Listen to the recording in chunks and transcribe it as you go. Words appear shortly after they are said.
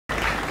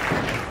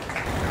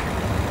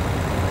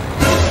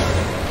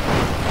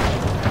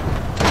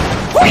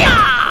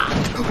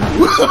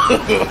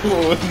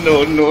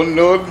No, no,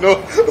 no, no.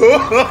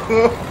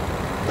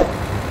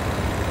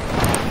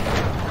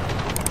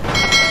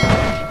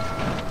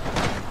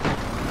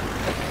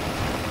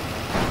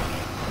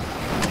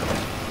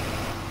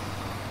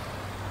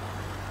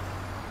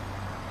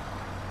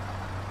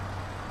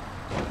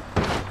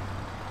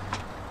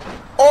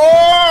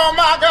 Oh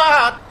my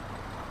God!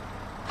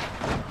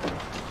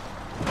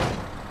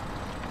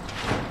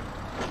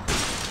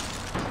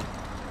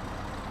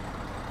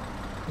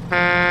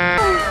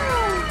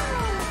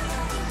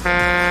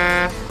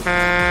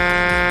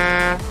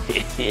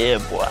 Yeah,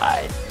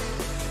 boy.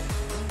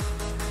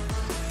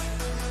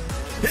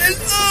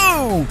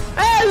 Hello!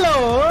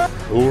 Hello!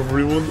 Hello,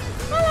 everyone.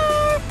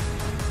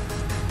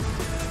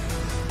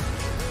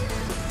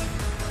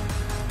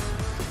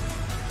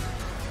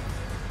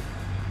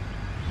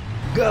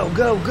 Go,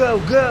 go, go,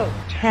 go!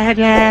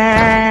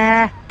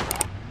 Ta-da!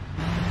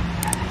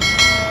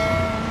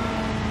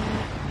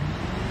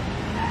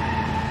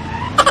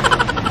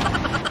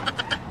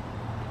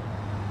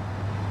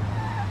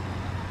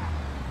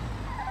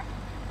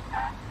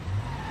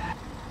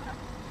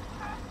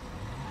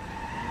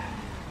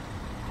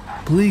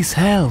 Please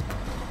help.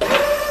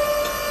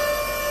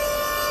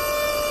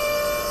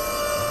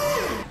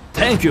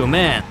 Thank you,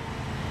 man.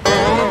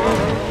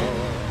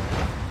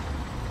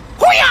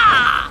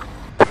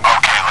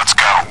 Okay, let's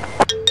go.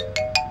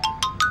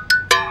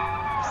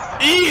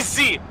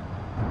 Easy!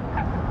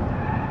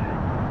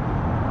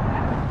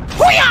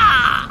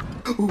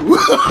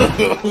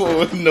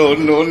 No,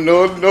 no,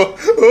 no, no.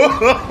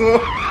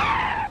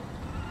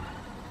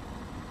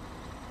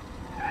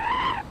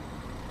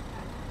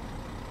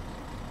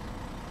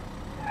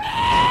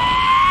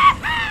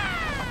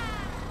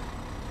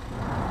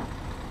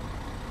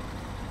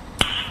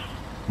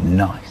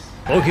 Nice.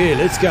 Okay,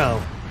 let's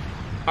go.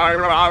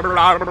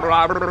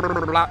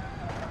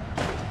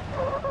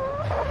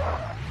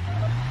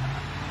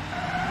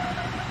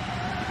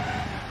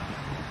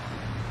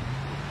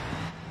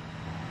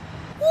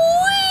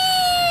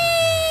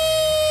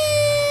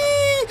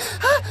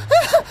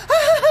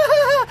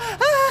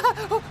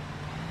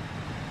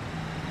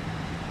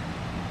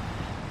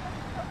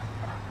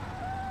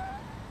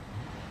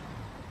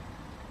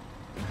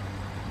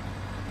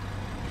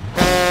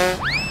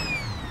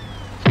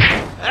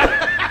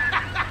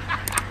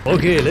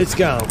 Okay, let's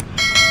go.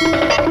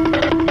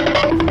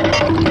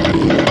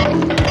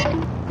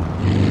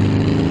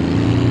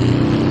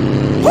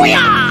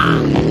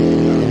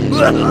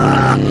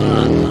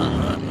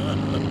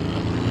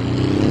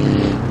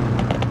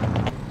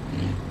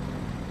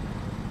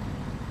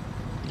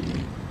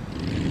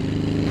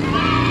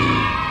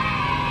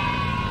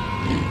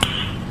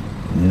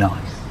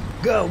 Nice.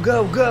 Go,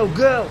 go, go,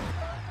 go.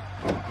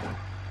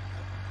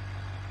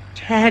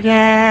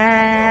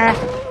 Ta-da!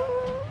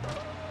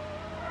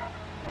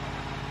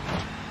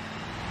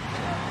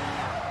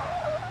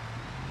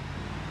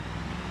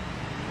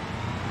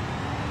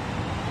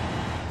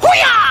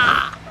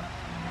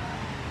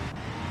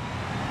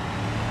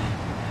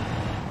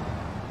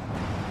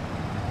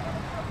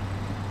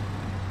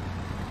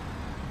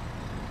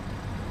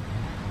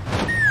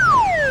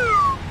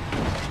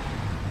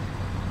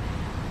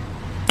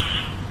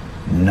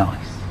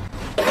 Nice.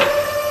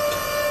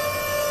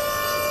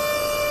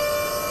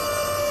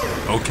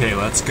 Okay,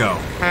 let's go.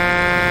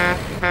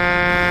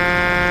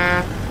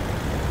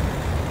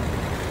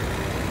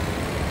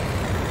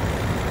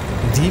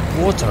 Deep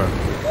water.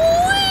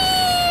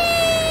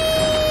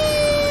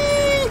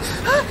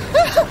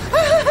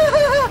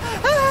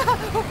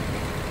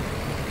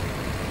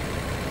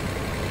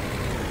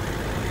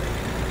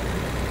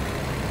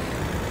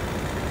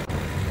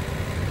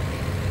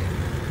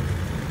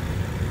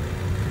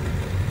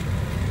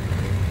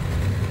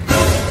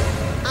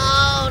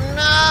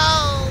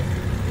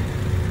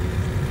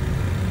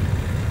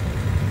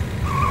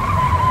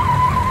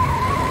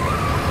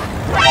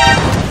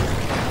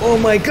 Oh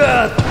my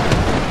God!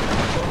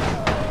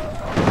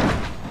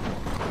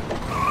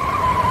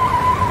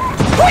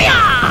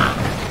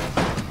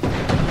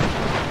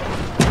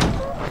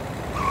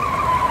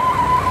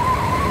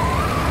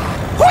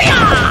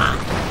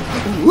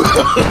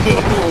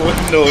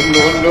 No,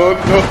 no, no,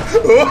 no.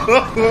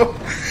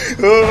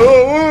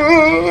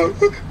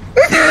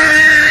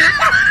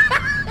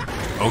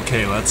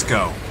 Okay, let's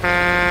go.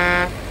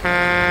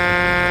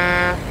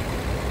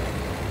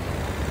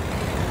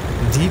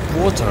 Deep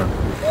water.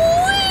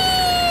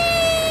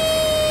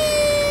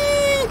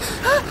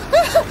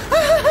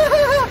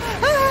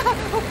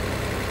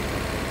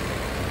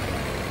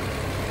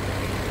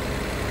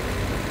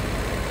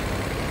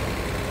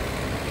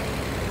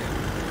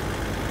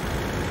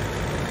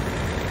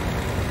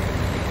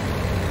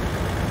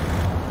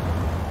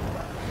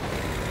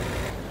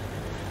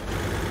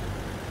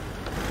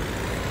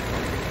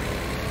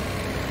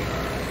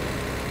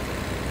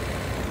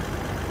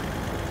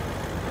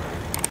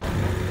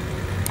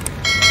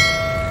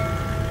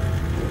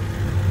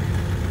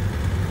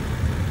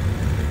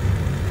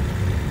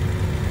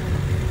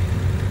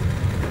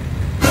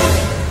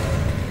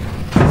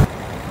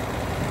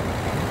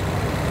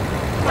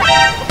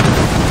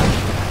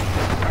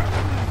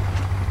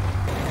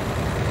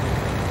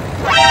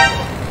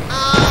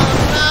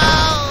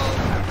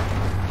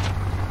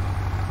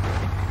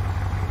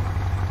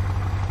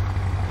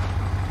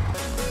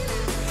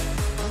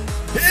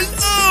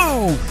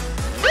 Hello!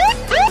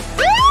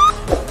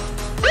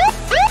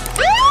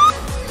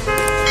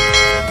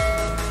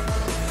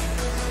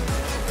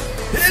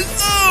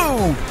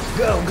 Hello!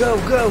 Go, go,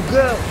 go,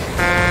 go!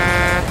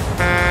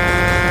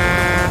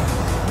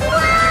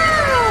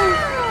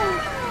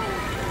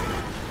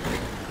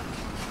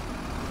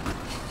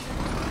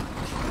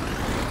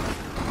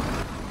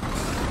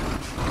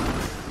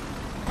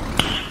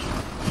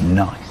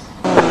 Nice.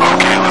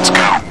 Okay, let's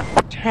go.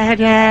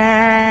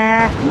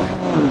 Ta-da!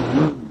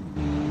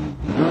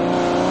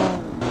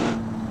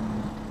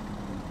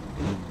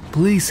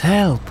 Please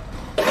help.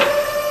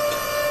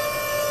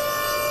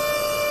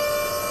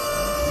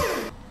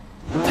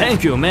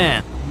 Thank you,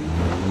 man.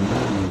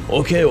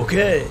 Okay,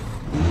 okay.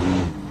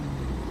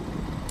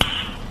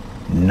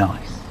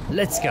 Nice.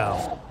 Let's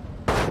go.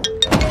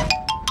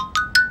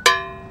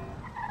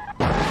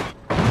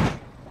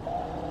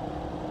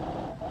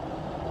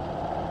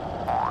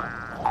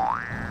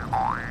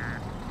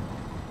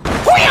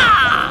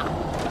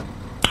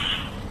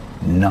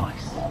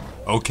 Nice.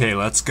 Okay,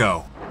 let's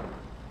go.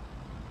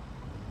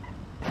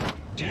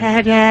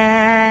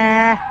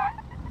 Ta-da!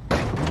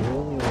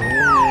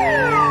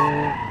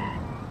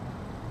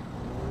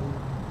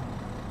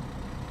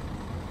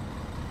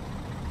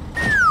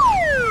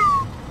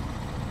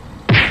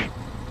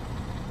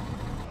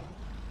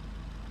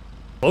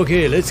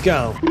 Okay, let's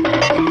go.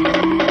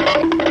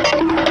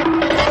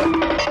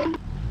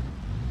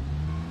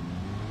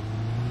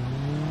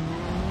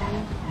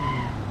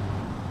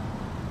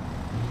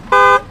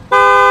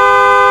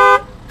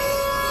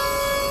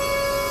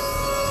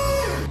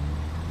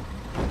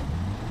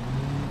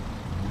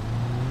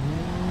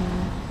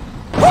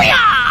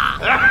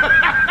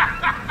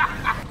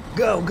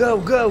 Go, go,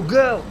 go,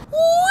 go!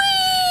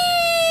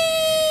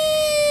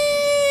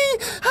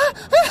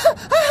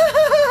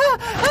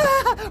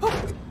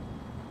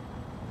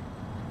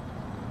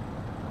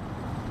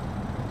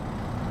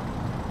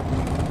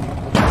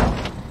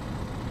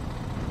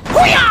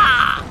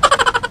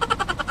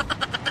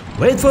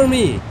 Wait for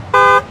me!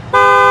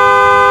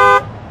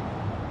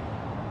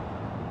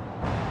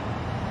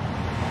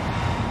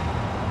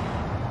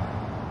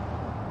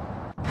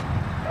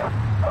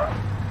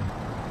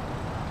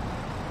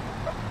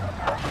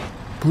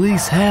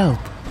 Please help!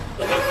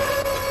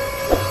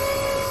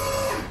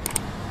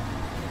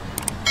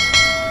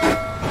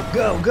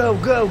 Go, go,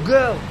 go,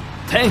 go!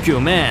 Thank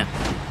you, man.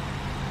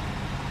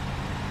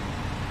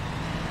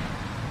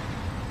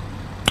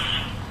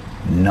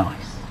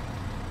 Nice.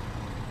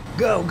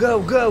 Go,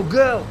 go, go,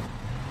 go!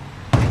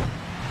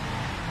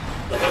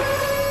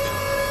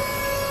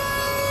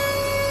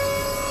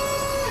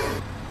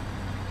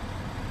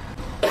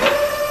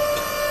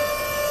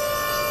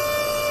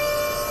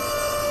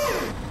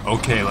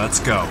 Okay, let's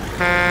go.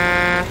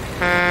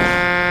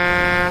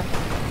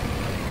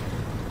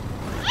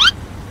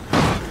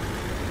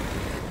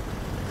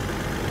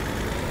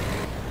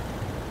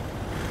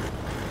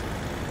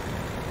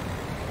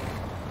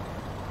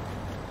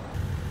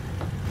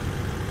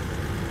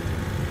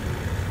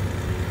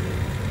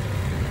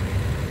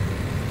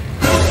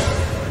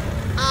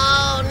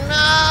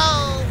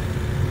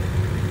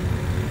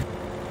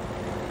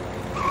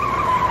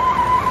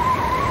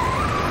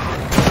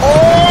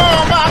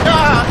 Oh my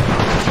God!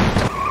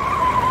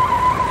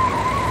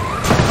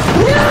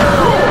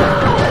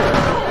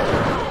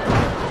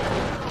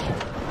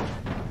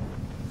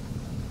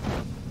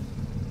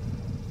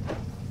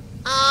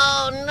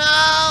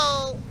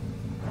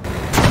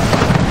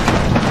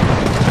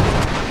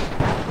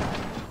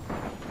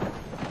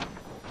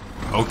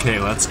 Okay,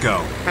 let's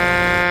go.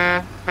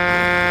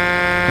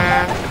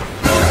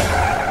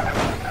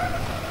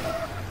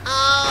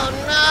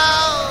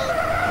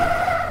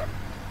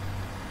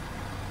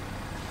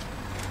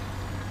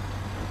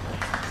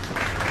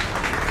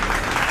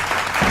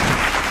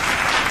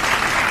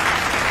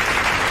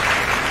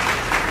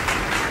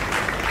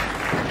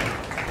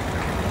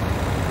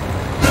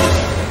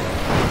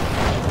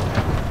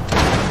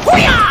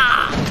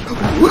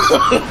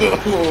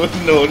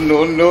 No,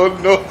 no, no,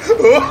 no.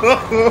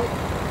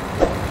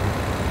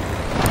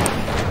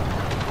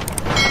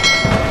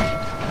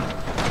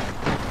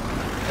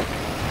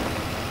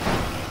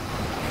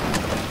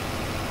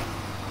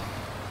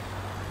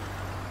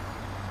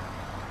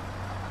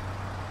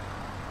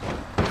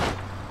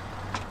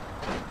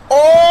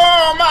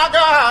 Oh my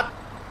God!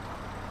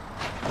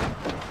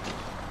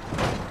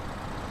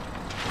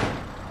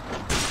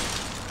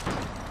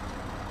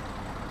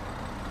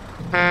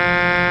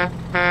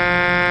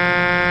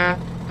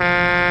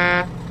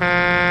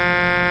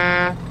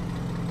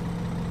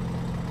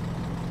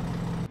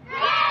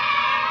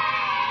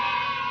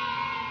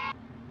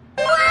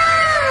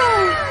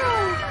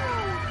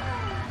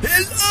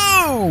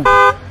 Hello!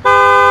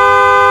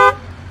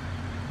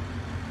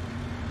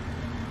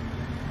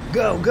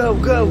 Go, go,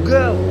 go,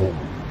 go!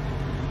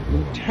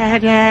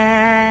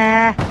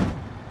 Ta-da!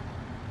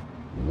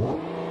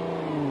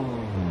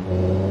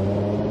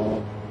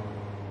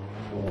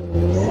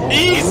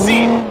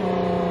 Easy!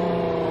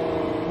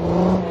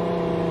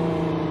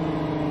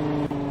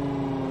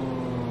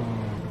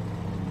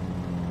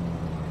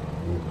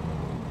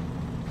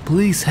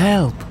 Please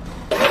help.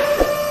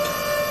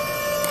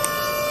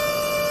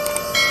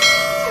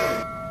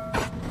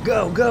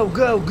 Go, go,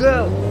 go,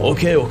 go.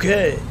 Okay,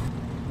 okay.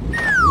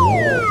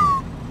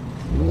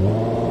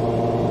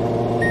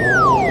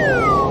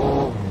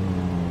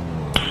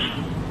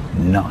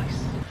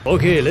 Nice.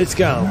 Okay, let's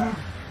go.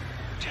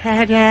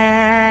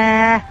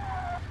 Ta-da!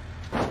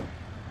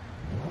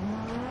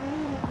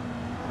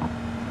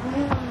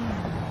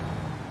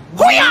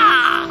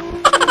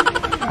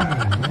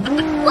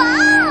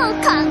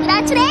 Wow!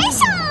 Congratulations!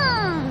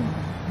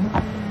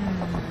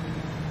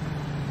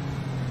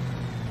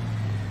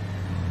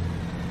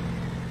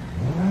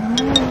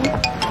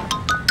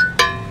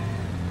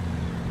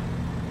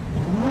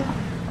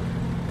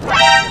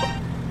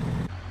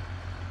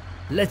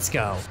 Let's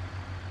go.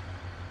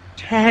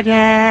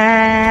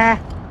 Ta-da!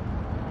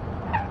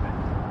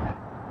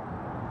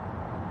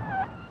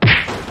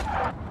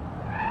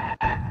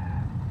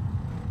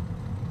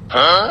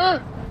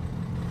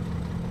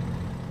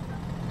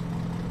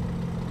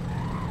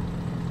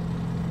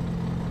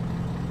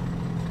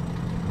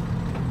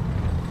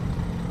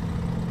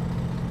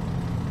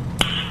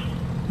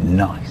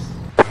 Nice.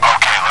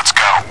 Okay, let's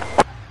go.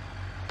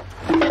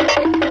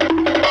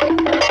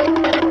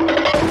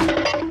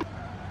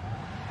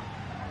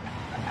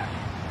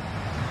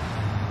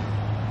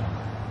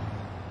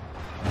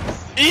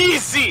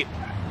 Easy!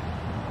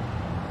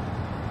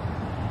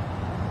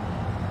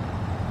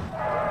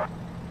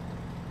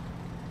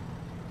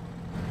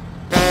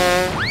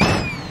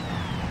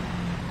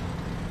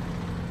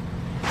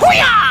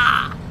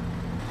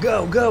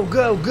 Go, go,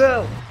 go,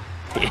 go.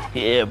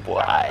 Yeah,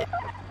 boy.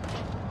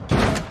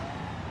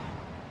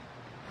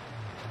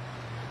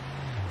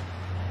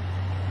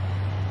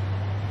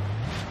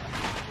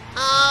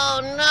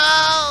 Oh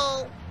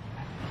no!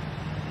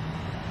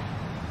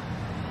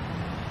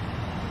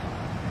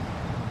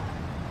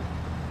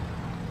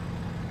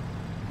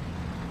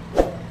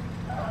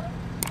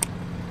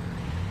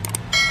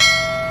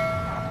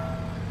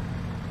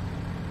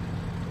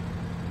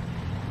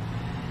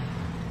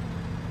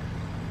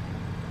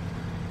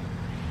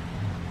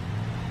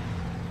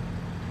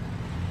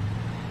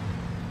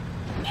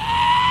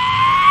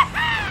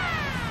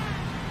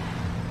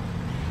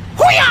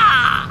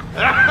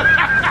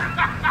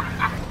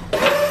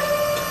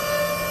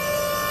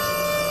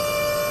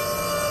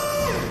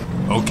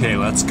 Okay,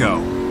 let's go.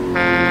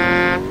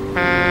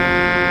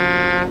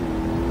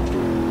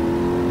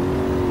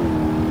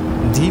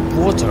 Deep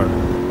water.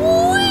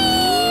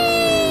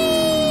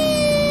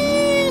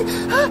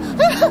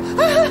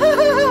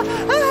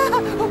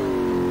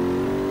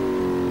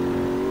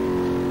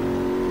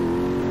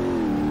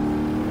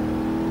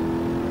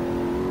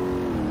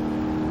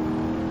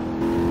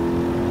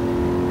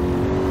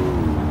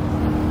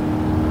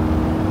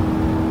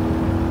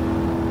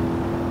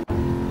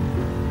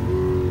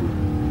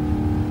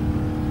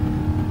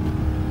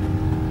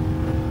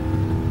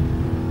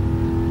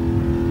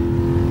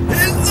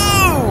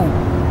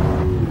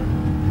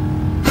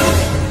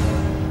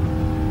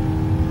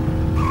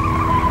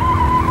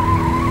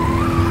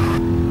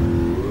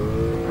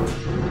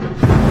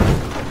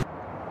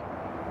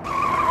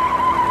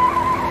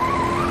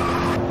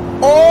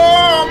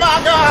 Oh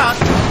my God!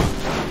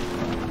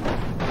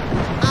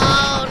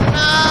 Oh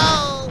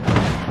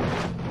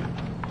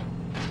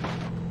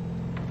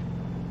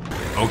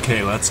no!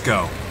 Okay, let's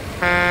go.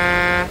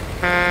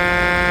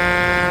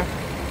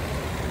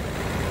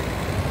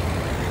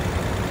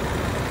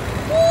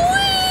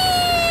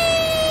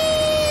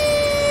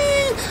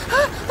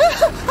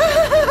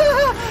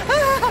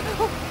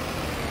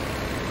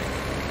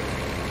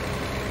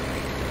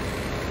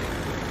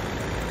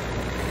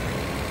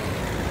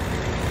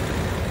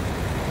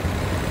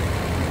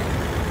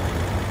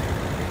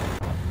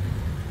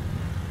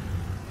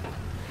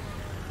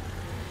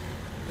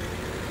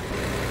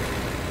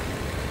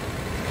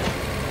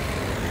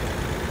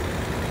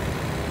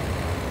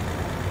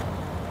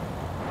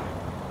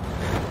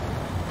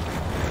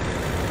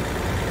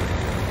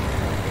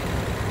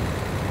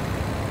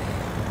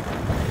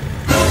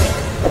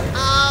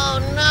 Oh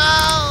no!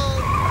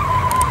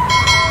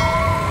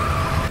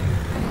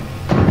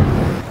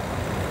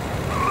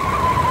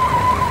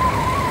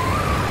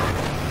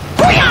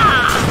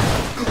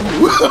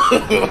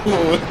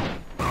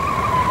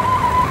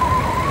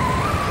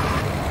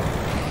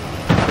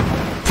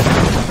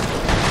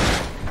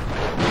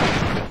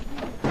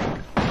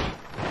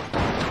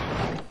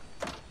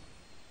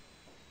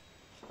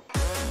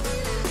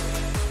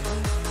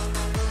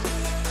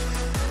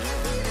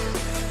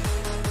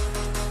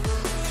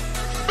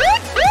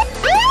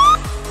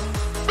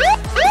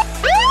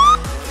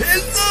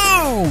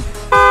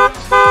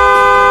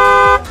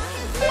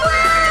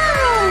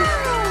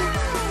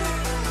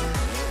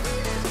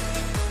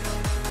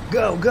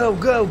 Go, go,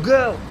 go,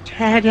 go.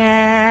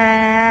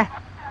 Ta-da!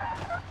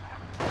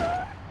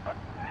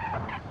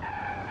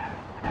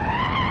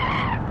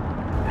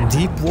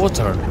 Deep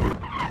water.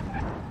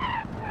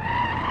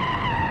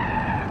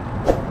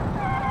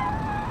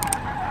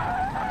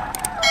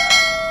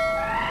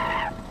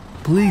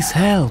 Please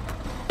help.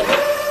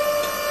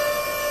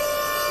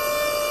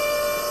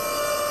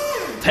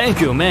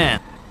 Thank you,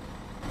 man.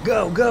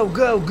 Go, go,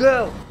 go,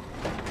 go.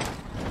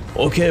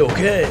 Okay,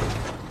 okay.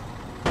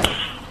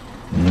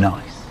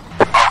 Nice.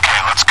 Okay,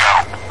 let's go.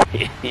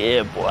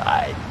 Yeah,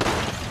 boy.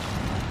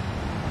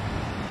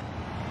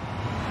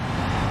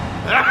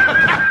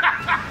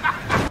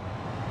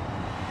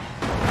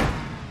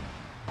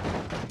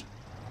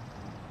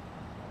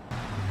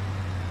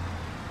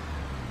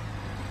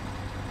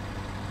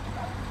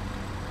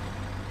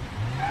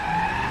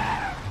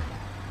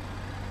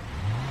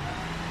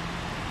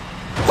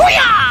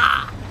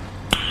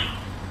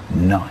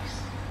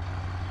 Nice.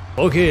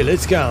 Okay,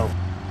 let's go.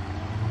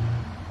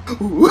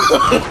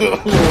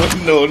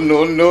 No,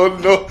 no, no,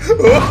 no.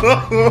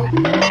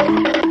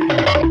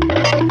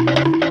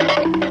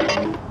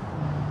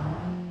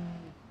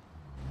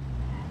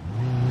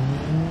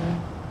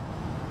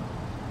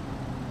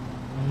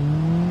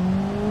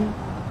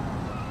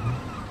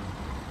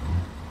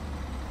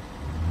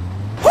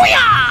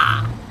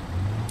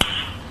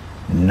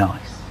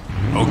 Nice.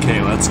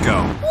 Okay, let's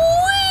go.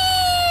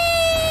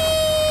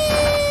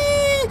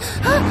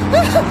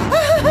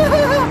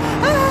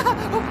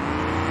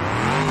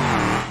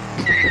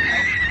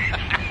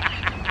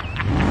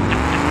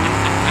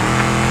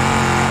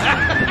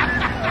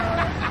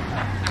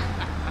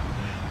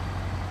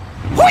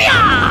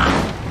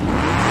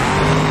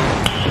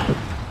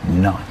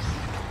 Nice.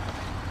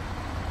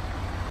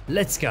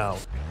 Let's go.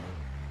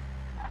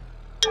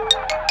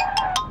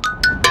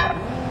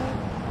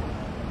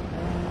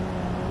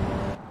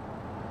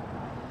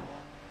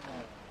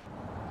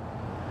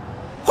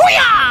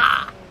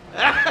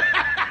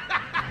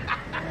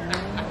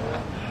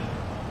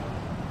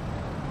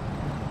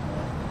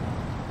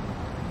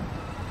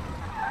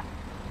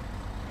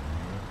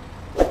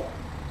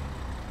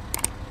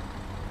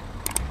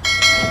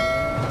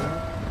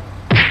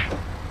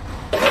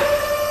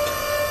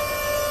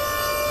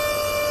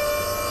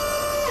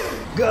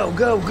 Go,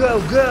 go, go,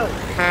 go!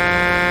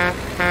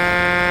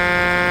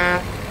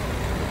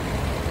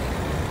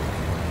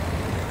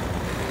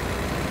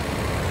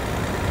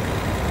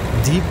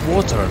 Deep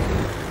water.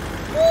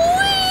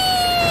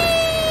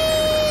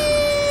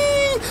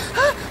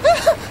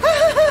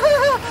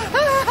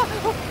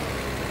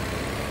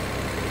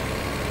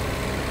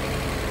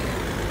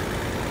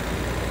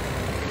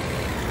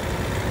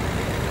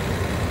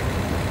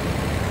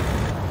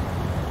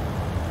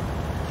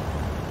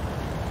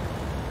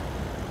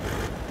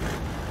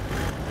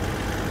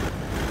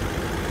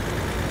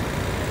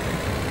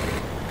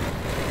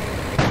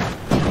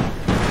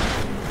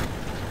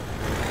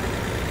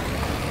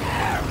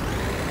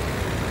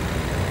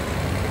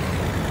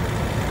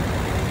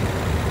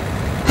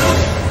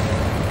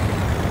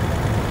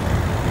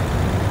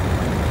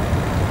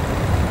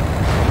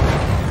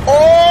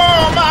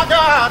 Oh my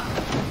God!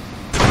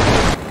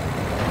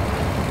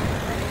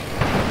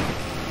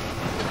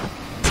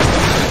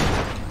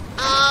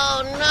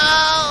 Oh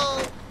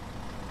no!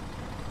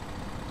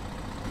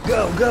 Go,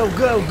 go,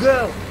 go,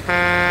 go!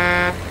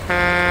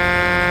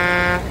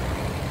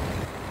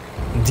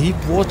 Deep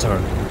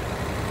water.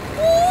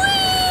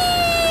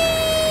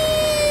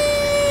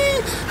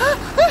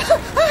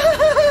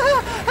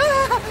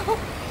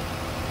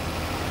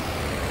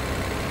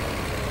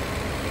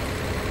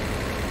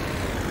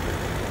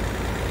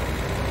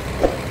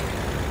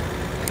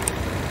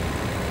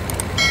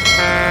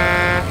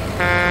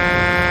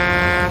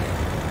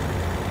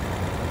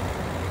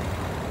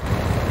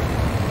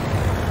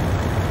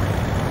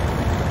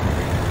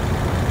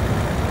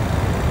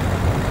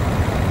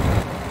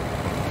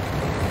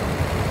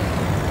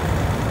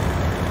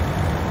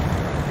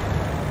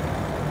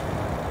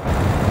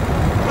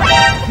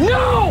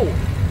 No!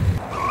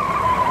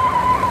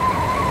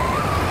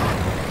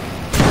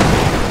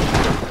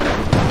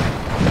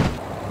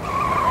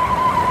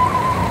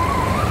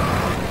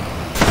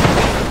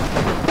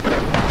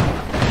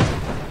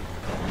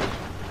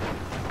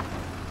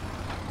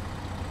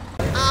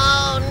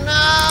 Oh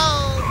no!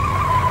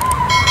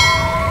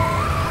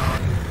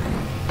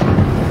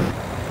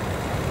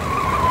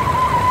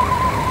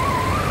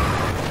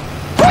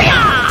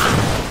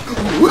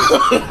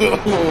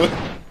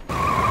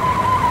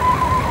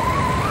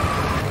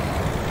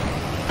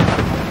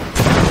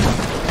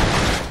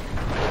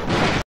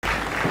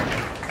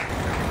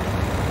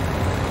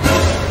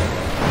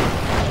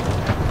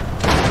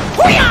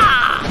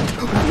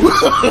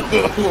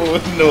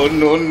 No,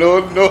 no, no,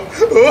 no.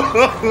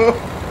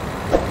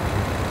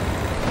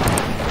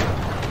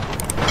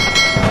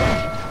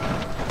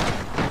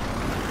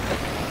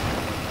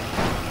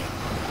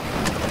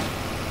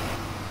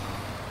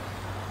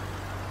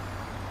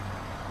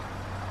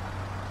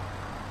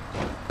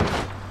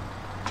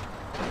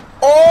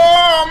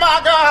 Oh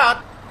my God!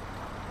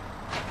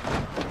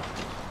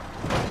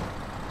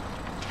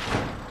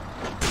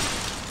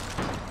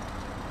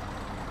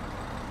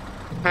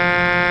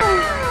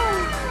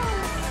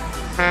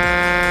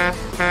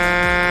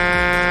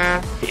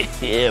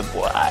 Yeah,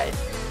 boy.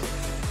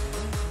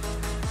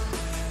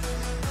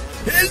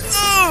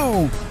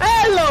 Hello!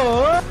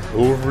 Hello,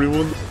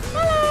 everyone.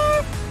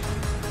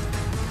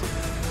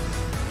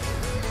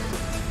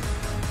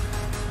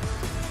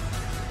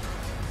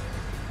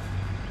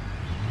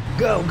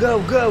 go,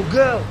 go,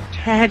 go!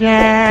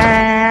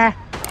 Ta-da!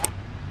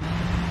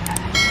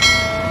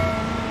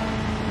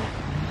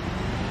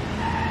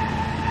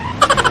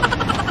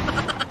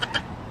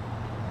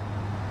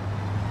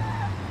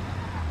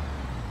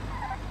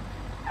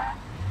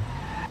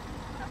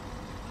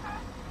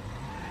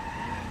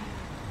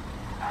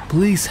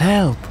 Please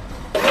help!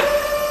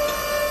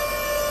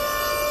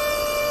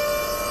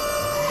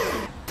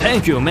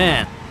 Thank you,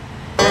 man!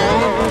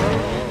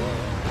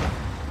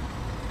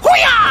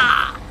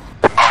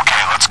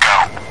 Okay, let's go.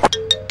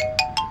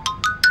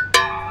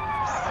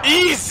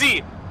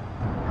 Easy!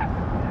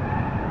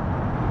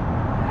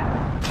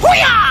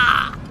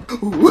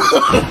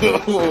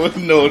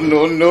 No,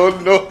 no, no,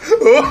 no.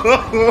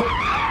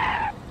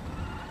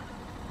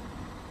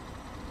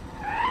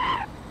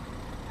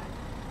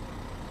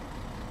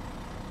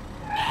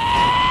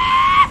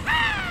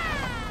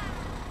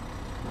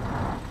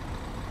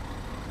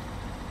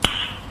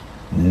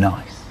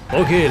 Nice.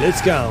 Okay,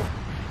 let's go.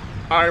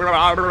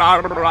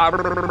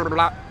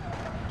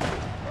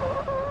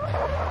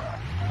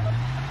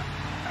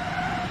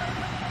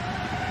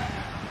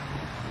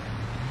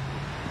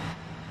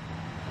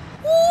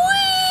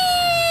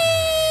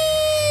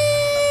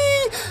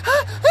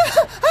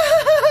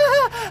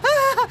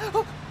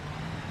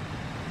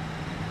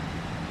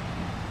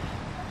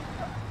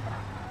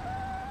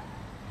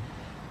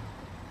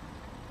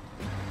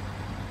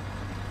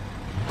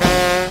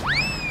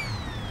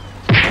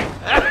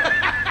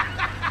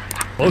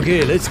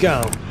 Okay, let's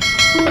go.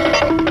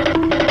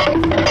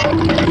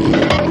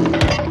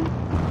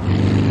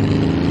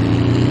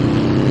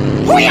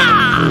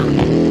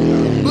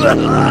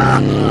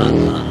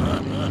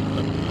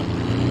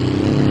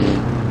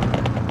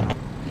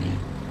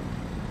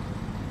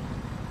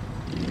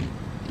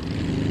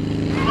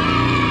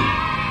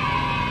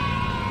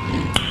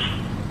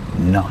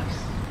 Nice.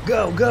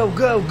 Go, go,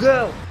 go,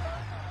 go!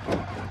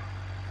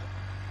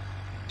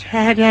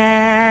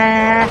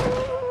 Ta-da!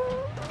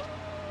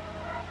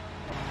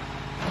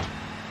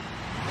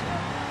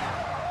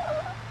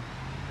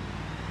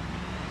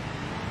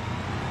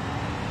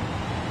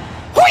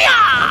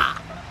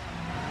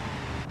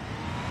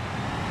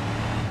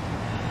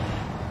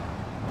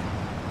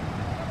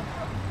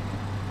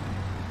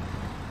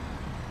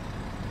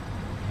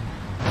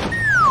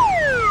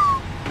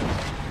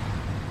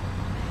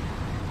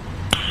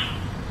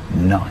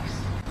 Nice.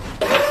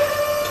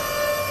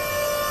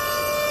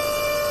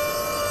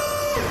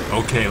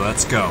 Okay,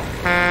 let's go.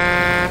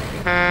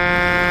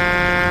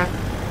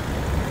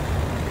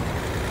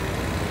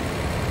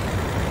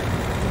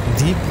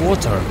 Deep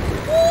water.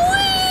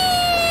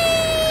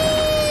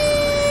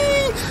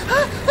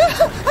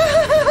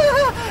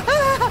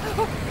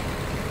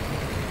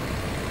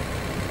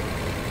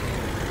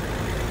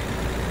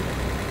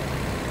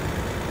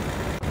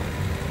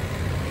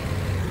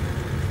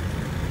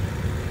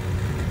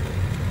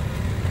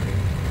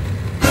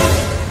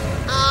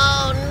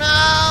 Oh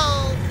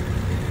no!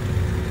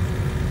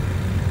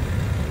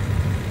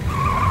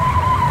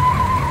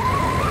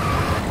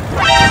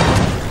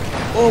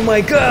 Oh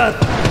my god!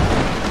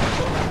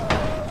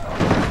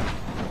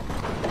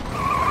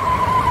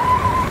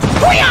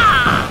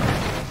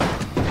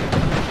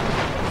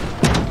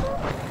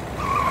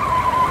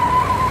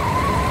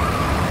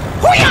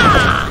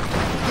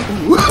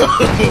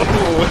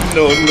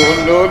 No, no,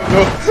 no,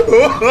 no.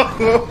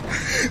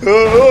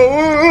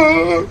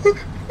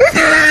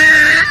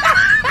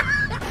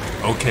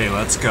 Okay,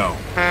 let's go.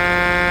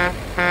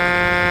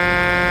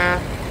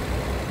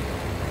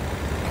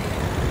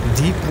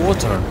 Deep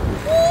water.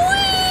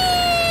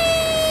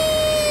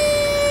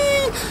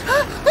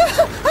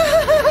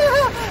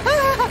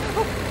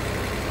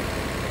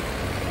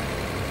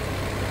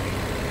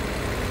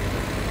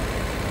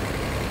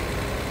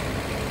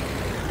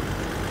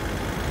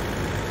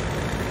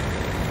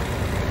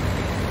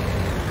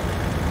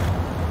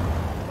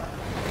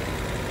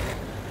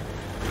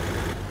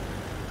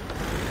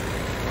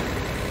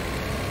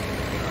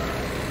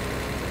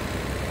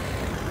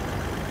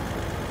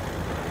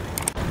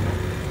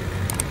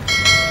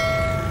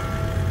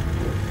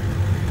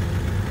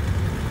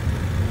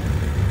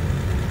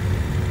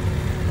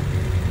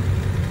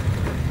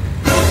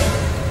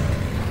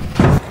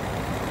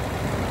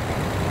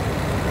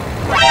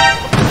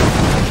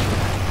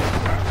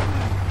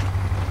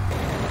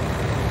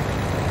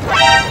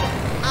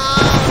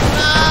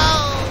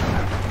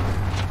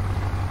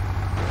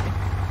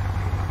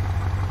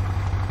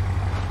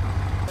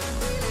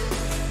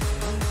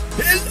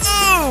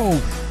 Hello!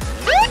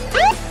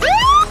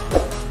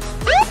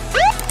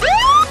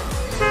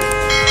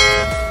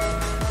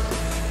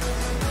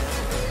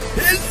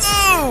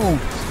 Hello!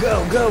 Go,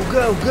 go,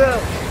 go, go!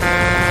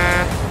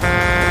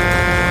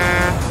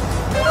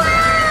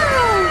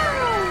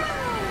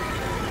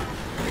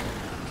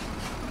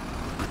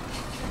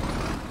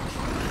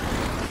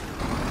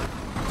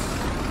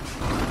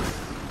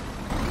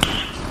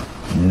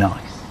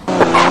 Nice.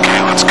 Okay,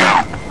 let's go.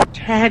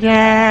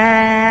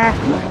 Ta-da!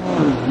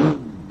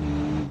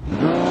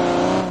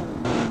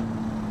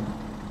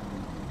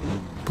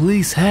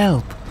 Please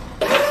help.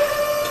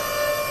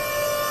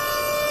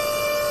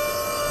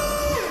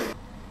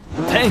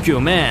 Thank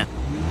you, man.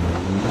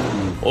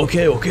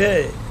 Okay,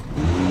 okay.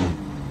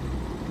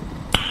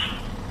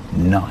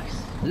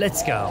 Nice.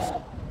 Let's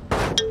go.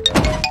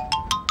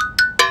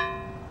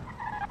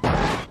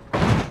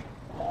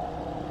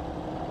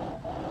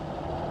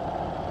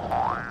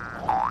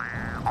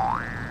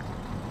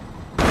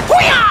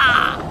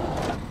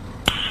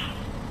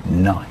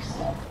 Nice.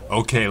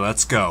 Okay,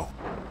 let's go.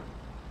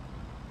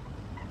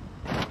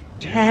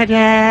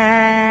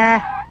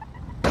 Ta-da!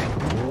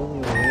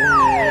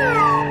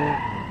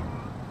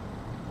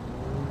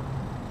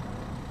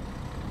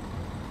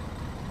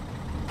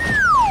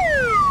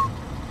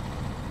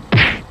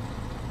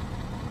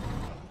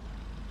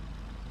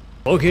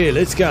 Okay,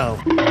 let's go.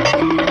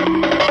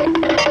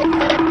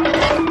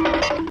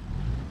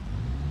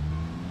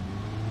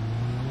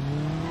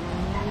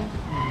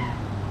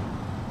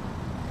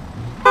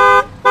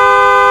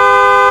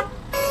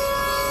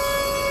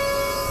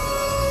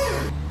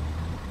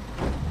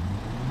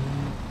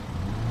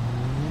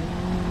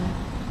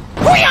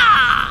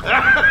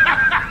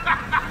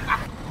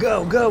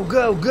 Go, go,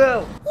 go,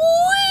 go!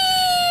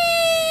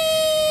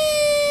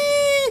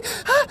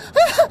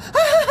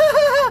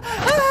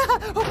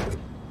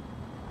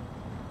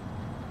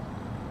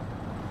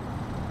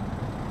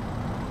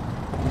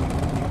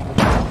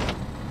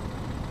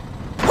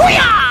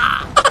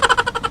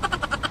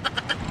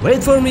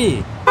 Wait for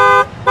me.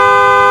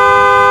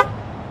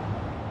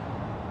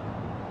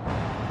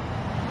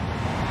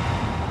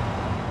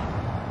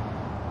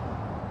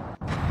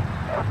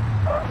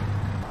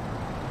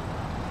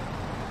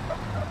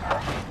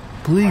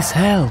 Please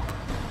help.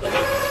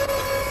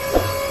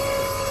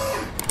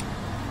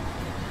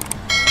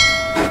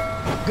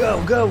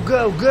 Go, go,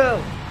 go,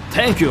 go!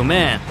 Thank you,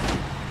 man.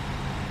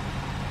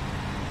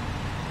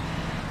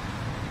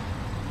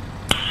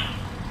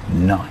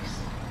 Nice.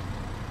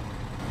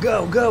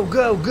 Go, go,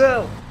 go,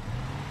 go!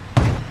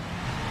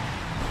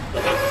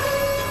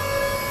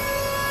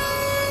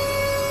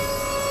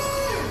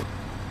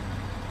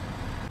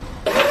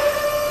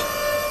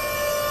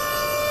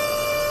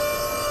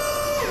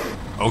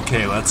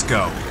 Okay, let's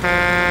go.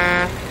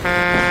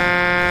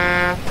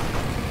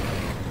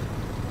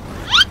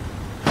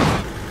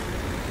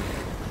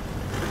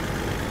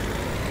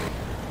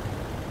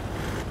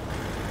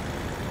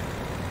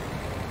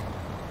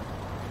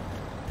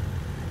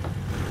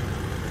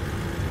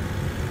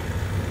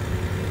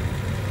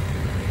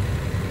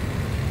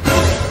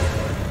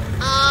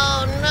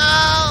 Oh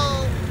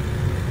no!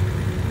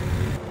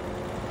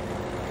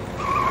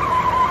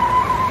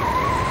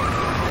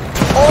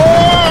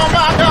 Oh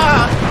my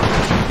God!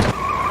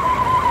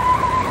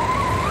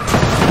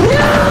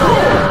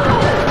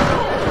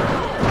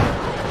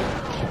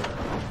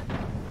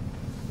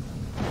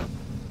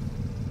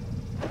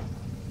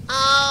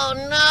 Oh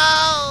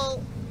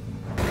no!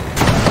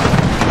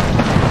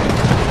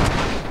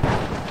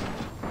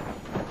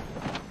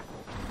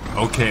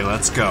 Okay,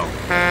 let's go.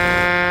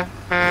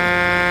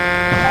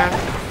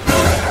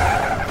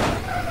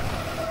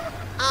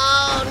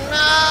 Oh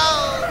no!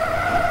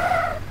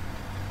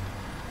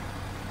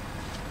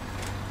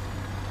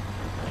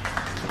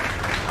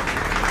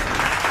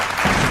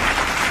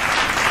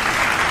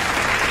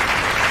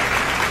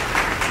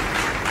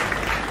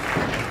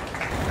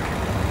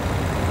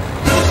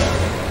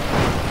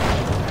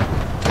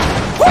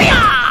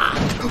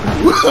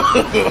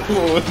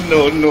 Oh,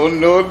 no, no,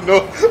 no, no.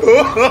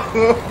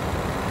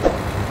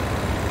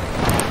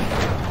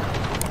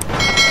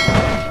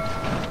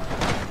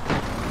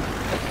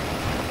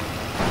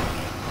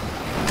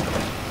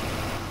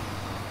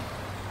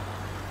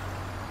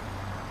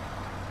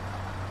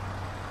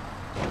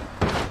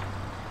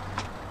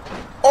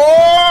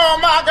 Oh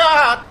my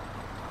God!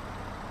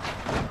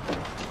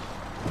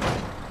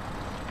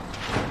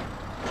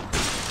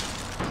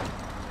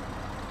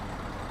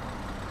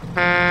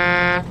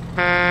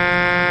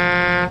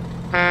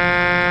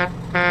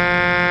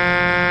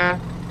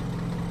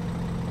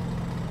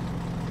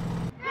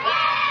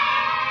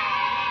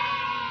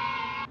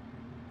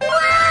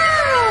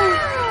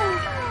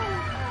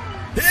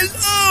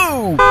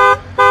 Hello!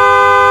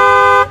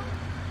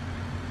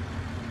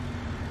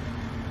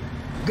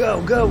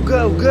 Go, go,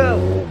 go,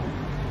 go!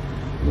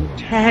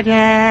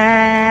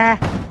 Ta-da!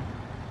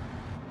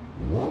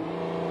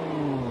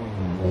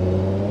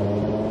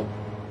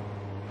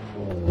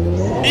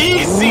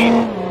 Easy!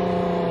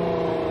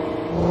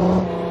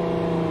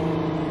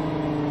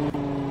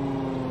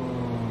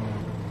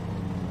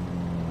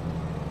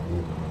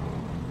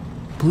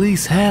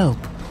 Please help.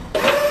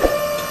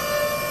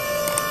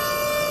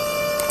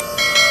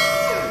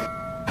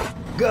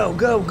 Go,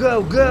 go,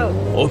 go, go!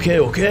 Okay,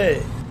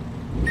 okay.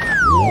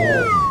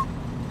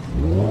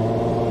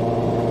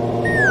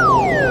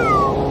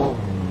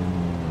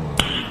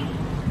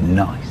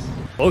 Nice.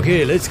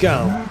 Okay, let's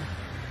go.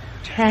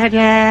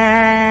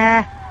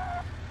 Ta-da!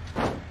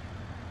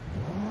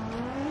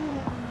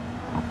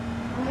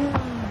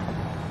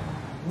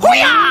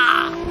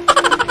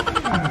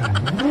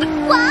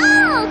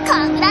 Wow!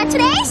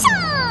 Congratulations!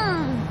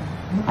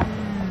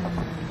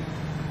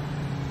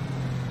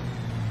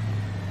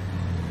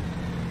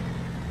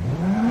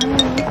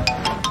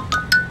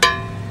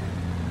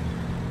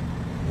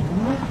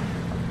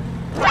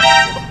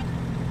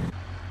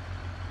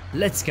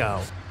 Let's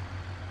go.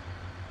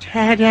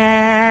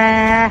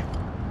 Ta-da!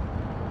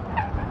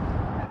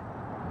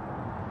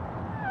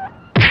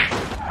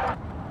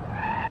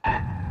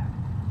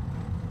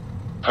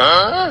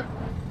 Huh?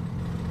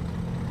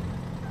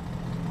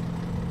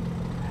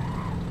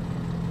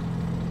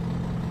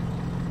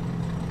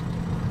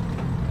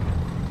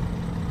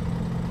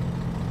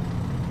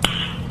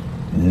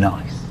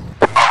 Nice.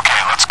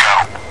 Okay, let's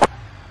go.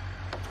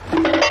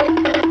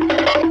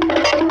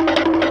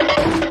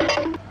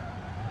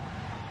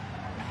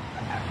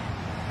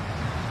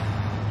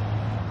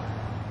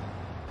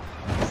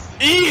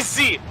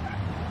 Easy!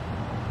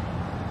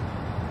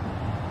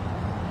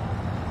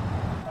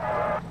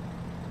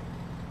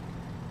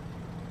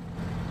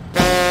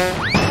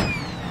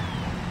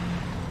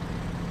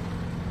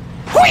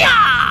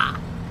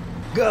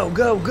 Go,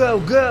 go, go,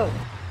 go!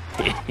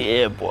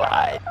 Yeah,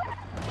 boy.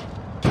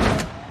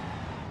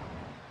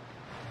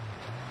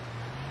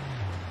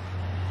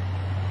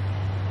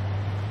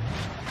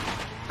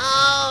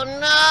 Oh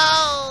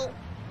no!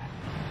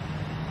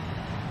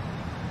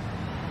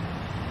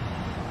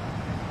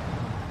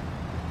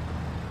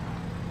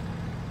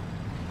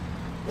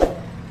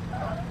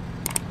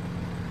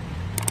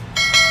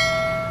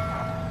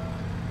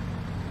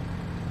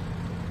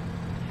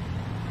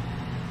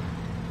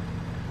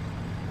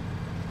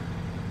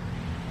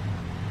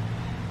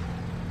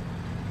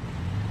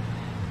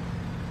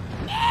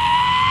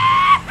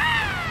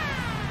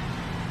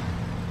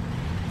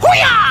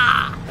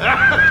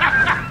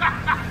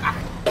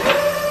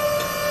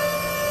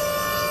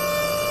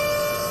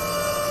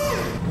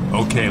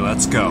 Okay,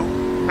 let's go.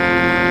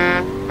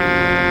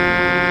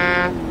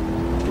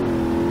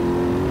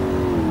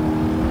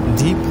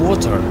 Deep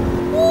water.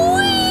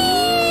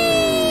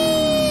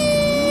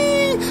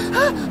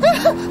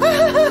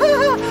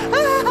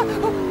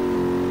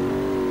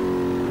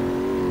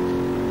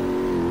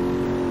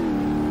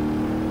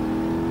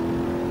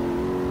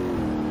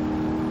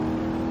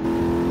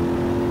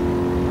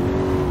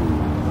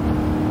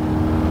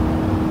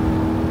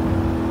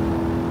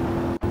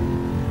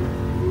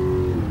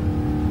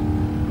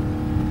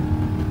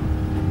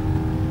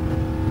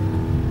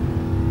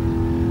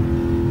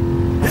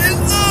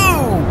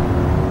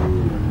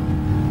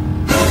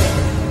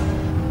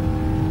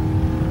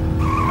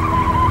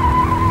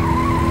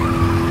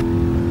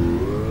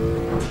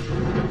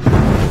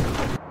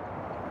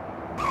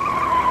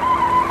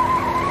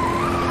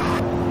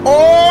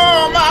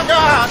 Oh my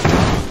God!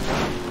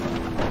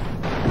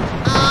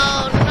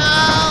 Oh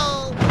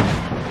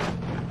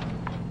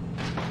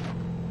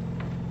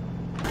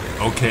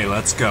no! Okay,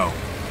 let's go.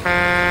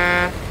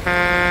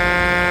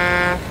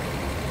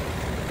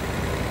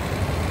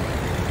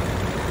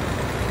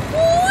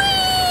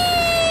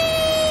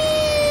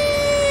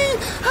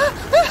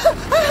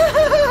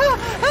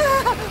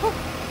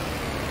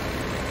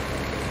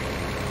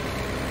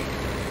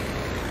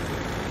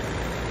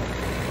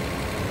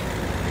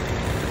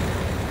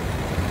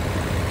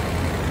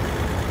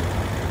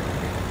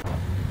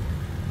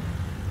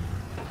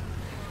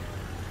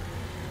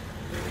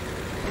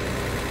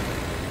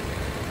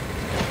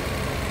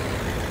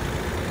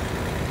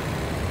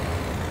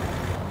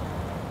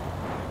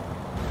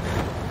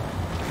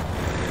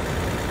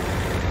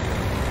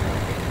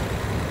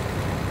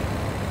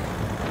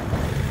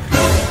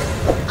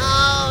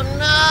 Oh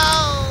no!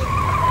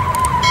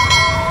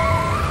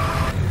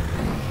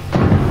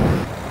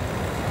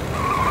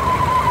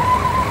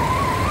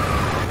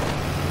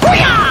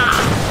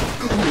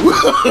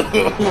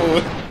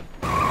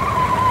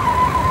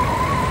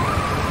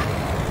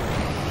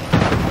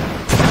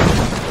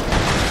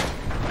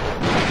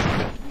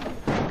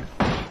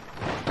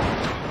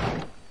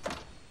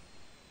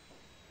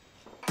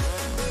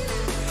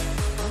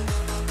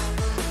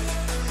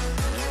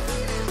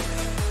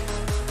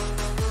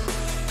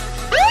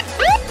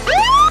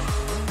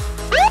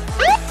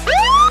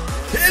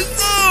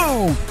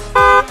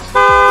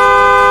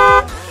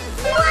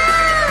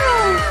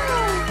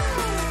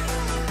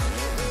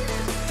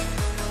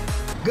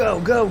 Go,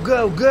 go,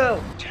 go,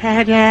 go!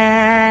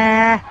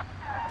 Ta-da!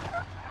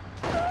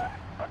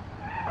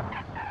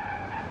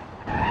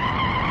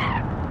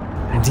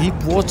 Deep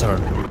water.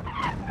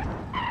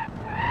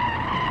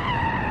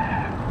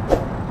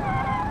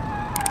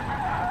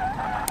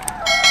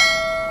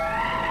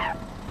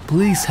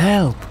 Please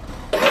help.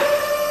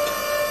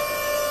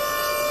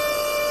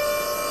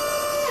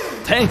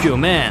 Thank you,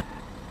 man.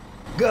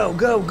 Go,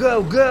 go,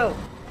 go, go!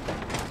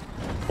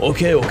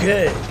 Okay,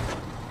 okay.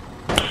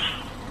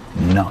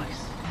 Nice.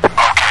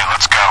 Okay,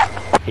 let's go.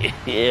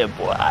 Yeah,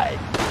 boy.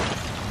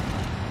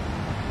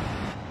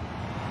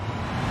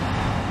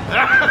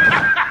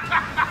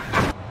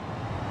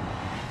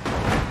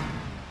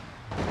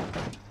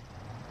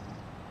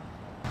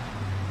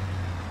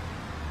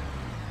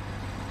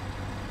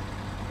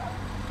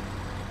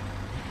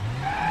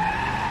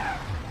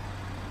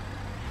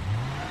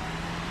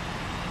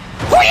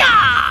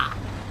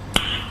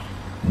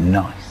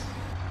 Nice.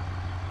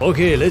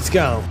 Okay, let's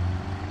go.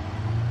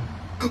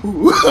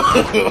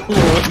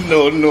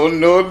 No, no,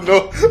 no,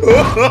 no.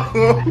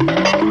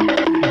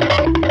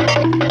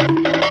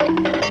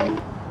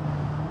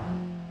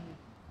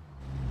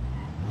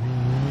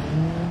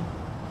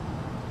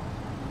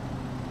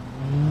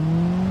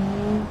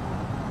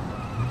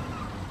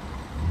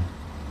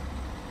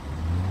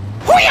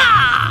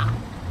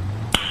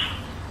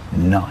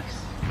 Nice.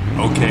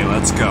 Okay,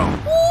 let's go.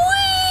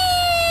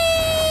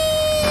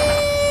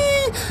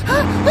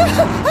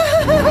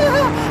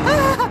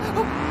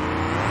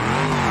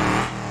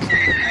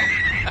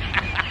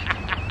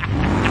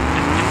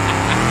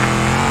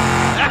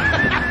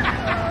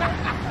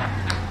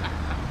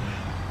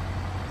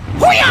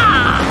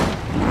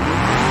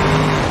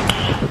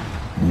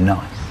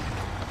 Nice.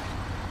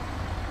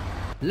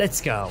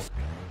 Let's go.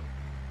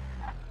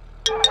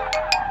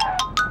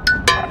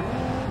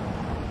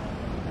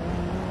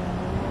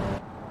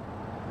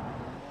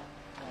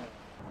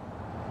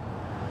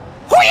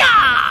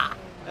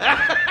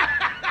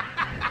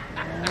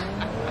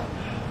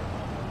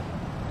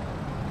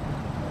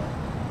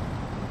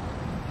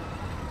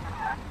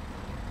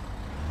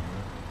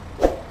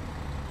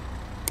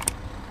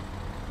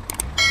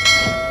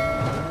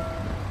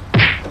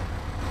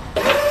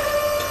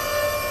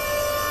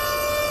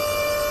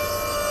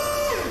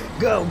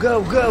 Go,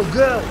 go, go,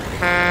 go!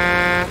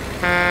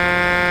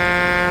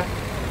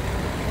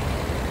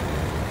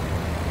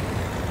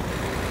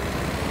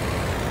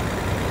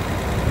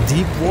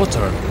 Deep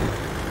water.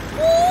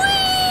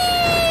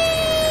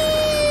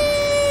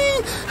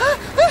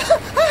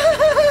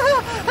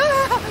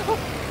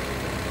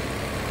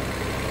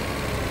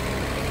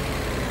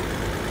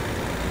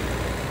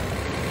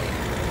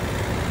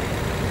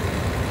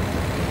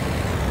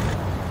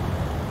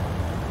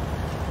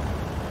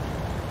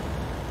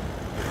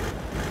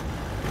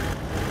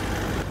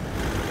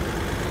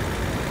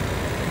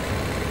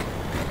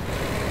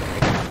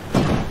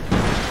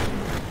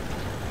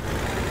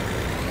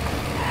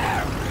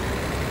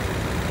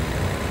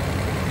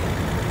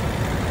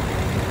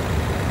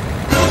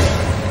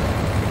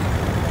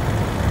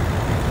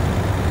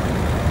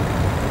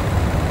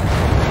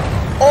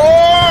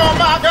 Oh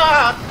my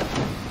God!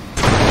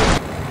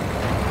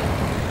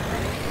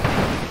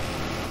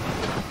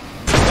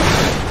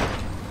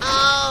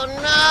 Oh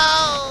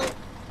no!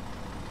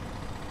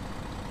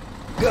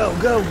 Go,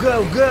 go,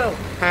 go, go!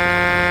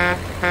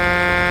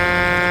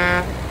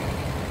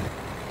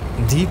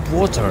 Deep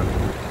water.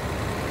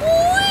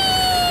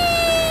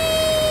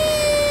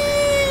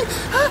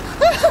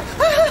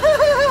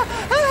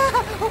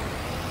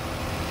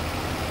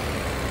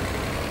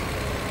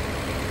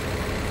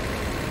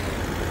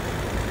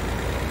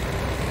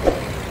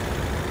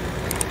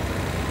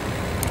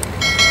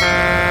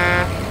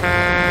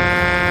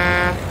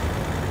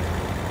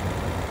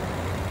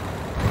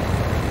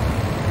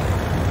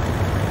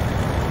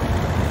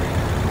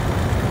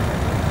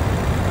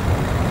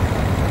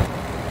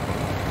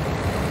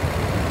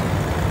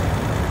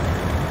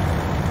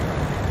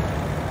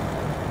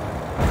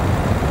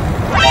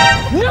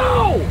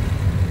 No!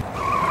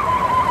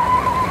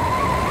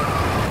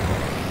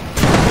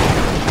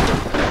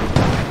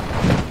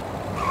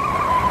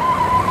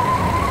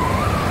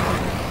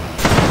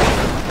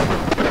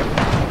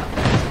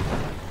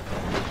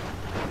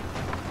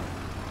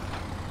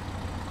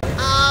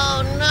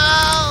 Oh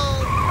no!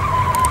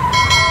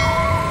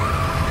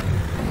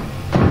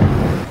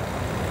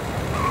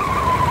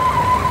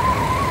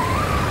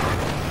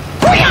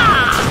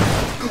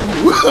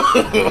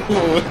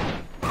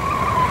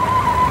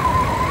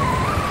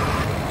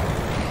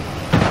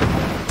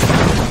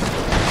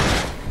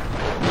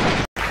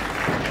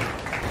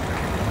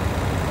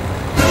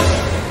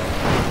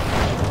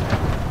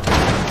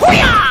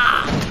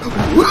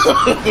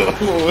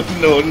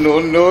 No, no,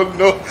 no,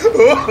 no.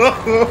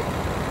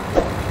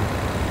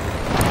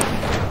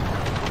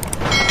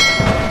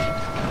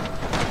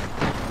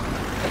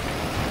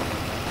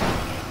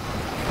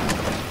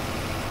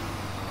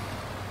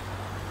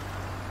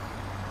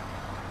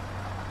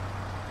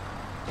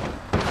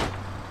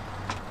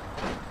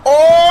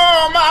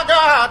 Oh my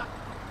God!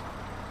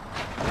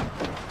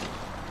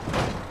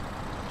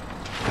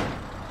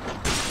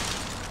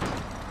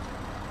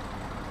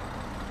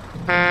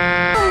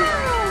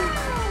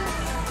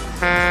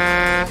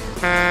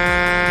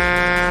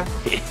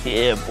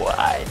 Yeah,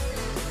 boy.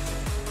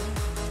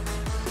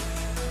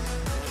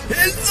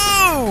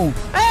 Hello!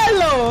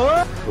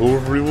 Hello! Hello,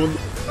 everyone.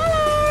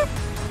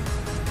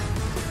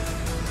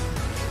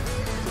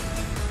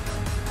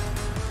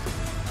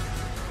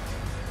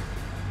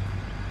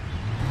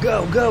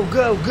 Go, go,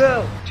 go,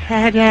 go!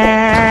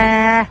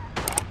 Ta-da!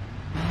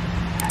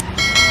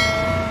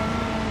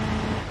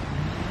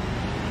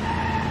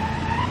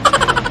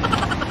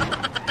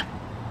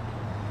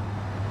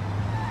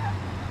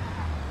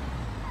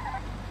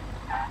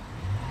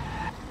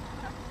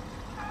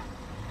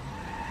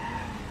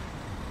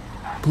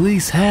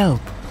 Please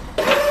help.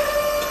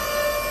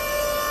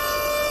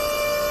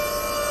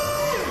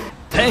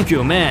 Thank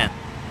you, man.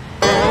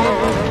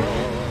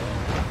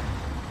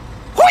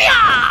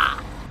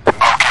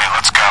 Okay,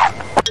 let's go.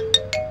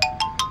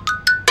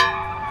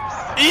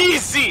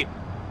 Easy!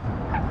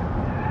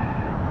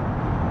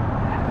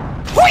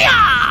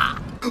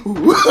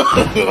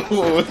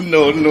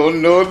 No, no,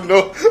 no,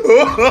 no.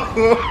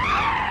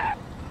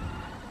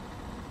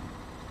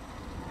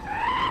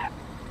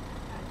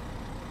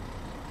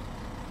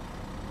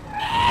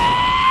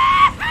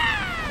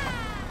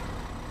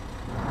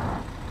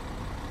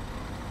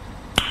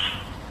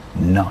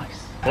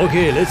 Nice.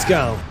 Okay, let's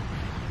go.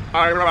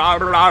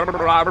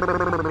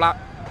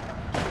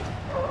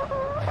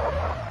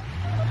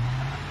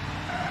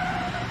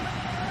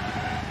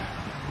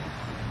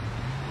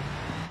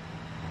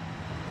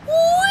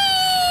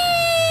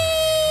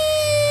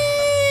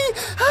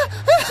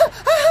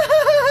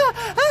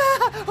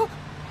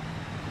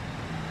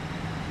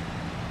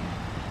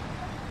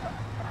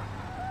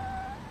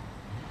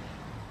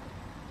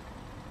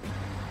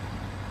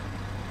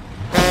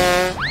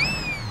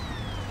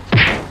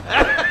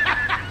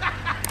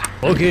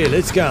 Okay,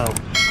 let's go.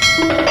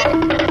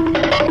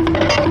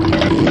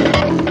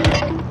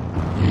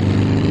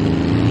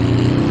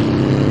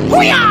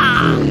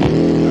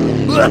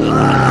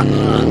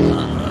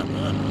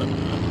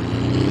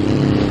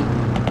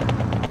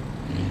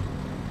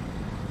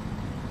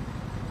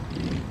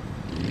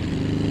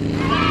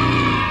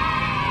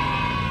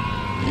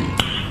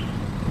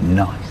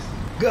 Nice.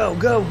 Go,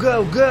 go,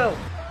 go, go.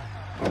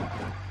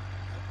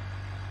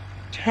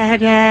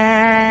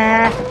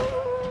 Ta-da!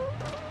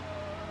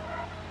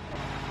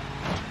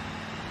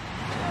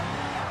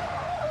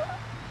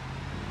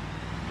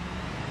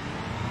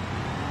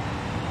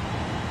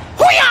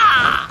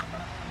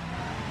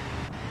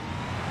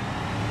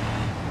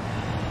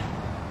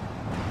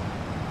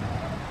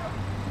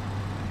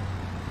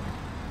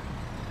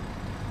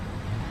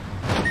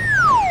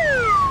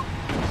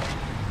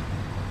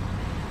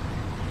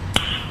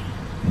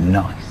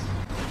 Nice.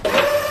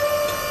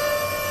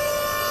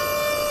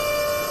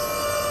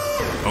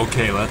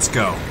 Okay, let's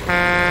go.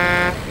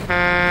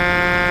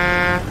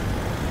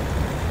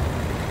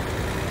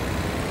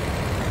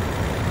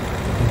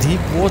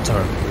 Deep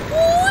water.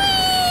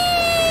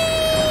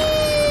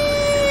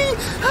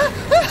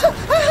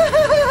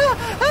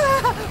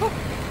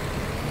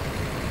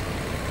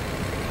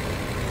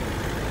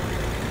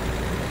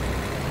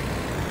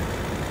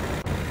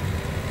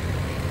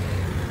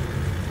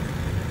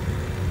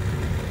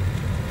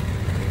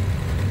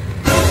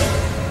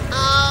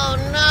 Oh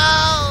no!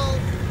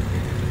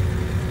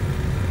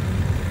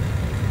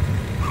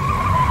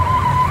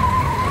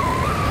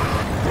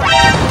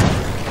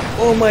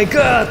 Oh my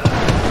god!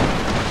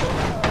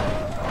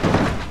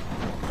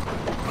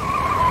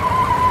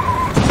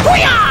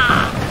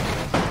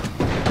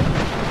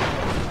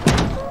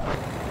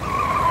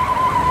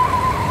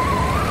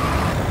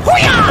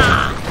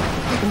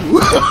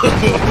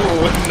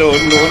 No,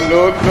 no,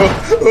 no, no.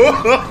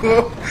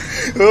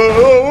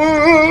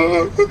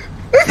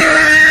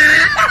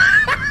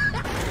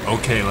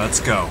 Okay, let's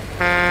go.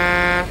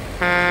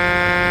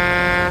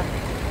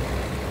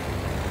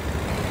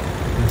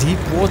 Deep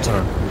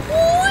water.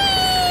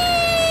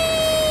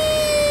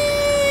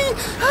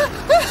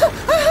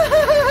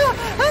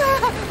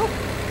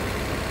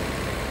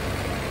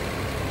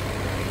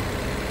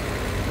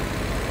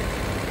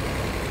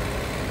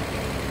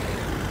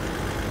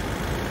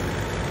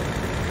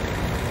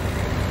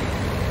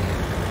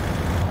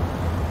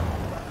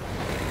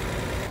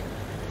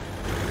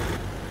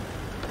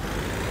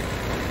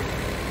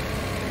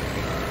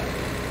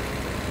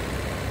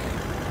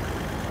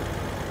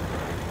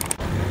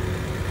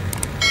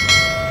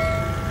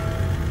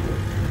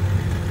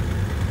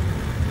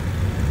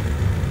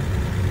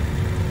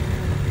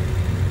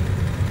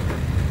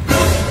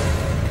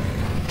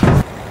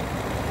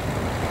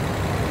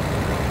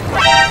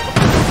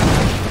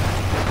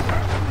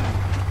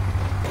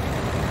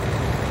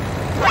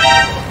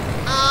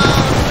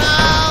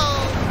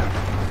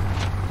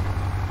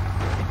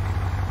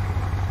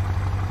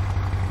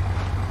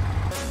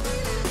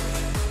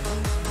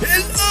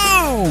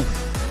 Hello!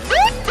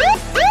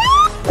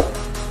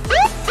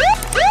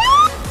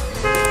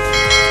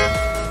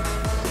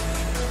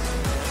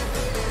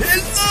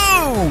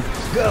 Hello!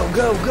 Go,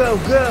 go, go,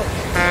 go.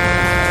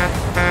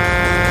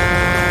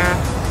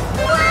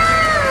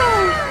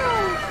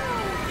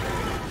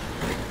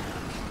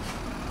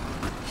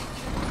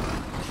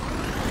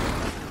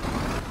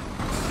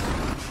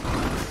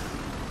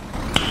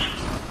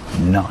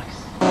 Nice.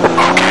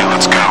 Okay,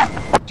 let's go.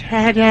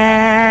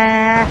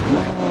 Ta-da!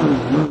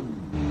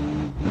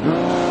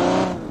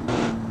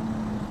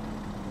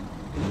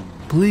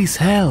 Please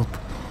help.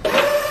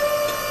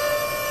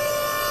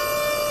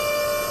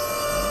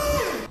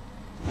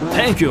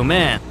 Thank you,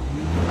 man.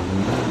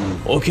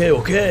 Okay,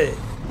 okay.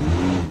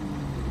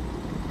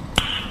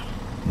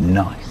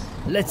 Nice.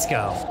 Let's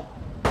go.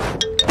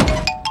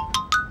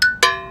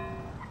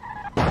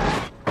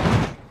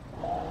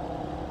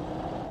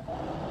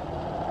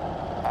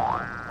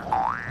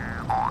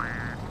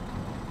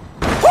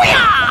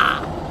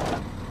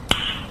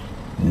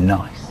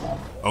 Nice.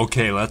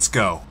 Okay, let's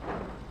go.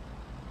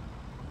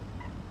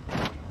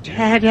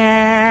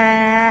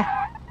 Ta-da!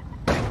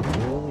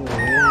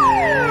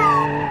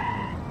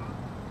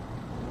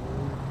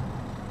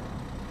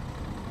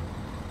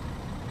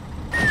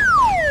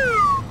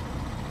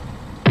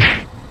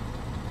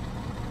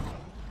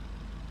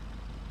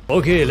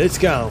 Okay, let's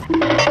go.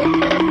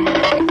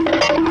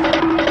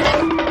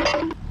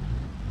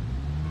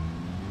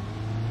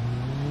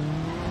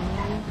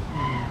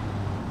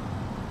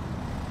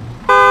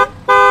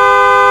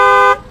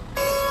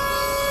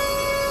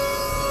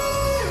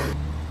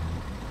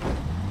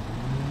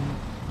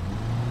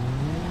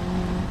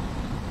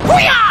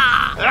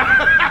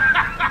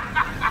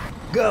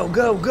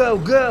 go, go,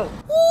 go!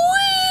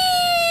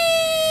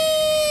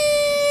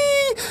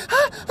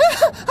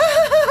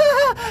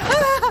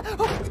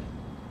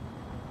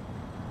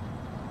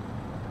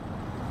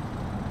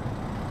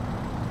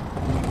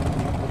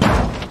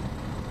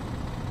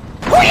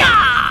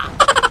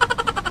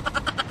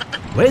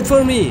 Wait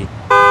for me.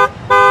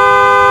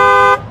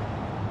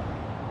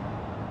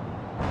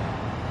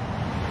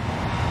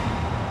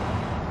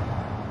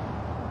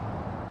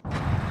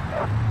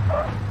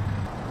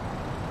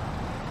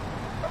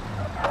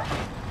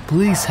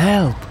 Please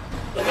help.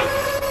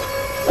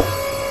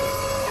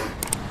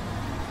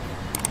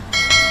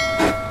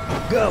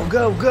 Go,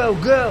 go, go,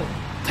 go!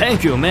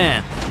 Thank you,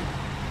 man.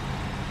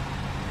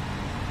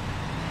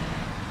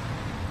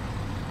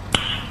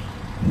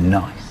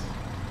 Nice.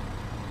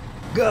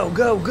 Go,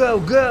 go, go,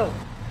 go!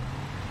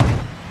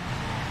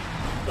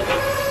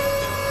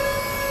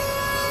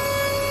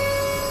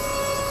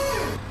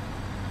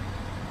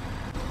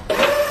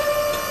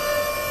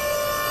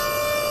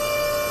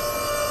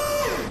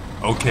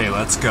 Okay,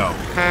 let's go.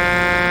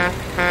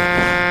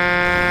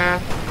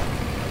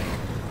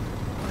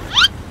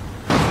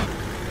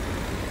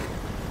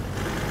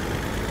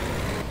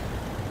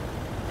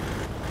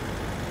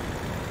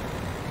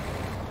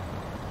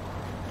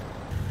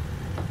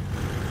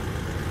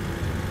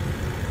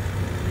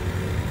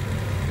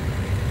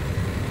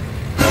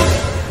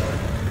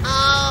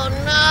 Oh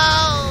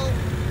no!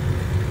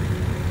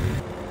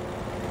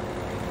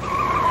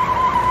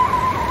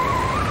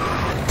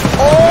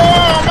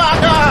 Oh my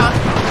God!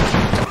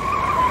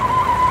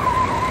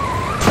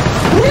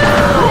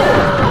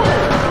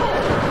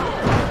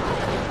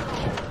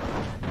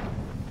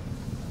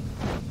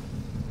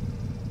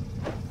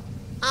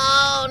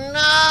 Oh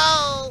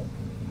no!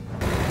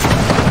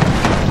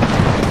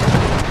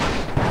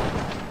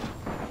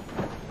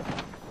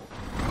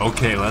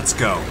 Okay, let's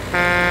go.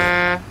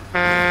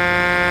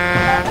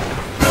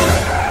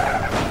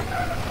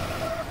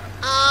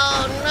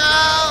 Oh no!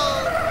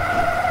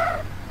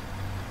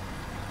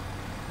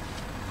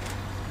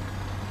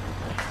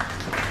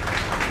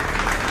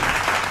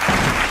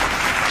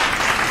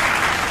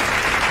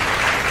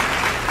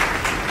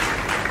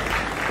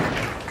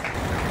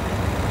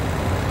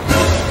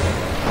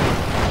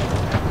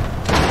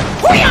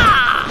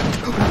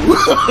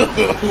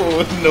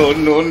 No,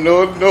 no,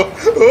 no, no.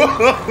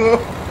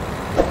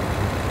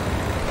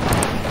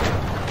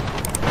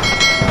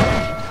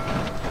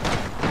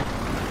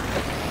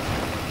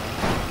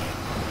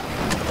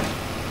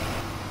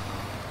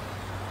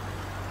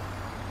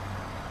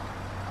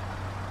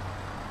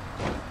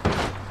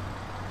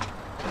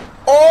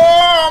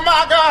 Oh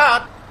my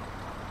God!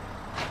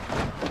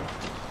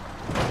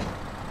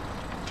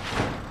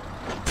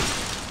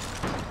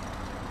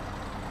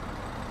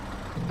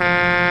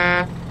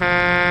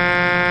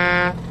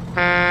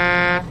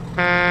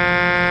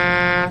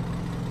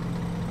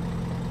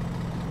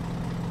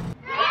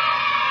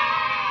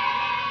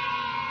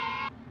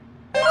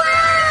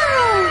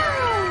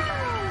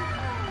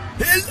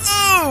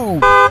 Hello!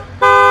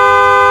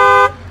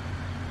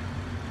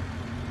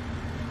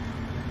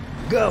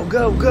 Go,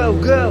 go, go,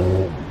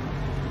 go!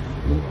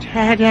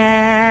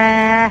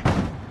 Ta-da!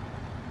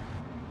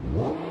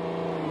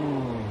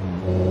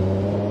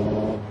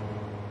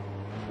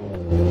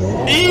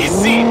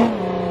 Easy!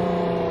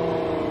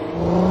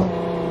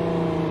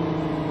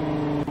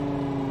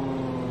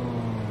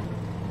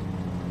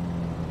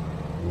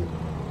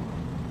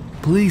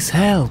 Please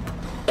help.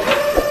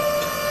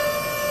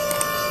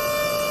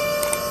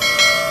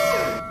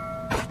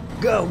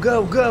 Go,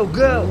 go, go,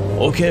 go!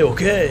 Okay,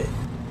 okay.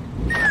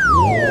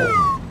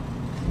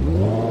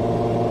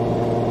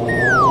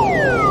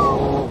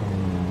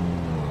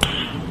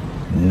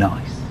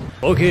 Nice.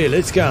 Okay,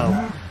 let's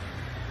go.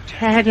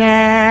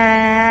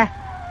 Ta-da!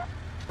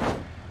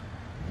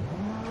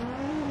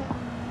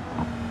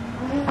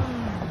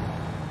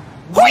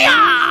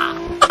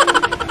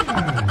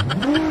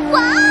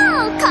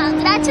 Wow!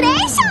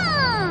 Congratulations!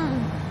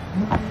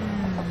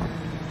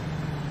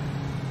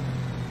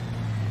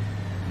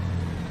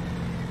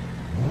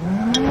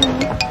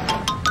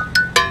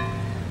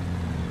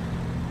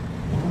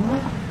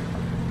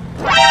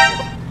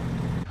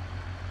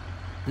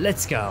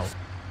 Let's go.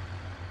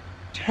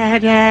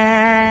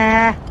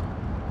 Ta-da!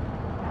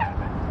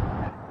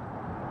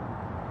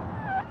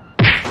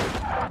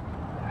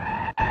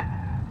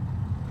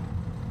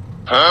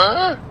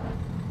 Huh?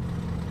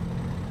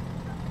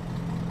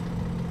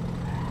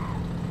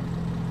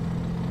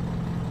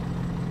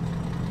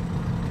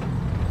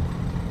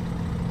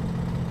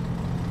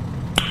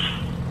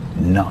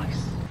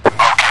 Nice.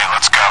 Okay,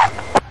 let's go.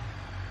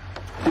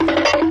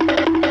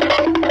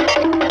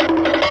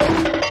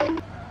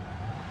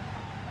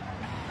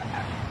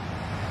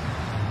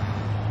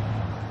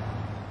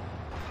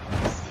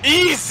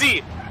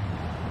 Easy!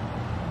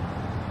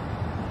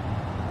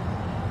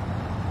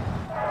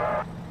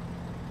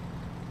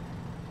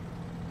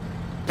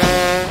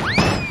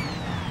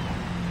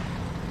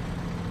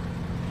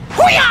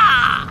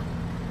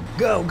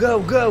 Go, go,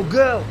 go,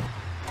 go!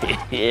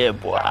 Yeah,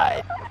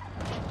 boy.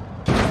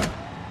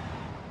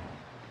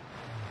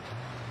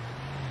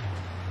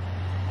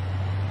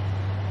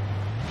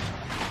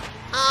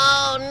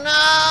 Oh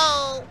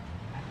no!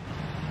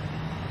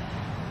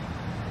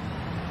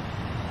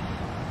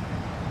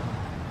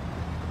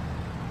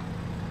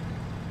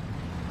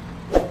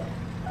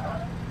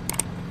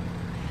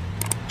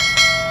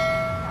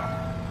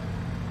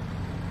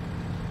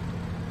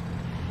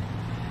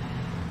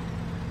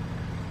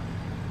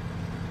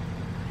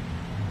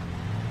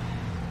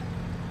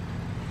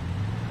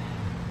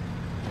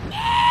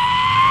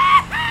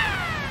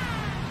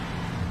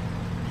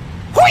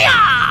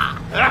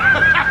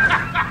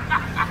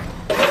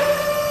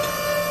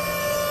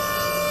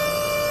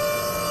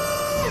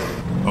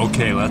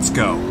 Okay, let's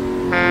go.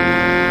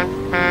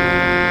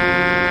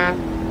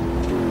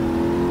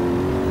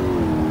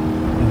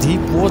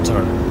 Deep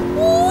water.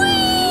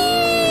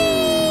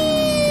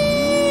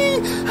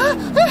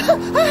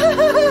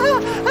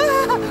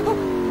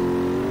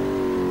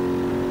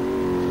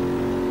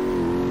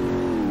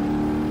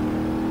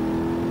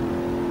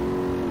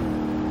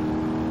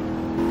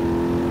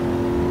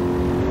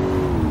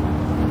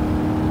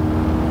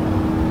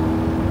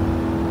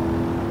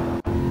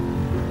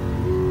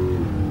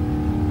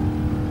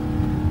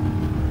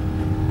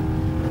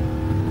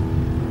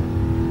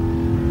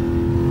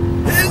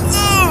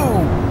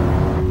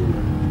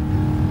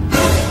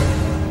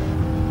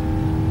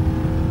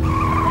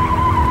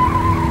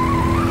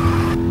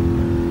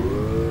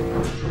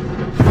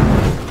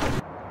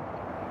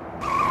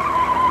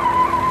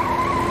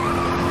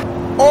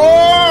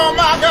 Oh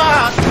my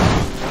God!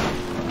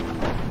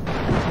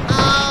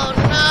 Oh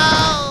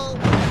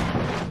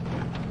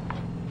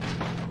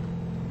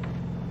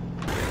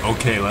no!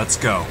 Okay, let's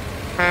go.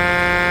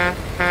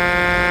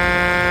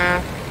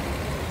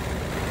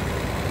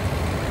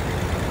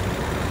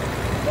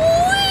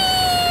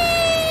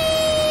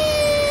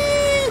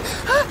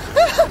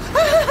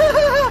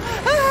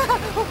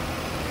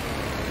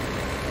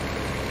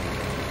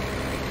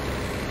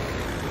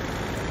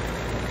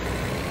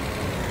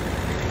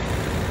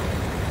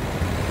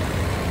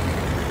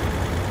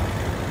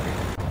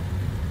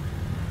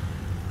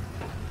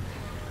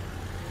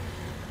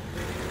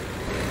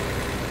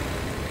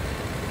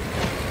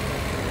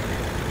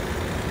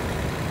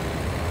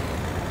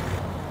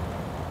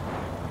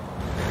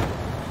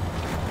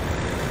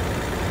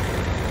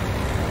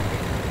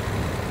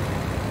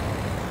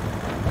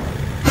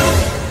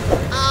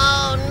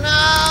 Oh no!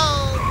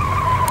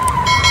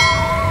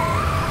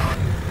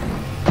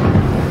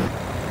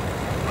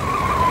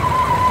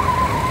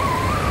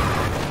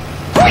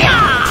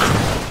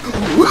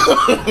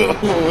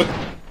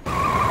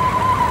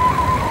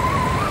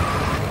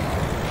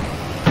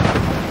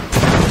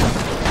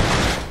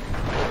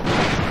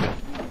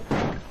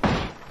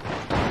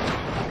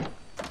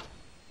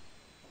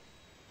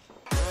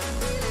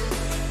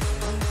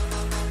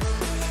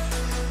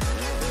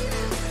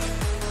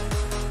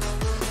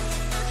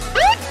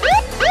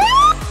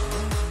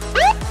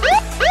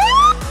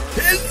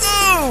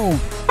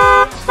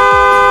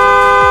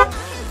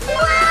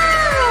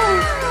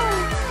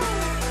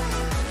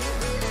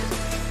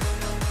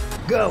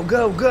 Go,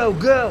 go, go,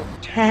 go!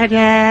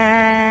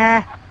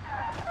 Ta-da!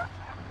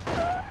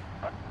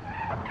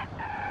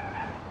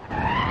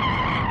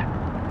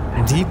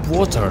 Deep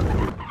water.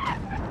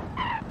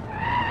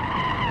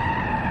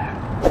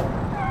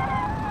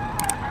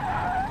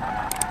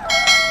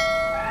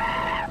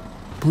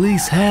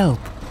 Please help.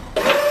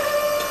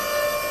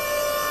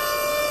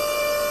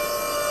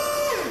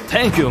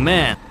 Thank you,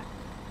 man.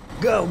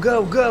 Go,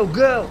 go, go,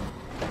 go!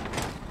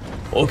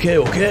 Okay,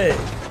 okay.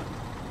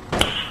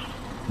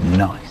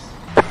 Nice.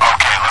 Okay,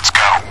 let's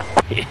go.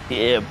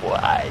 Yeah,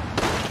 boy.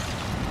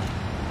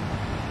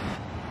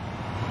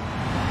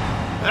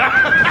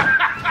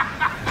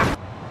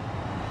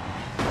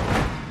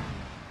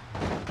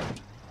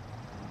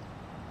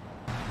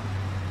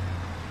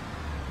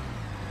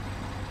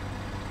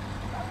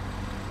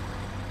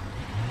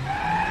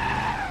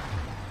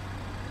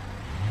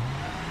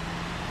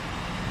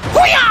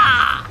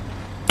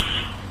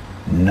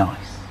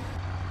 Nice.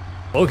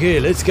 Okay,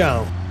 let's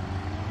go.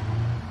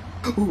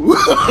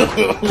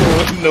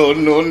 No,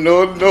 no,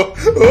 no, no.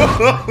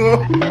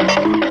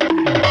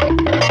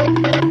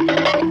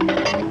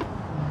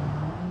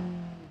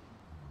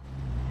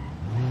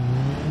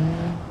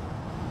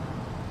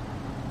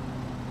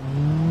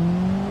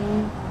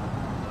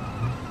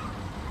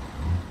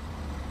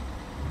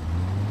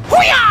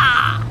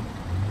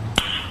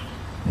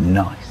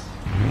 Nice.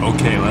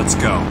 Okay, let's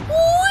go.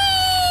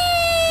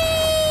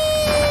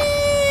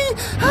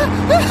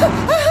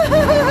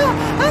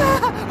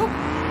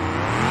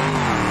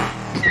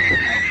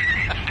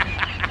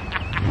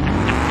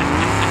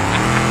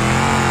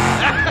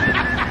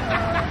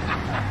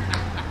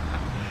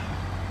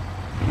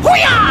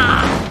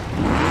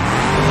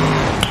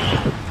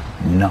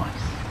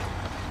 Nice.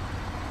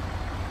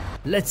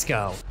 Let's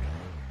go.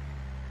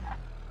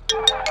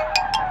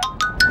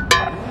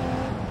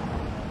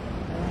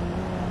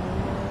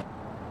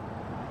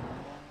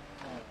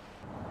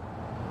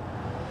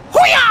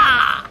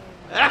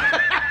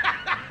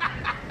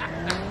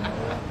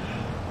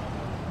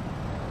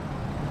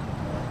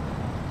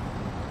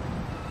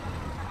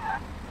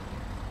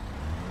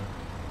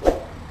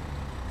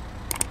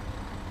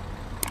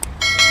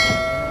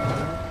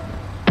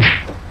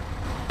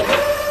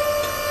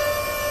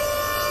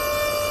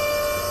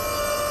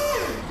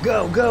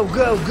 Go, go,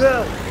 go,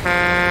 go!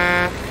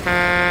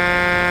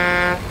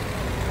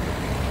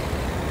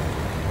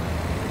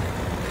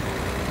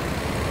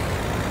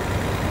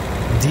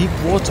 Deep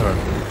water.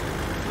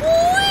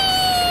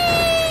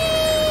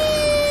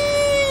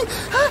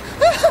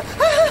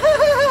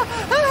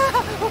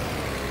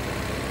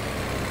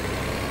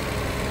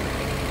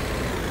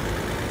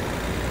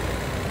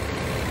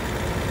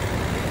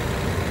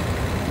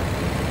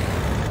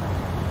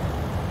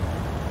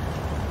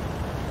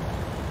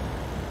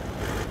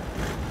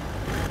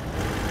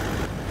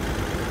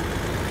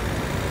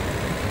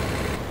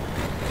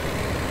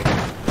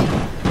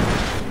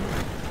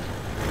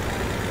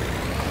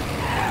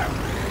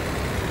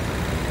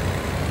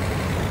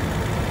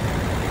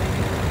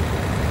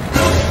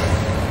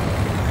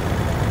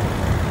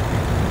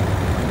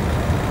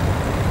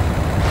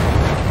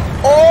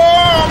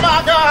 Oh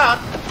my God!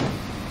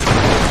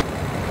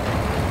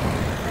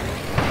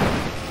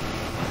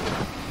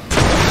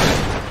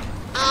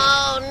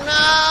 Oh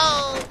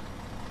no!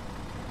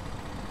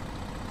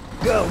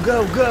 Go,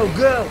 go, go,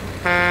 go!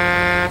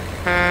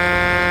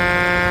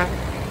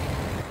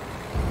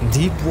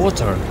 Deep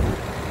water.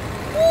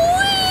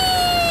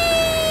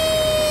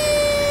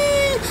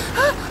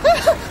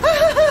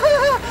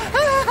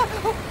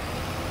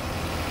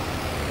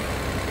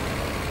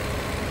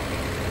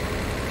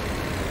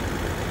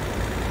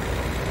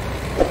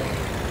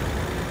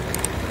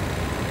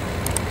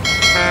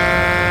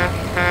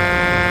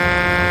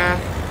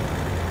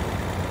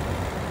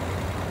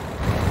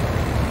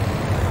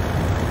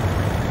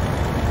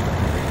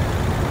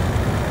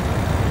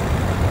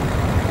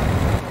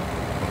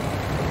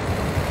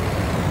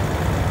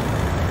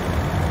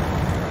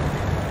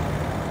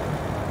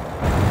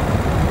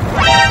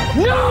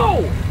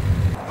 No!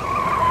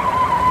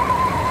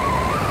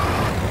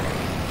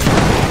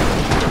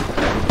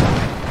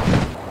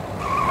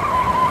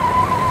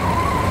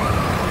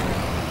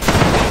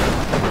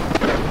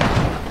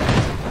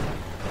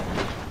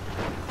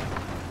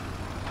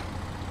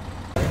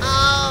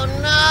 Oh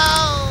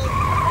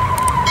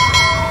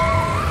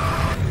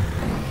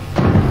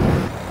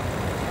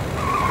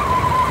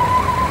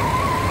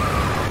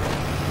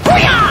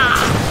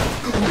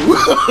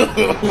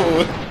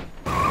no!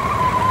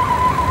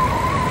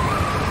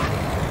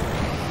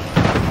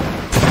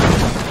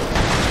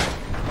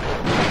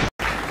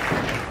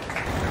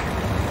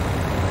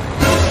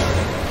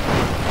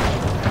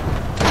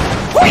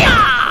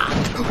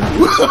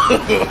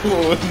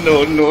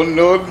 No, no,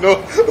 no, no.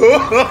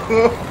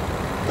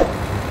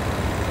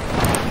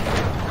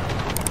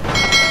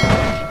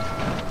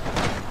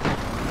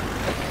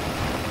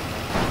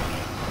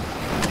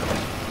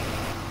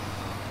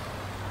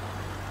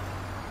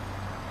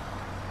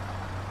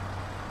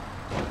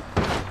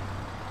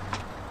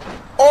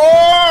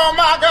 Oh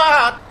my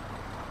God!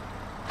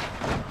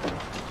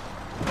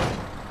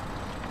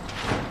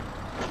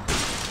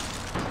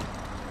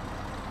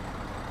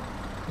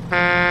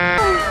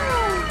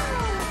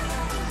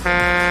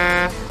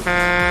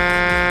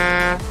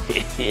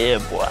 Yeah,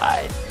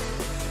 boy.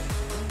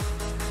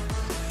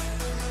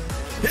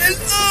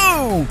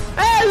 Hello!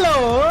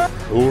 Hello!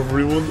 Hello,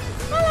 everyone.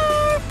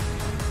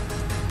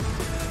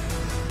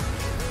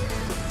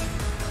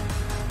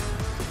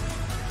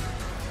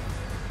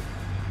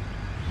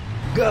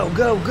 Go,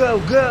 go, go,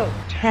 go!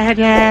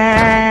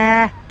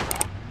 Ta-da!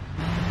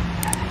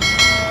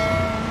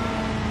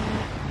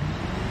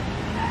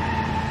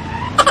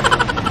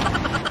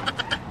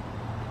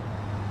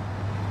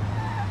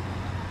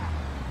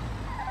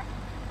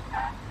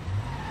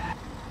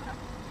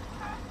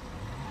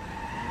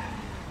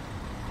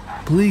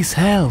 Please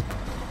help.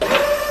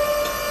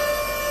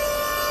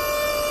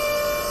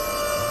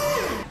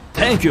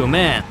 Thank you,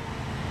 man.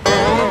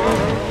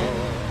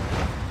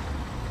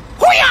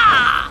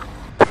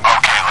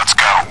 Okay, let's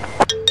go.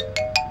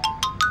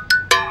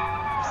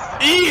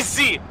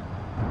 Easy!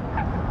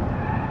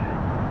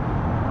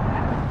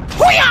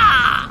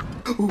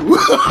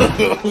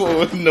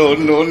 No,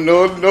 no,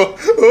 no, no.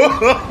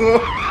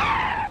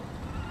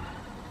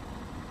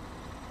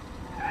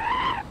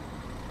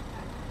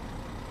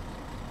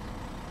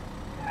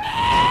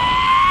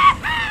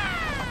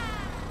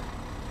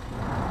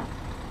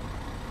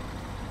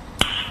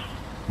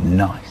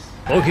 Nice.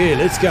 Okay,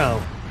 let's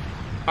go.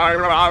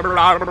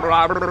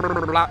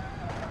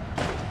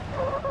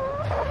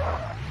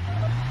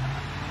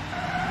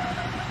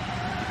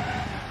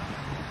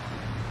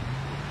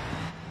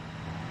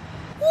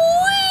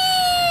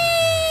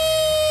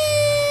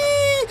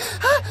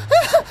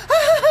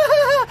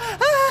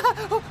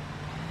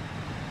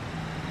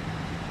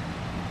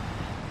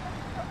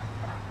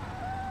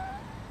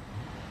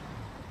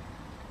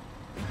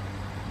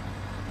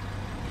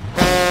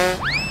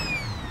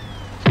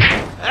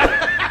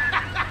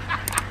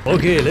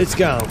 Okay, let's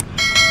go.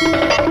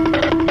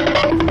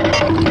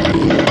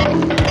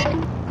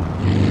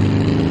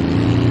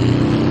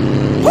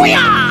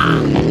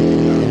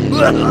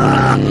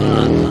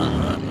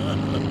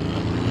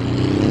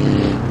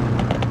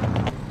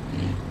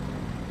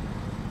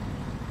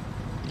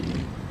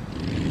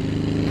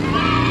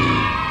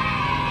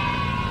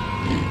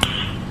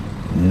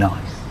 Nice.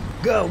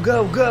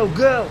 go, go,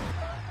 go!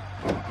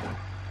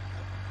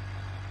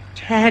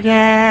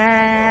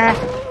 Ta-da!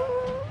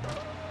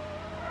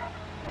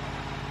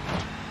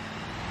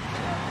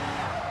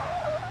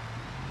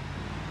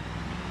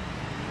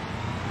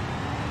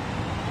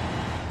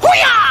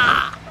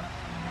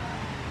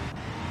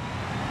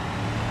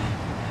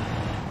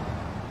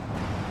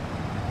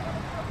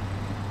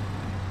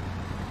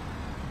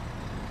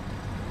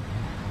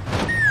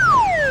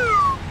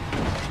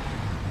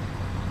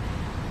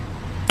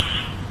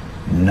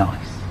 Nice.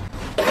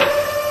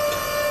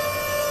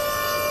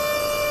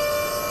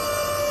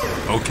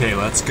 Okay,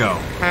 let's go.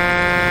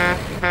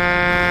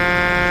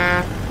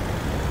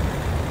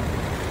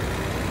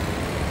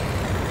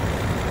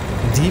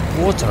 Deep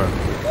water.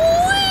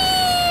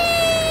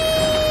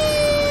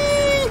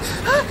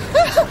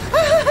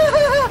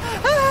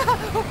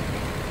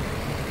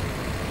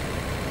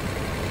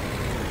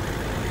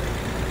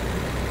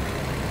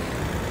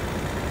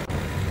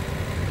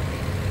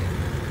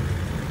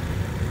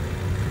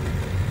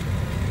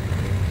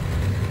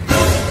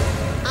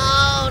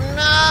 Oh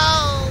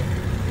no!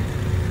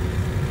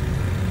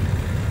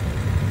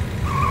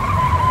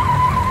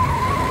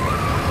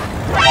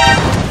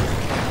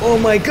 Oh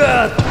my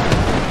god!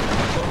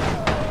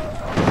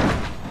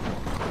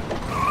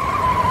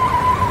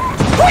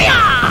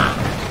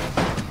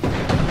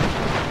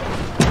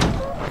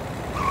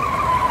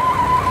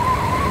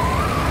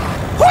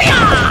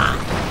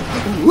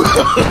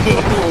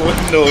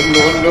 No,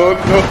 no, no,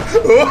 no.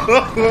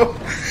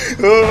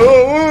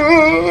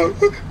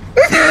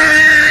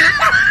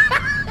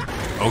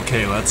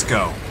 Okay, let's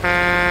go.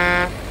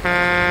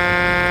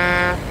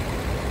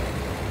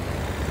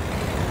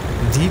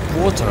 Deep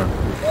water.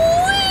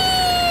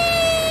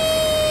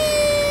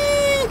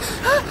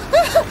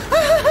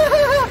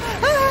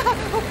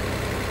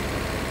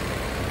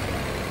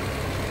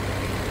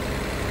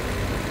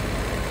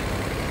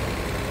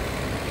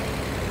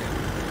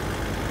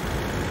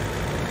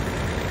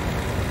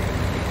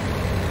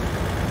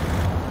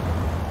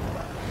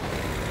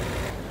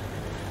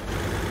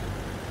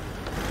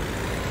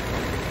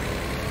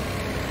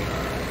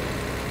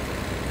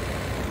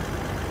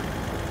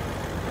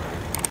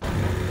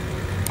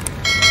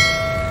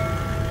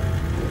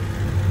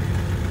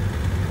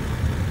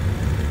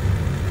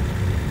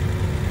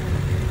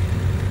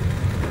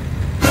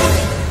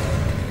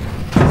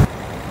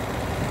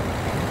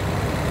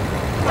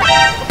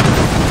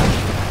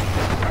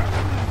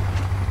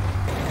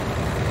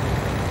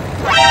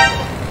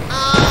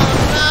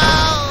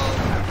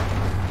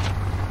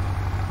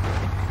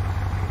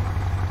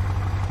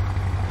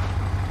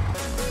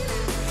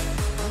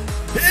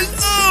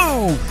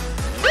 Hello!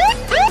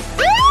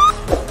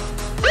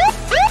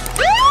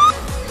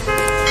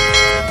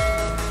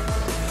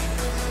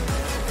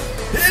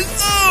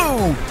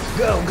 Hello!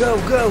 Go, go,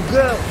 go,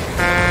 go!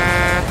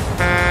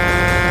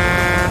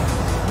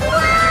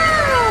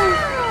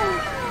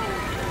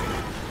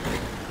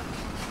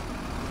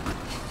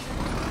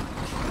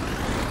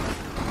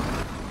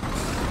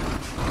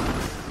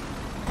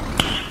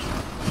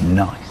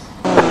 Nice.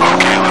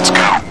 Okay, let's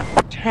go.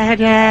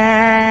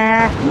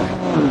 Ta-da!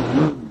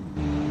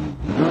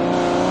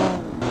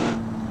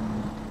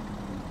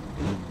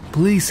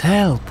 Please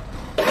help.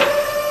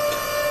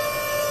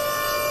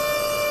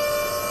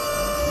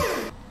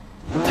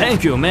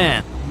 Thank you,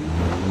 man.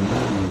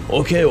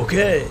 Okay,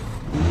 okay.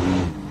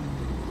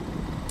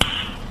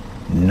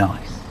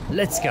 Nice.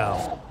 Let's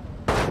go.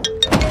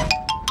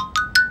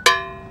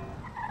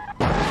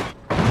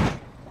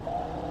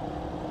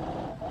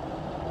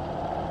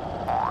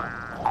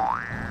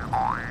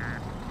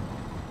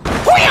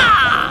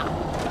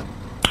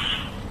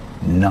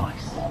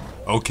 Nice.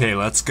 Okay,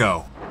 let's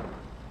go.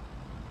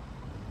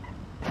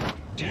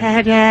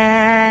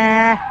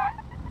 Ta-da!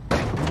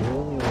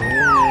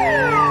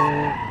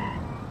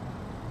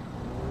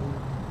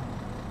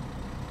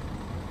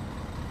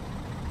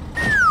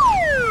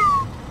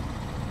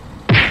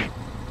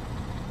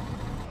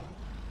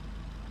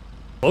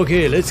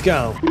 Okay, let's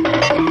go.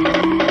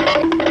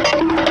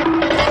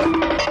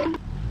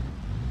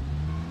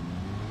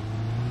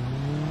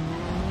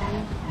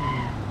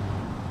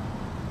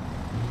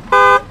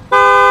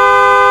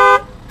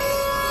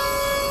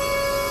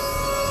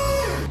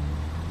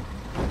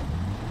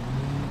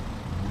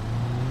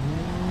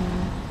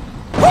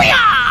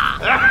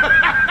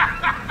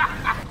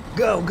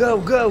 Go, go,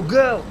 go,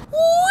 go!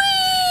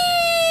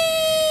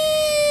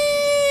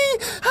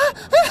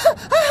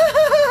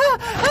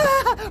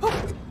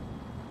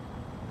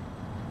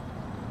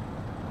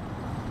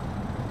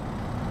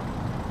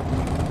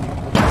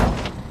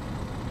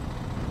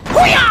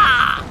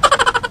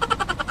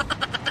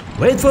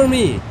 Wait for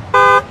me.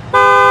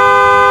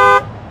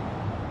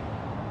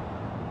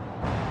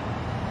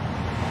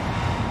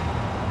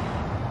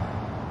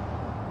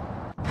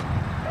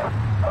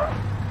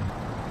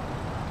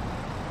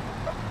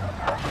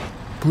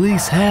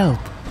 Please help.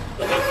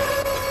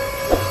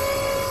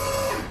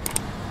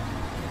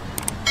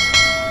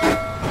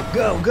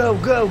 Go, go,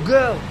 go,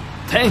 go!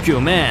 Thank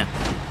you, man.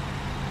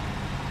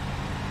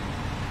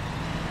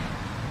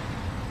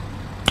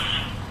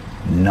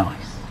 Nice.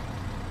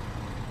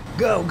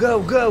 Go, go,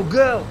 go,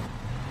 go!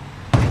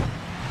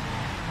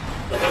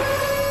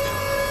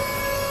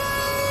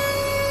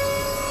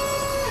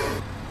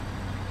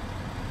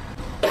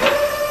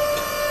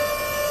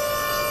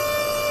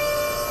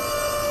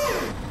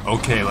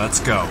 Okay, let's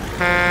go.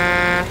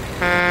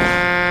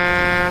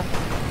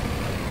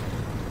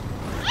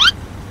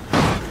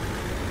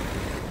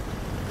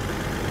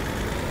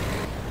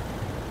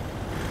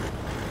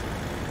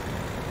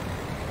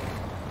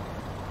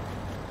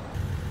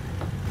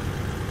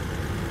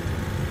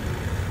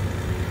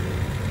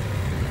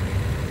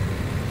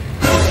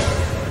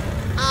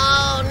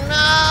 Oh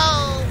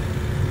no!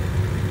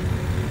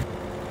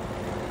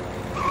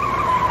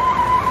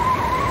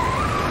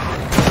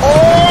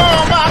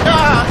 Oh my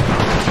god!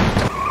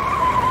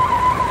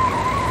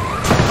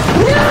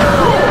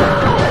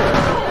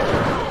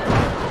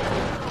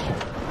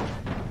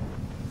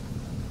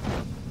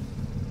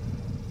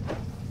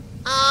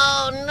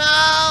 Oh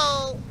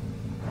no!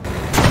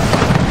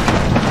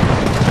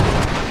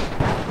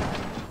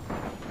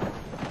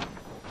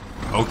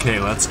 Okay,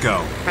 let's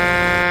go.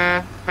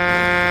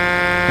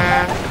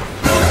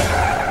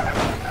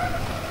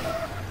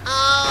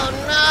 Oh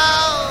no!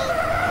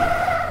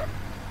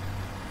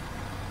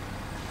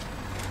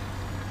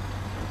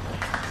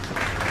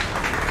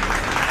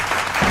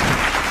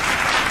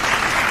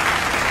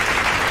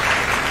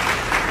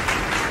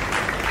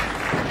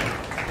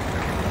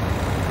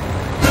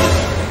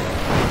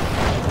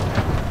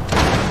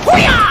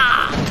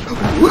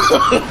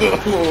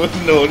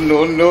 No,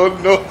 no, no,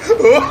 no.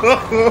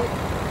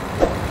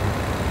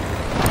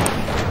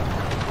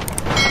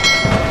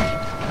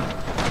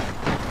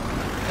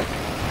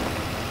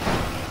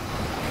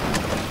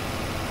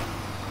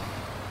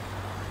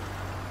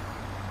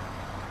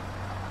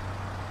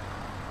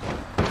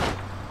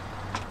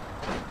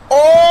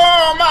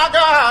 Oh my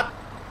god!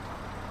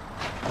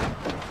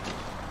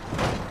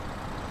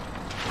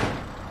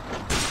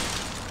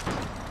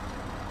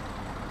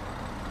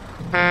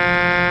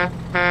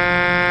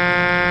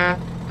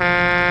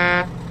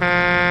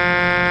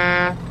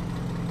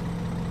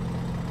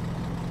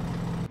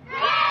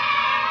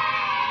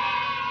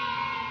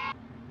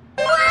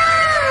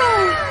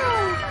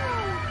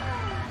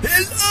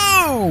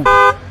 Hello!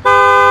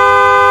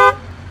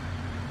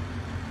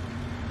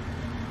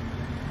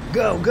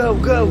 Go, go,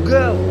 go,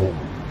 go!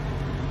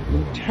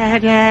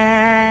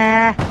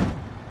 Ta-da!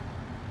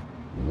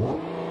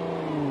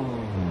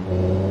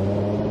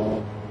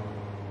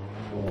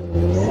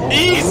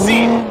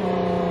 Easy!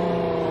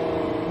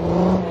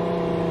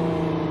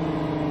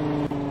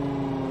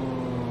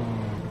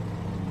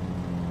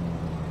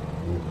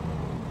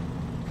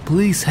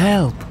 Please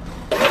help.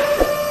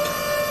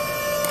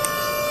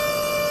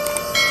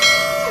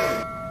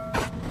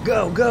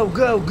 Go, go,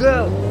 go,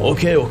 go!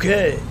 Okay,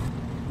 okay.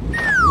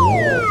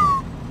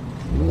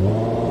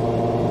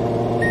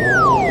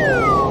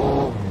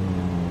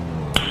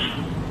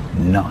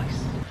 Nice.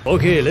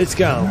 Okay, let's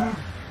go.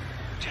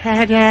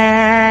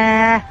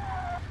 Ta-da!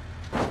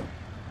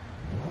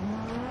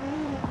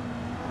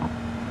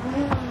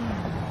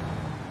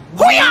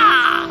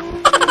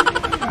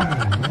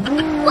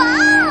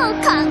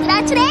 Wow!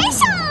 Congratulations!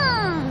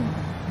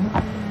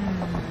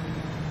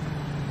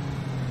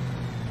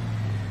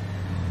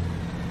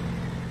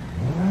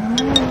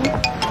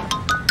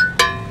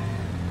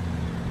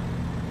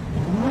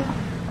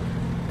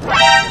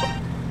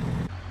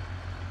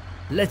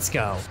 Let's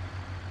go.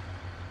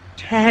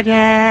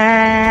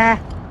 Ta-da!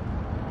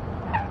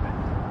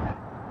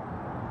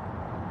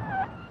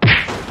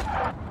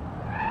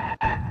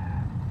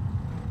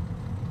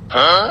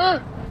 Huh?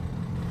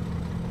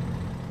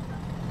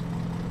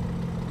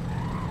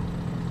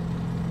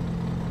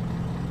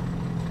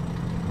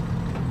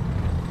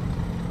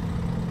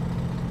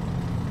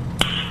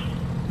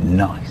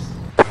 Nice.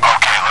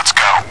 Okay, let's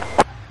go.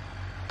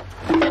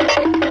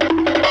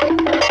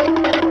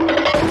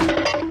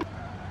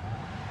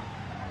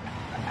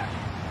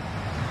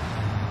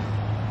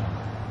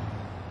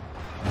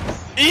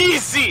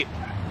 Easy!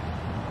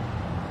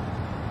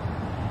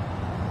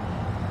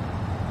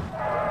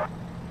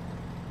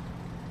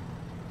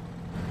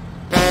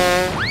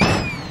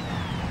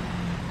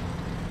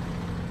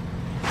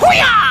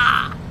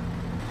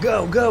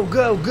 Go, go,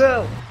 go,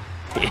 go!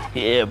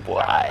 Yeah,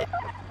 boy.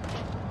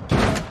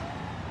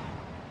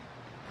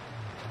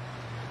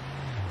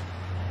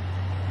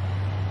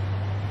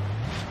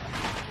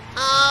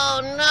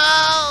 Oh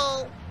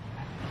no!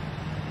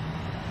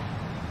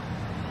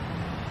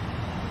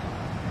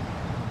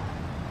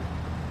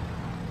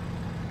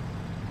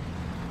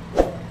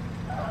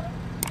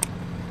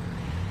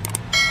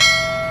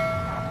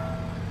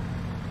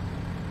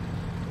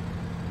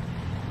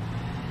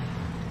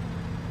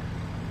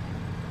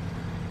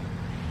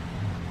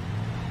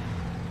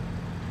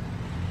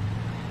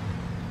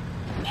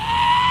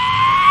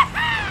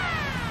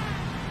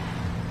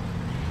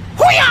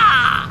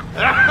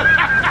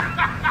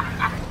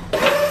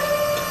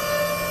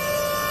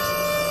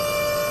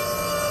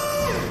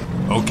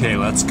 Okay,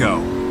 let's go.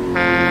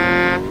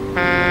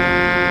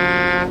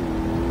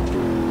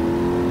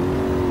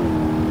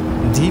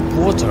 Deep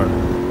water.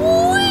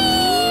 Whee!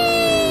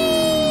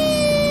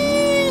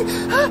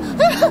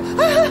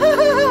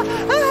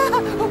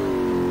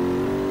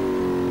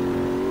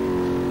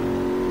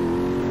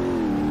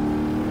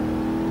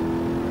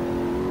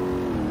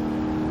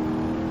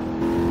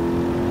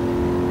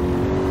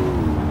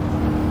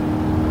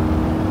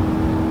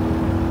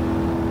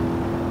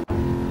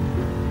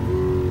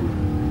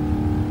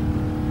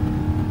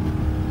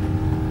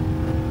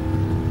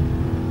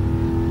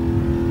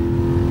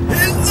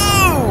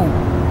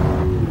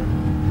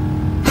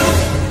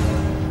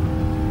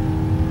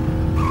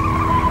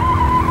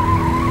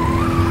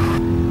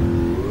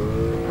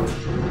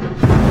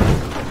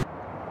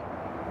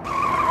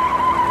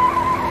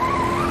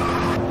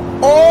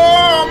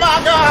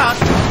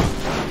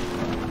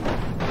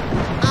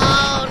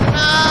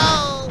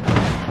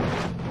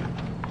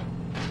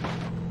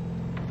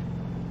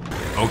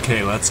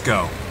 Okay, let's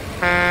go.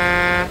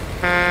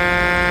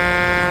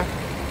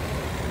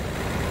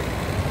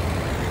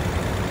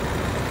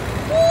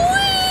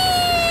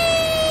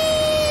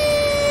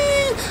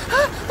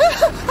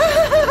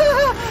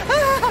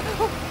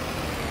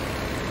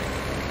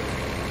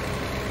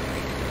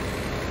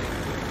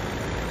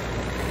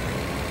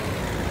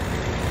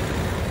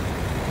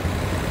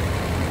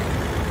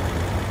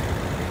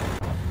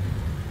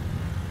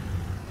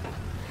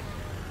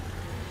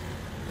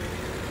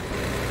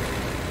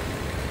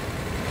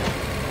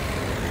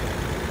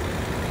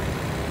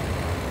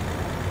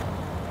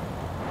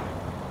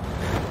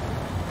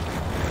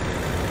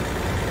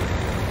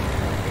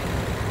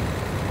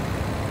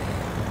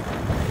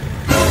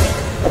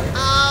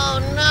 Oh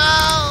no!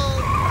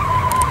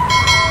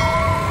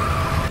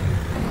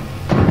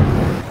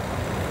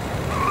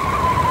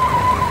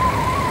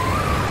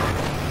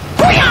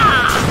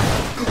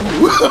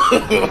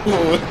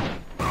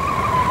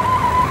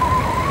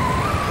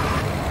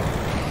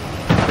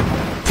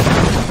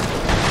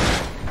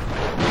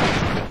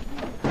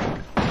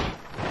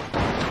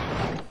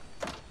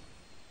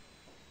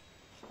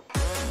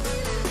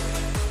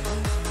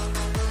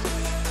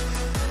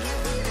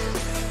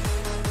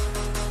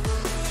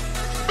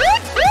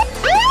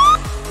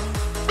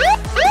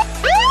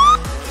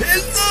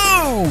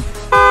 Hello!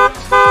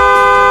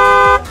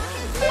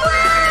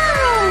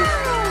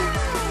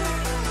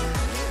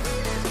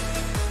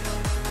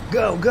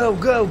 Go, go,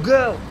 go,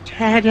 go!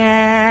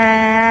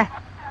 Ta-da!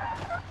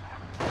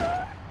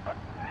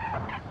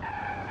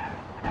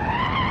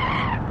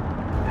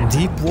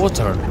 Deep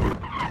water.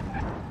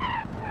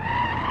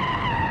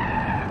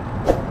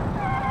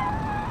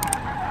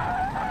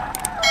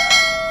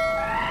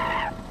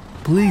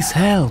 Please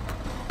help.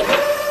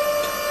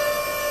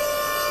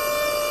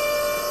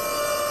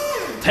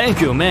 Thank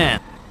you,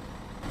 man.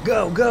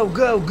 Go, go,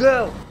 go,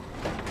 go!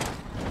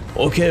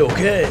 Okay,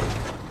 okay.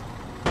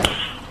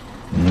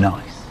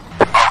 Nice.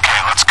 Okay,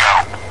 let's go.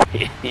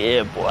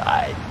 Yeah,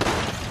 boy.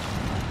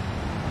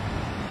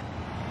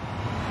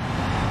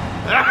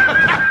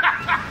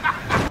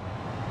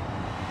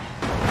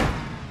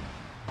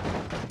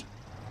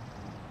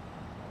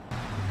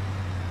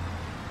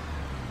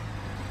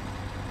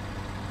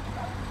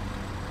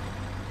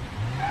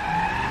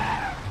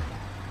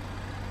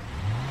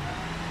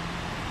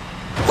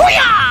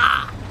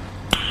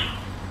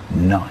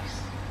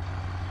 Nice.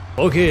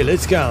 Okay,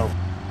 let's go.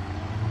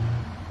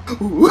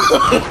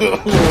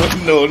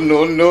 No,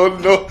 no, no,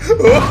 no.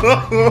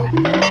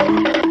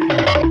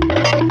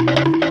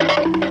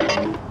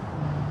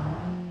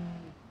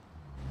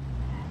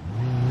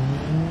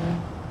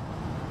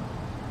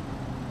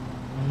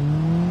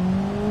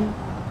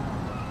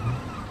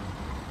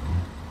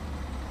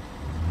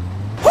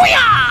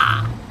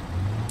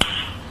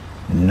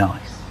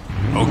 Nice.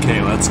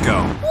 Okay, let's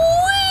go.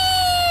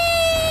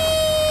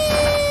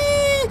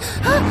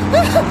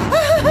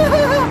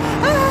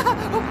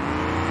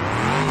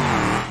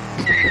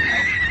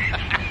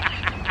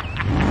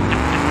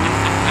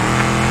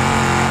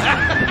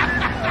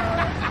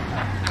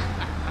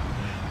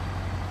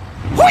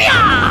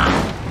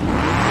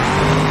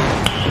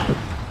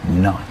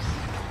 Nice.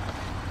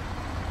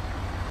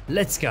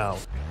 Let's go.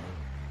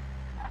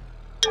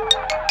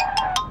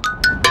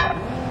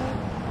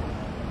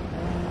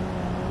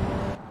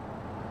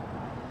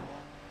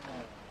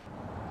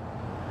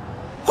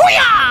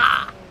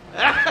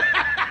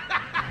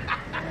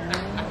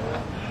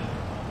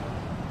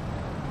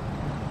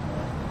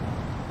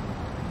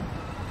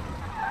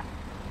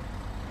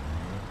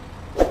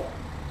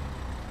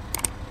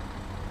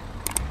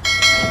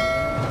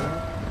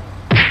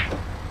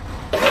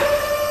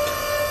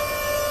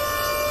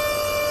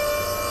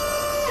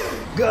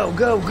 Go,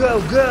 go,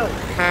 go, go!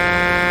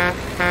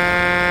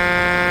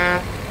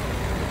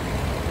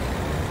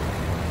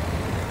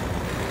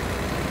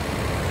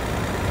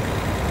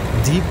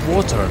 Deep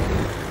water.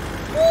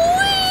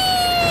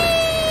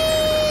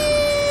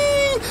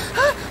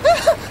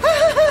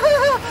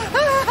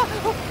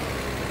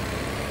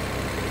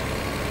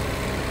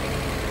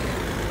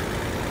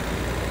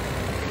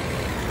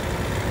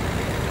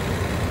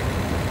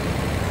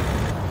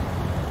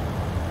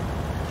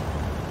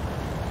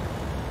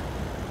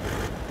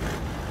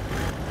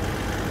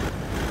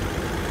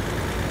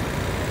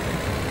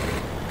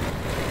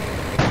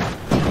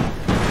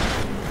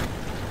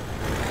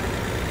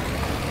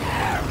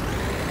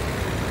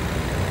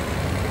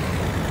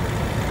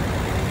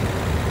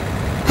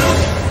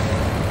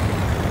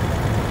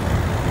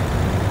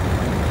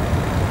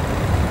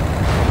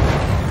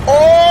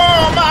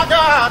 Oh my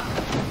God!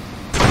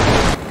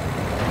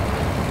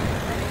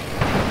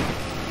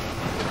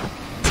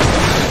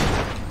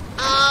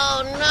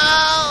 Oh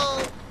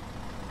no!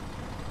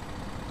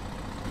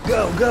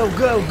 Go, go,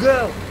 go, go!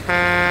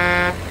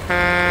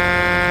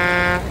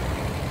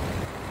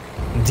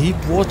 Deep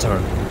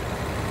water.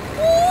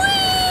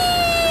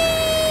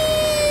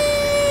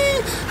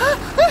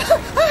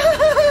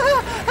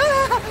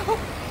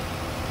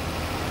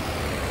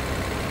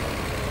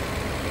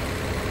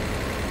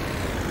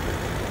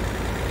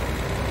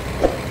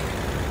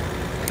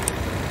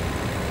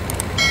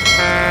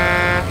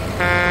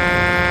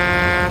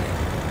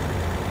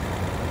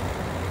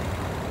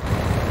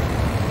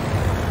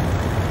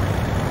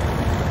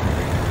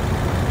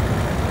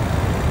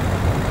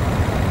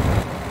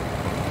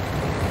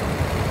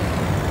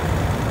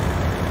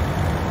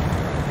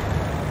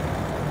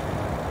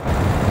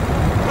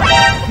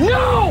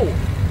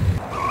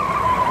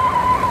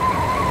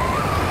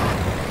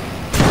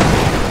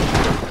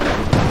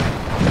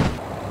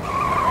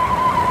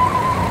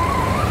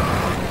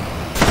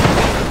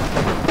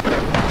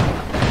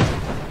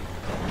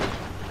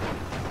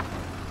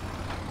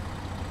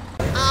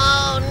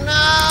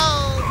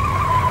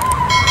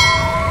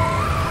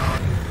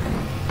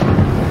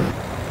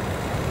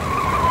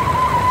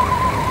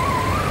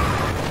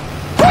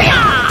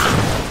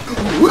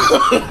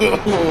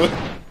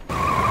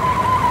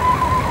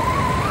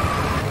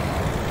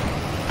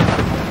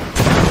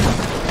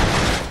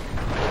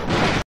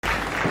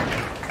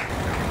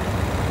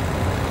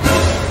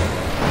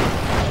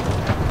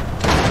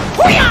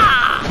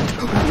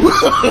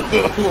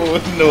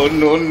 No,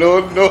 no, no,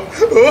 no.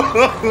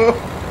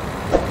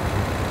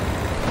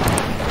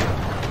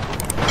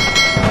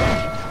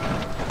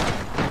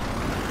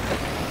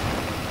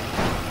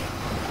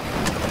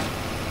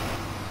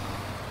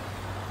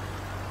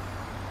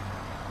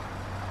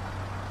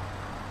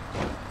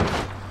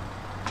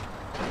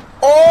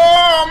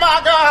 Oh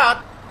my God!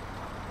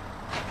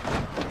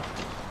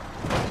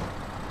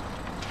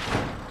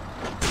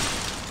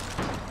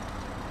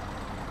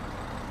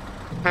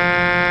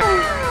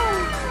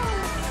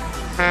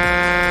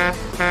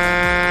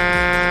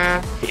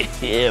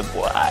 Yeah,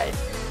 boy.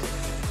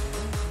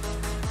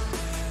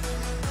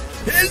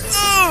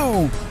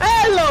 Hello!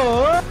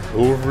 Hello!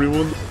 Hello,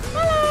 everyone.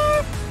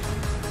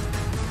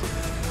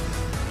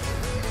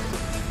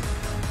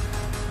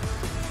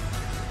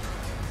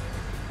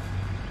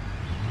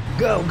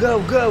 Go,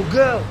 go, go,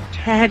 go.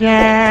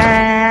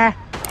 Ta-da!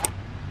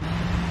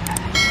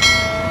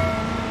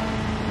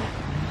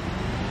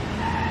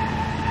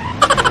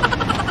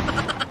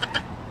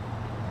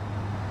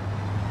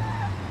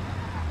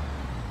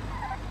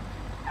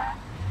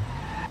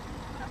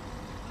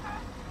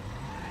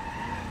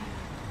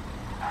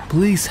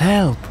 Please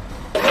help.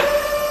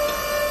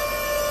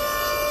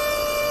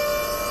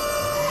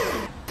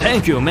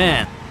 Thank you,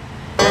 man.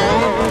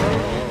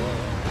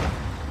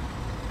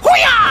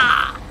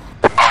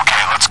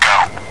 Okay, let's go.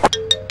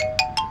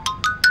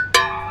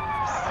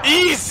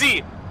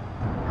 Easy!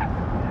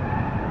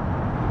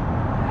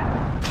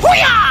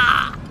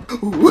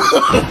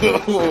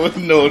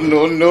 No,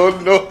 no, no,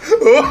 no.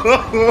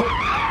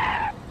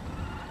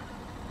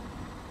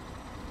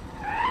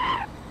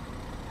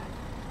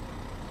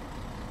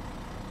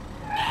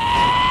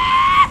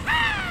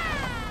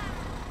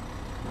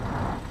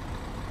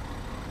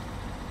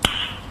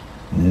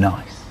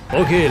 Nice.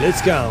 Okay,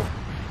 let's go.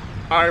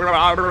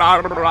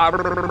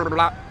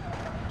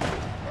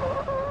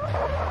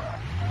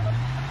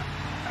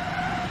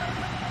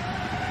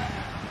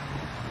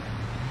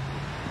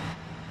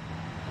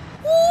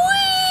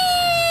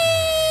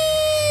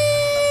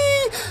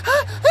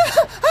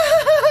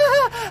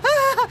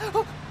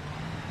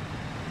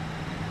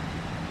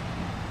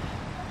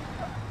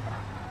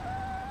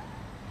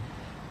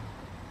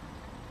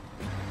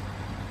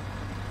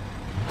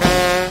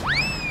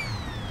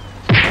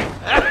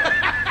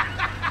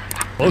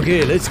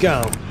 Okay, let's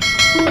go.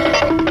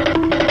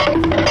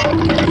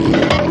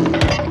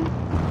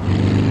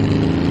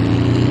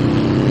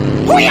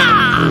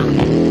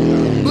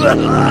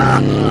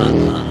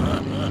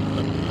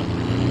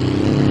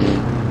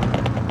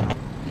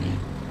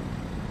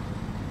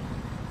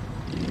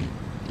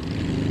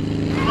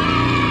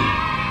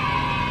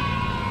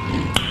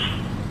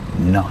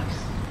 Nice.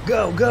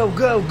 Go, go,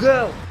 go,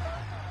 go.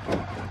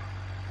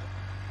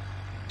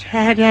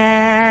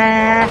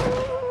 Ta-da!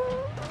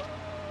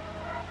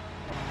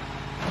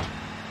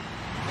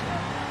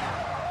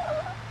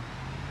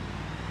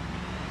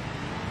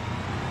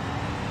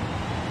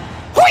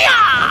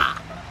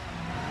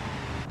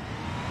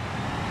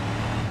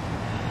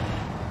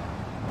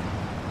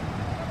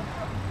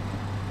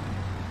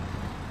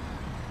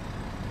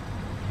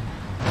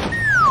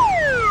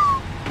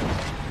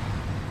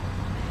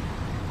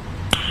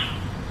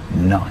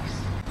 Nice.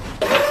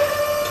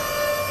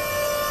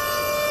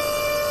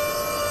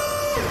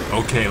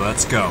 Okay,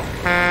 let's go.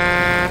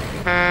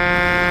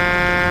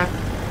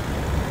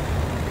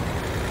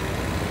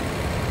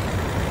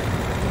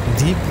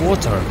 Deep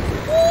water.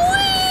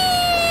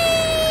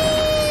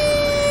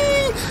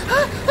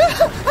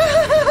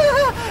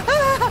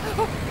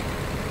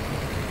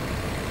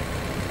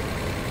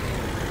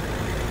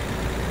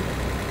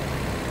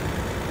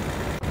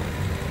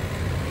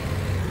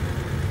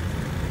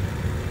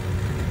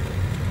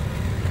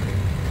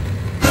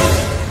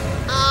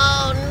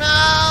 Oh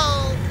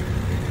no!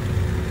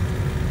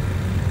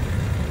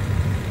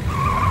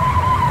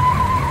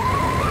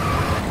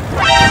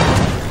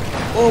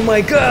 Oh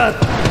my God.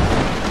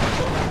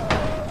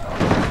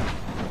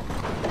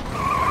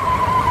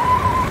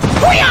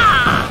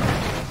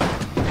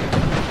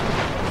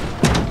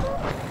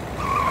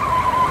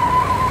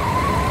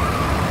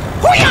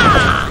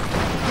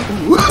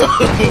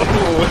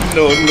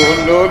 No, no,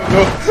 no,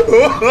 no.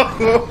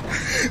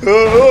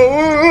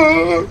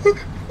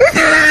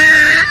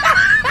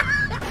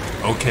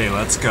 Okay,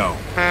 let's go.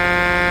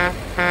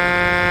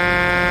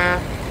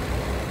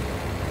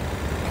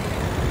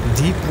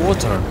 Deep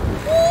water.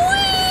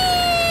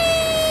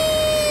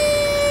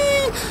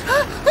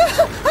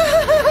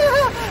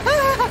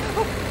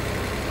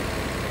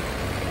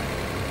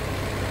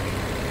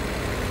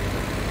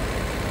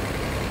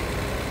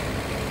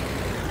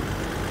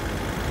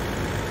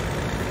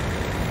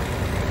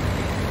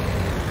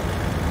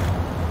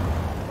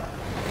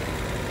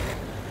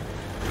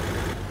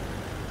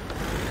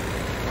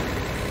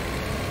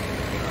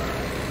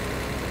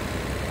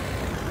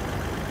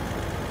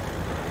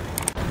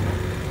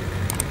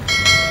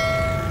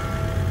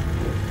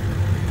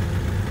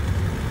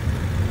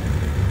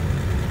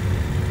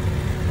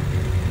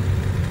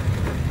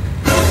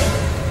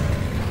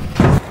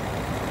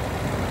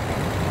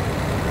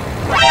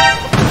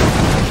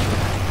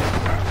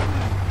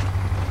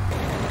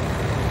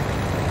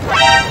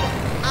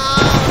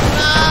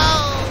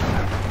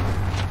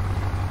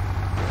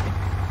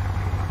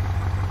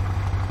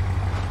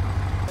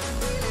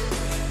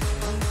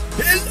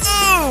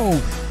 Hello!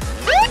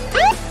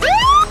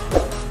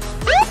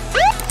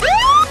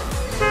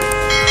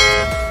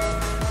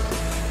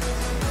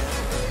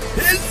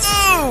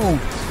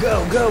 Go,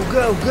 go,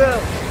 go, go!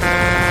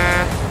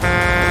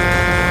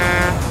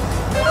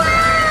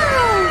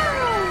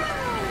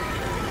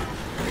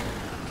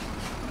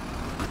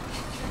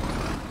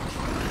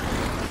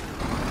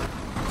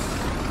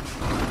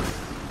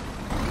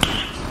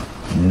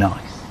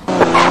 Nice.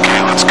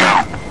 Okay, let's go.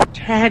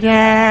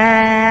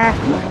 Ta-da!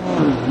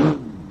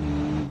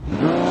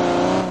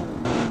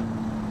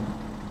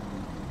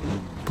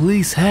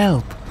 Please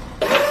help.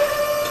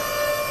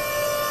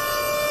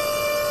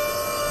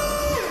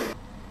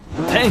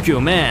 Thank you,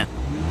 man.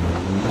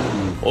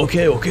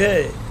 Okay,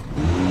 okay.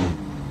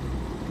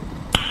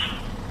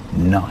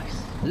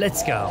 Nice.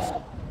 Let's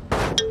go.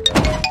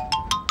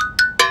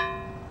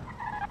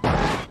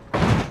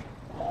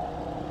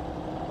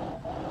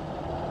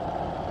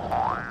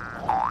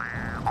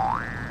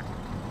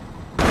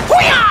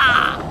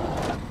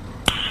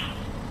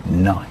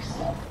 Nice.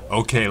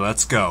 Okay,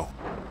 let's go.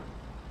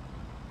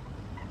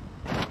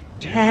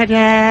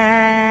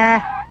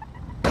 Ta-da!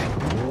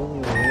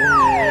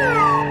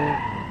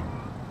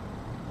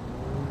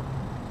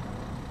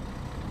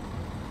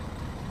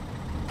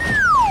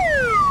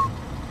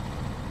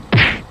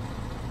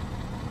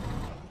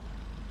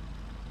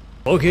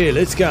 Okay,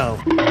 let's go.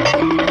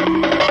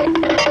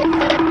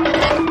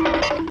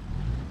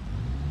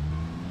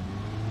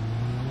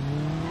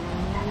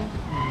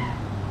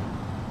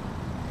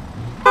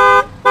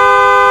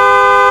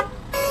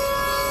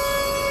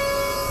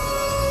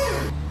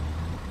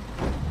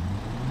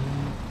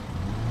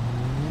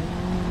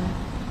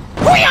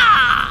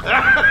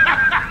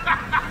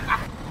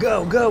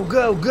 Go, go,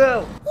 go,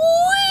 go!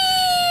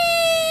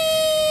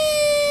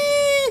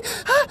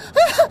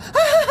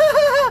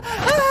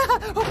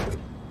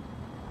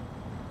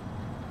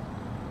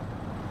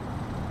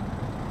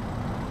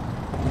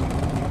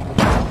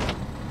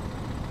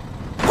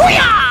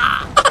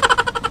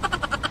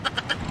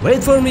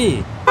 Wait for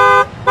me.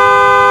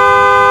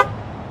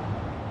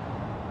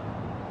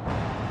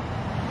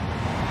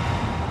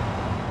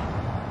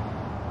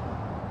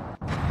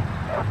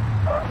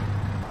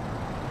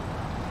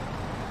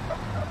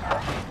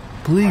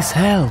 Please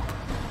help.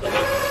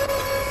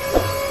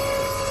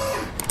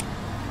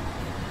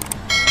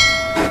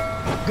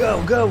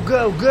 Go, go,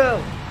 go,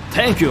 go!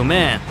 Thank you,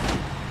 man.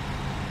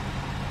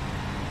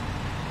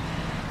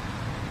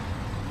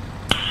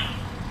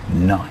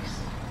 Nice.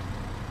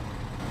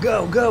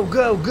 Go, go,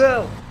 go,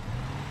 go!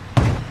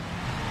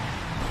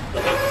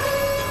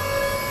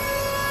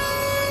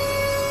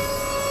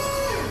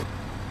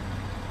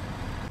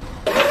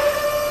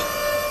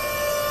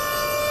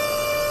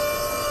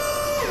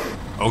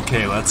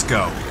 Okay, let's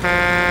go.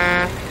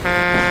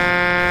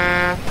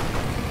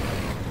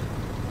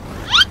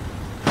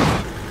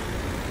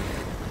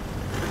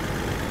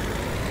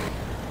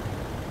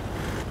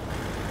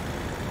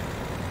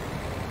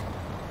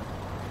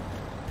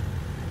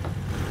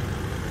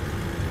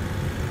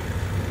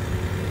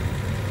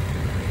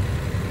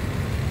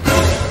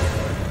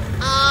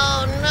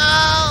 Oh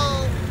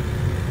no!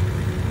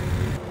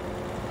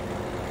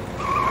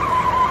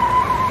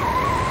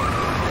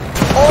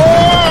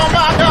 Oh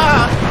my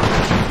God!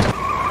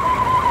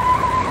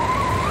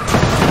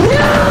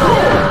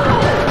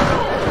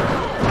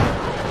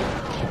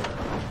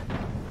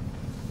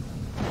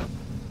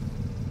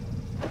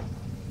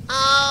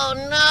 Oh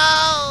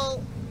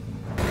no!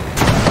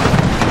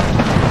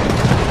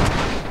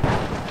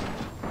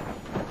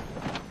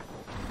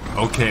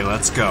 Okay,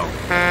 let's go.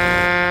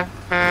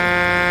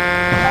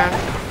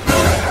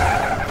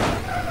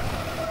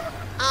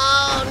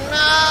 Oh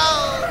no!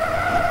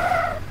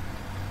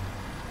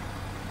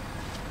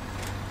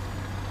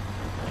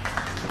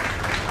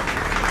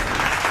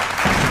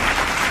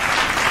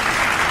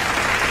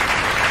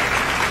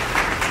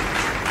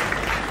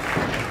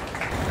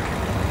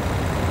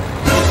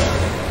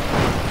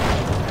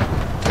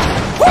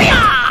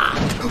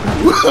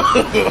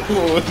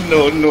 Oh,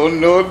 no, no,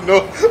 no, no.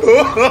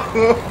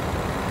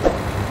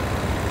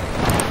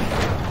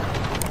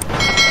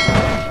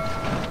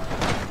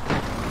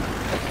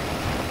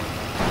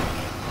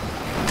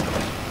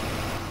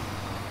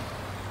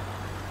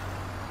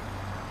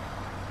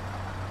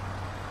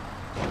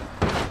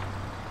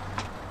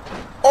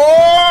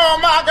 Oh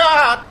my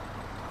God!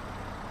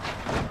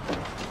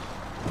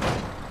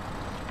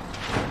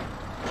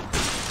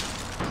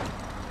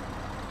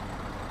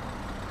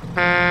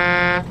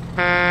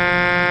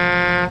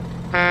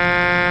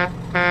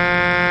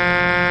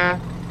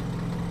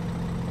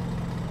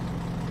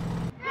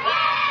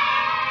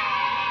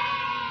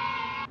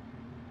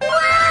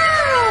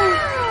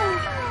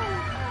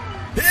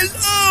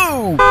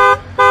 Hello!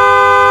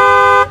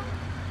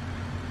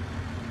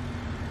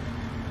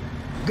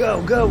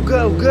 Go, go,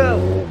 go,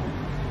 go!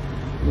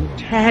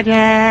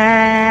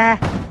 Ta-da!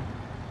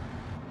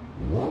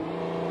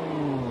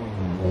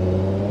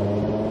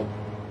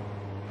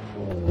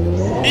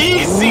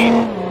 Easy!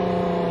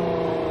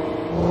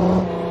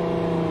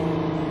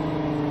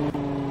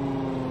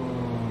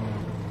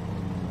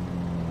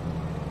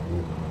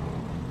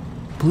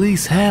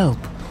 Please help.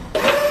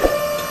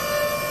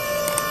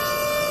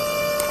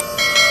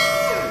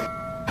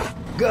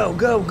 Go,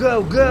 go,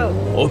 go, go.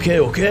 Okay,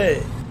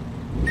 okay.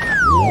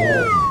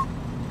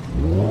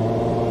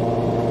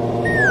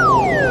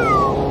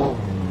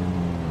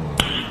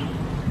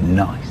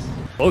 Nice.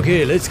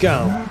 Okay, let's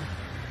go.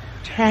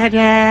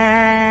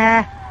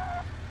 Ta-da!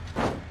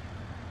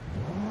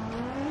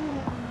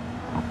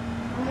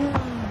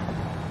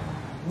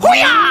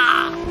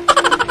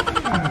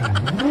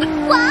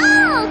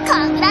 Wow!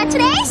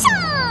 Congratulations!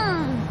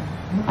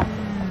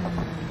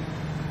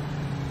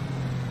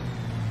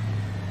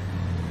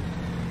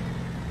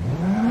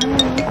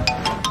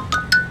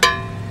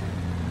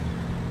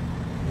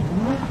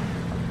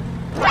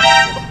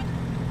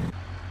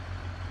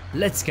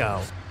 Let's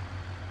go.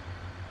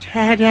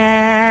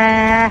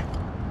 Ta-da!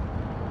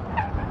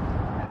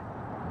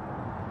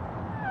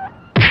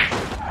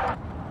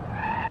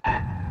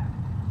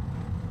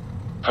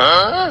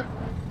 Huh?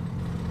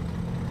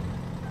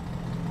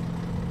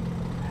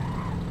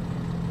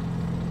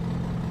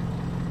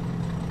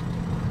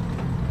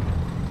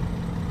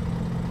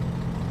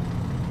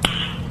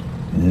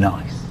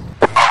 Nice.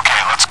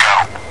 Okay, let's go.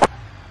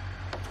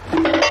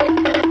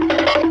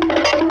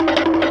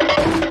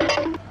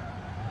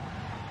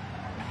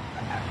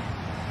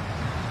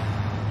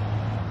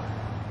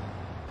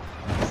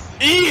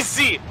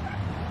 Easy!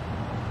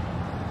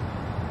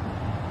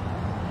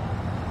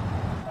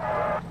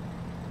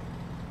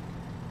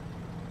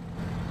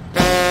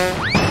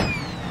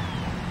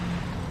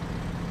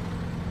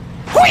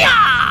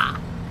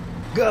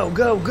 Go,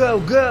 go, go,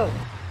 go.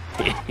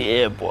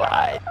 Yeah,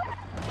 boy.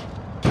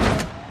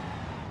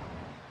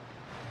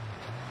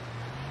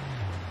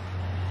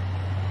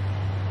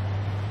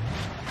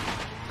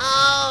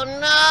 Oh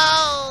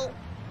no!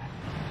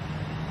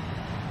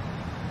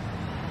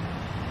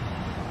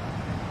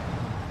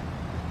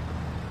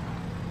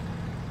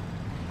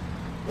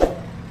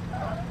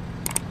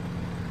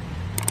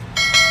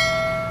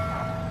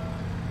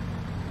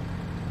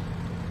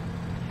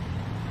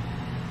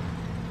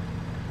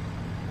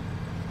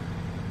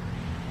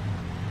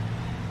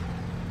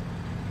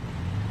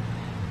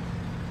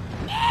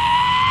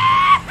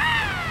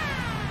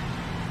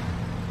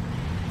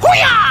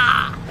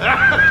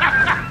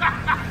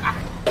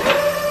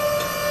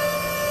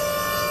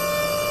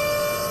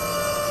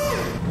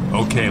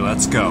 Okay,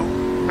 let's go.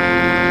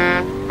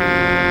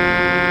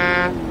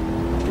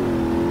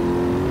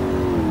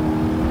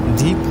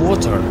 Deep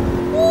water.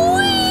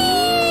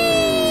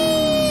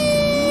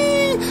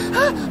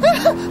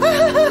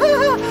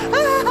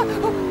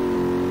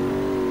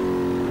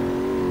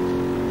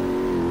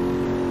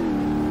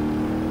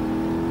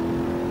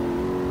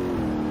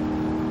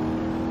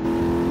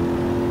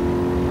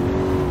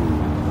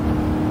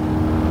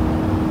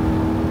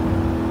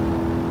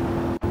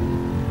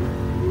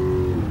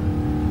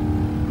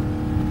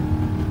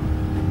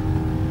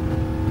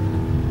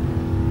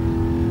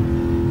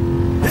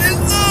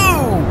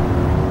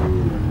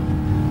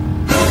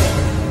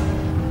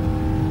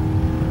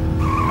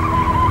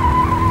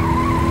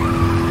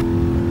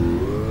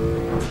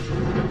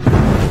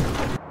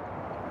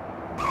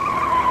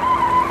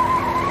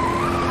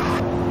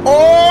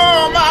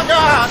 Oh my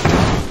God!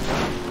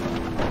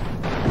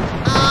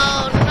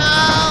 Oh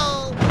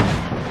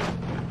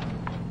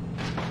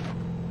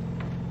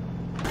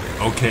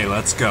no! Okay,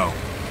 let's go.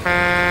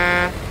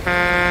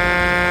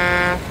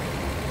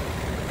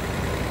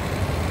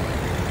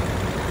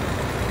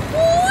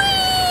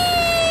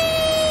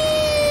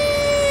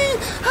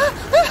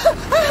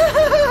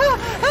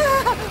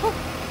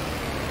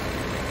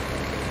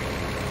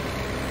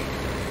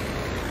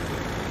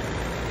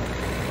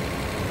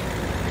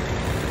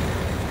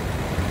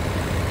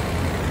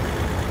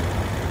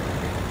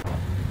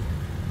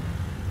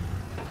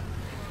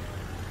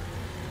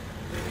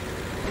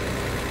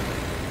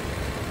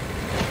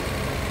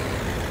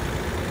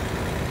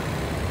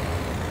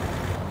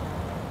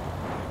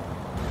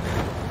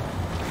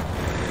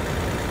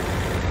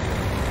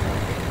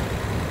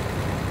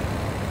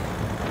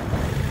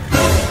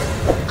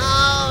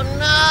 Oh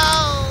no!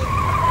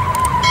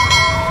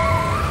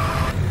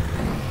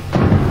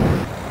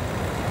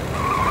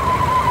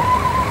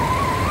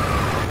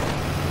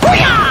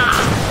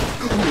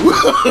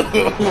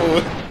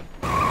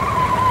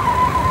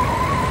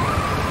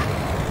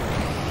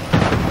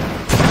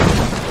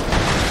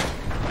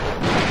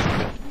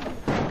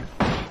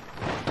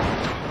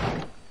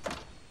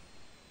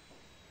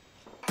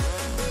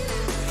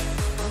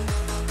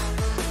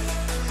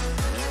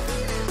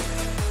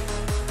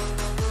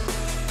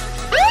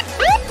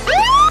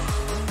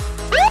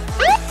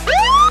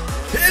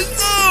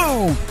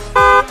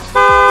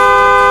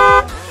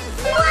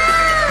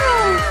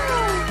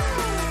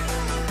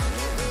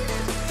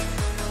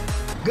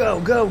 Go,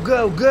 go,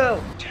 go,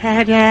 go.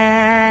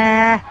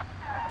 Ta-da!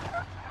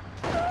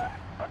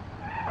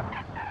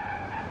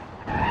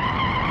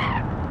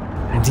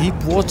 Deep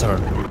water.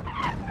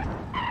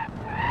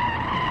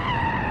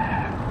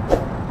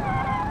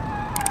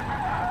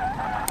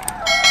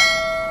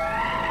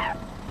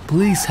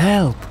 Please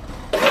help.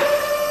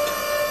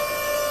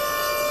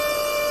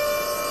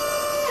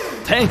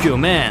 Thank you,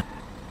 man.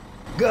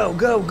 Go,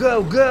 go,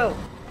 go, go.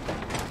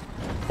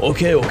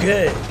 Okay,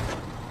 okay.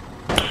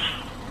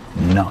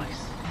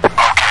 Nice. Okay,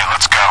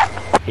 let's go.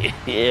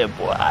 Yeah,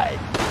 boy.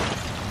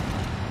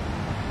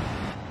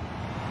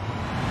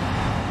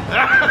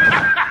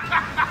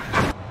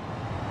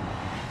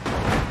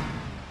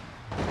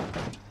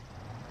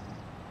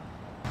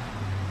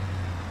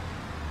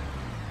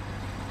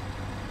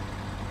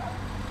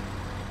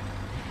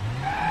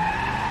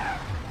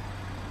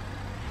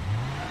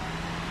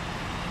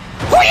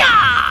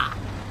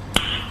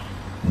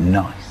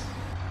 Nice.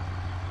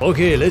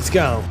 Okay, let's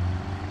go.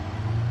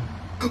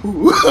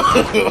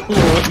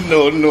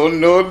 No, no,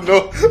 no,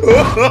 no.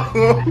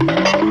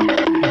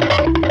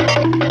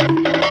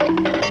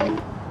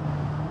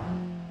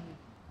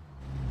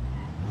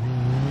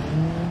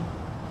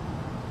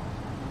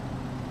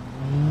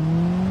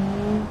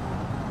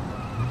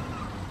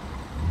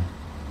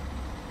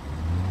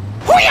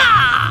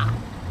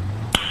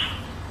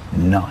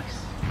 Nice.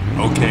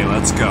 Okay,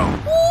 let's go.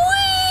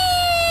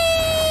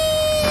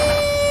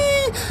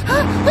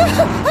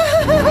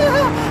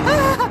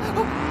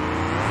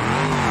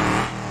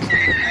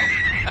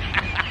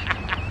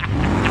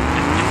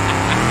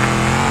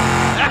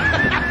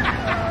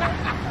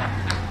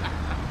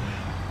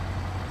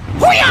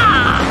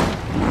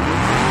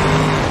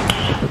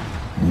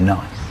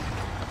 Nice.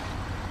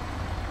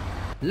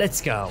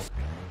 Let's go.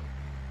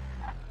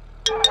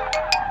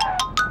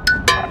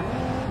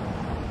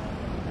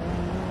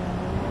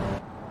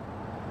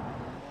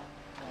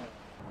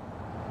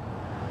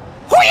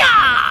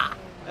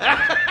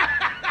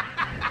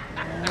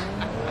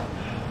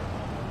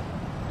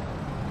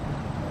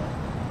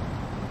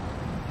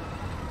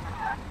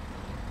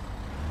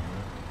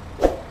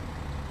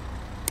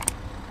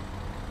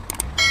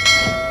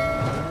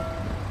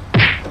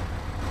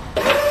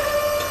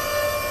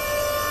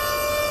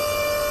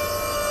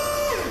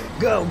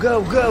 Go,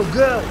 go, go,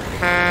 go.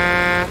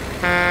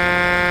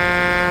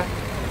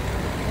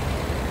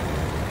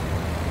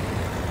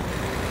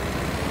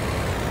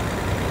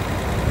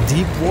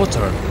 Deep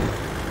water.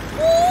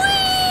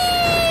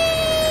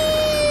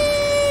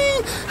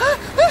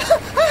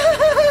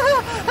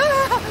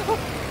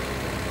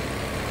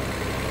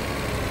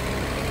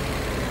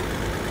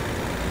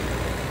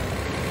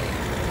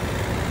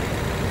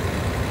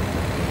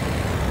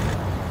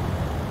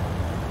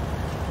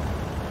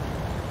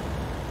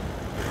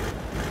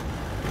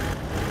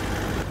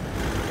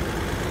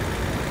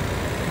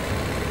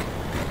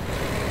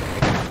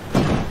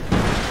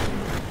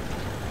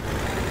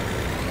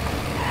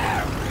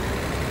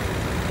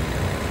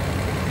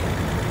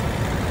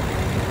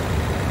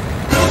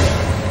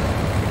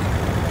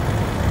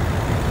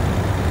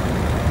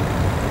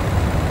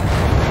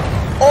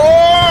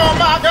 Oh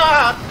my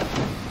God!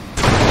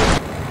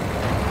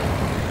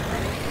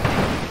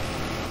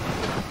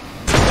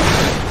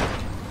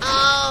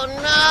 Oh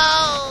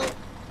no!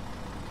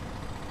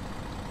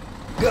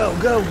 Go,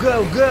 go,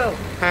 go, go.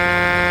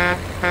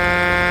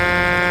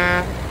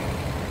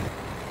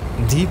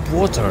 Deep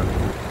water.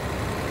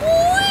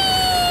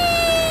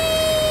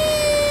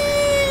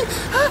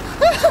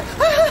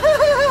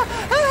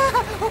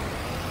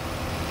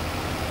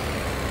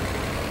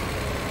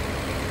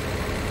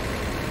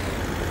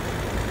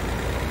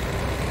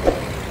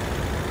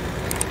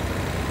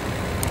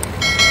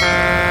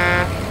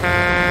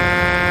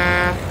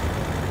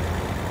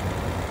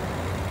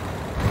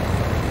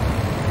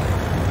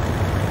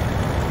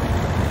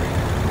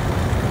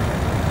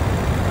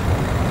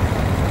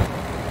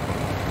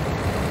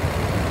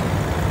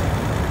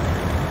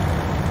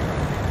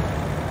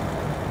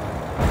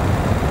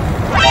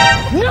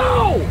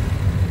 No!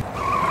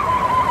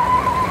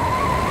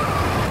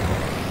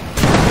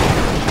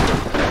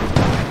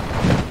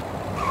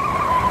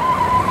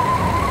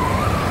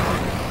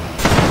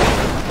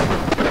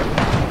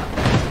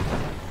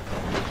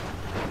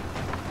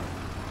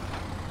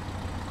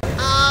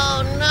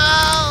 Oh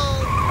no!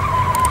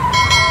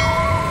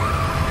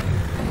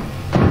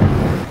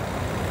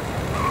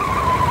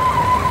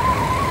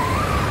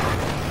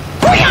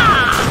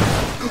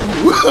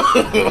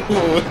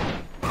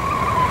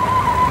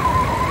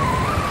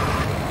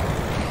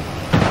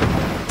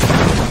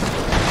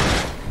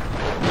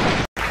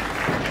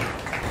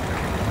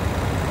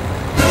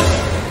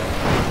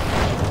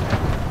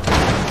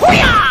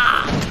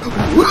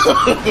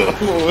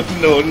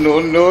 No, no,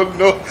 no,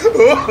 no.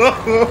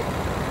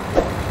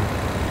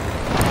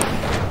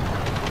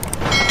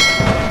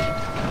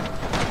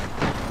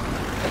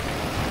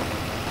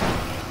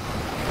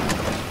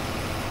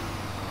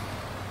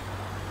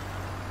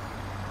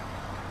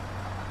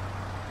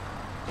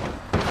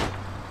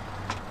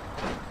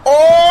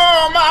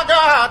 Oh my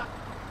God!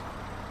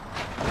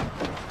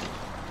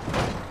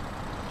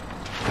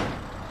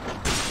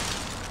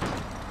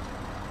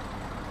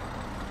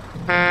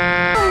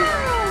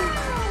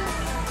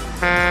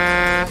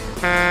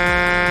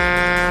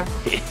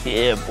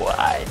 Yeah,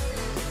 boy.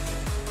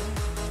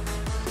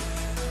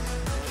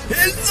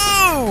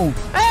 Hello!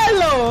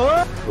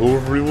 Hello. Hello,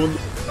 everyone.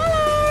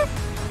 Hello.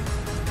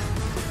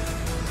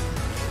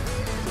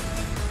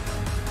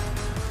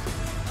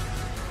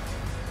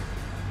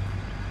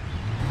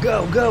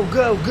 Go, go,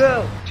 go,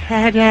 go.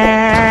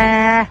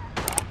 Ta-da!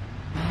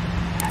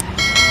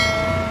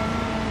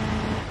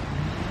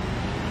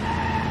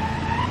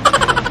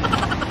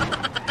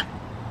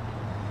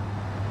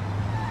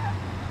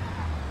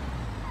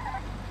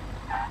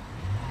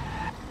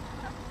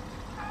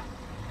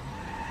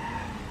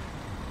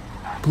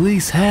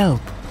 Please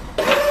help.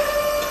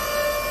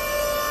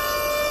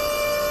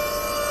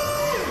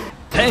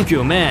 Thank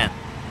you, man.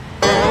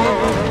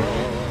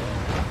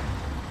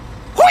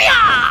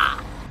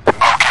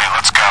 Okay,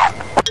 let's go.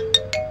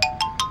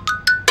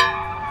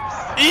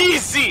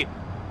 Easy!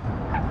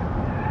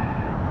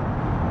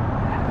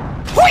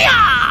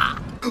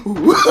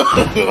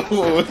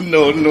 Oh,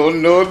 no, no,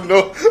 no,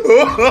 no.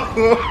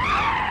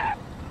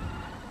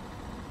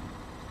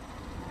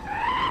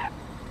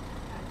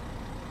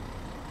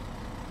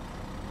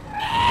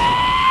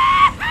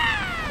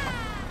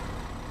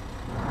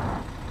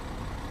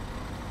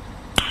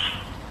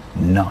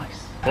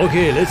 Nice.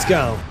 Okay, let's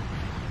go.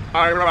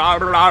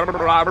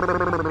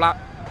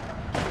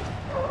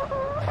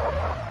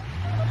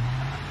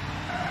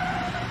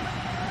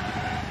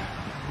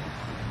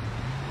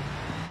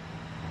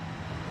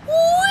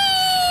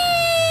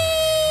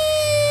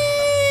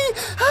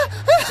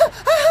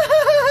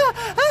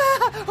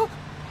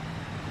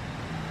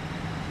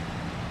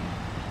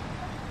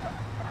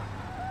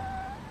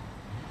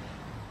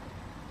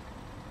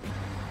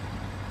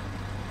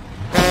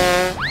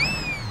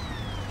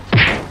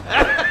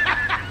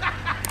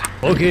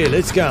 Okay,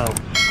 let's go.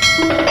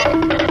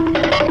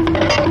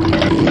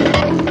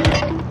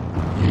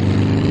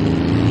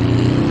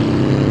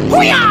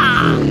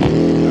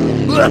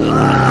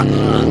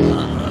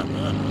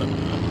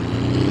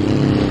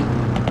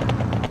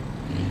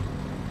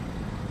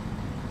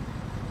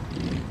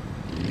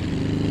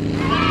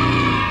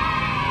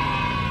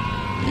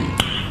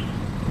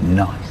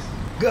 Nice.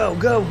 Go,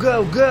 go,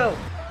 go, go.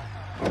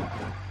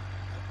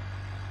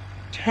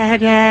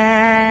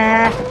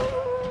 Ta-da!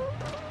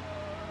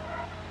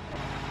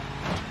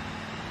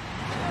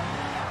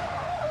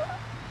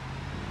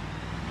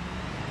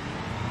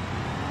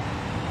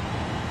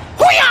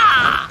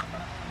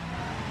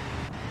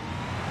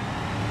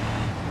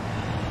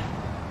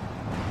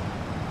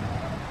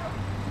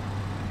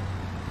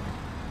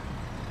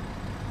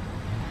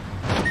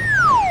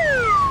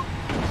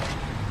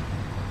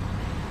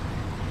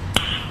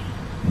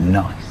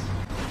 Nice.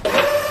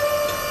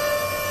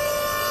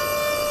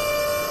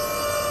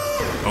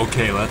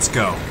 Okay, let's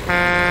go.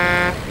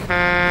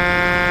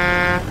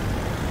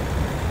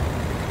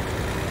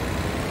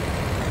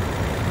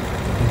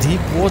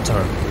 Deep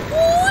water.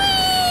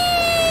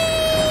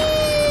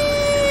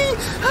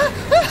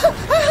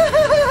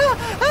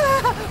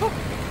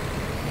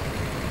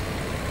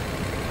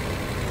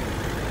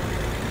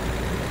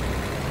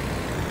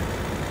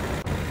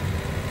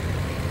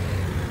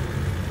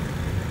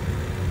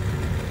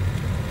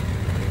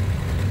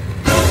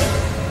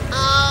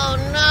 Oh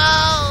no!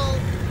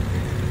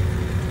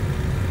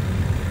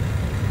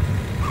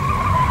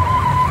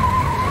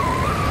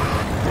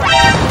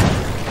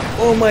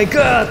 Oh my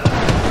god.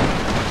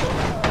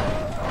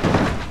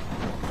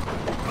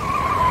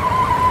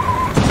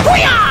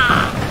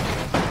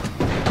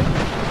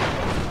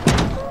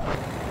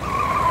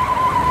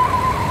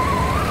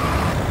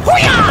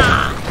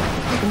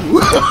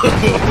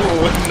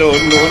 Oh, no,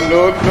 no,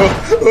 no,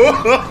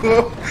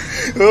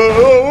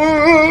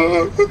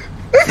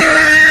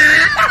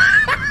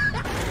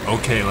 no.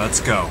 Okay, let's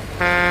go.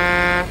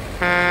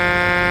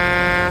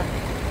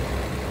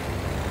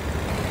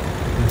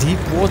 Deep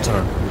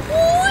water.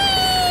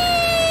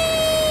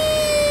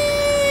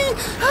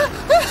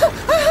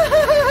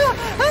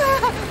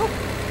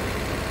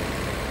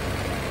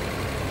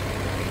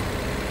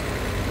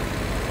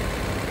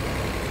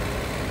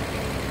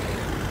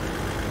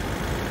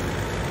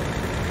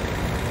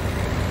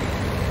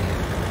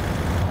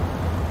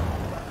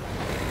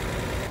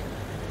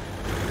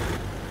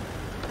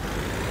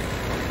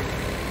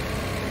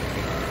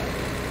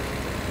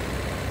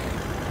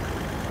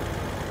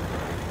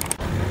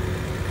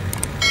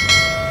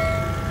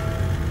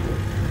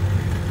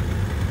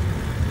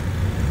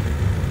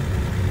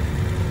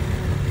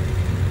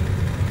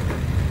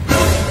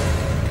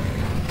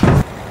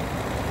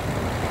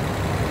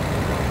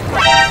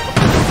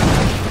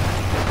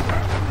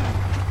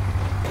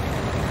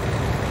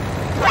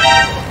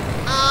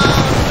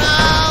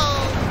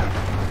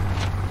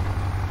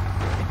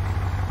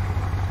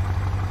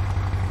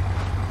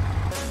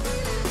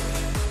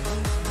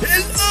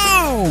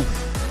 Hello!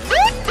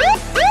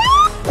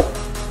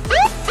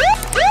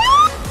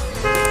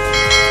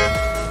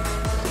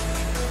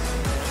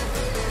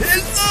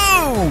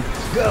 Hello!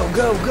 Go,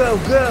 go, go,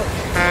 go.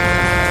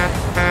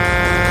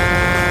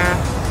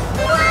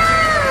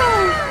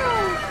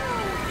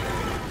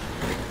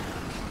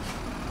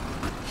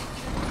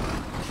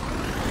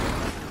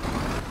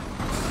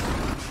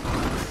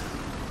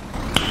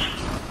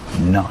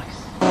 Nice.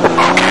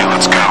 Okay,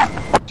 let's go.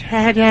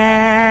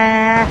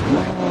 Ta-da!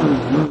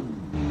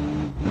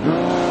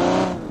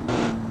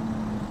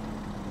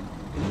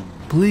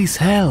 Please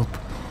help.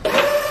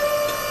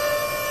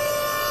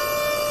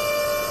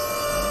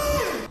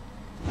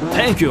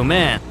 Thank you,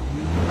 man.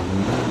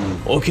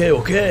 Okay,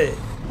 okay.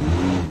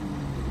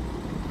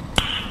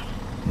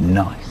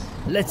 Nice.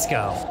 Let's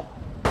go.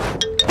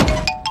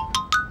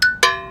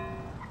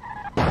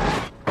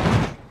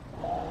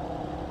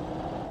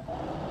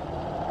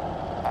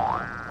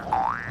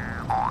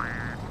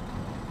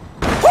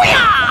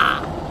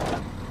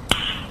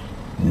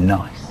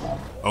 Nice.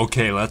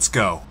 Okay, let's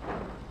go.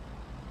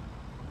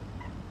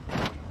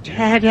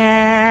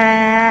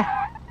 Ta-da!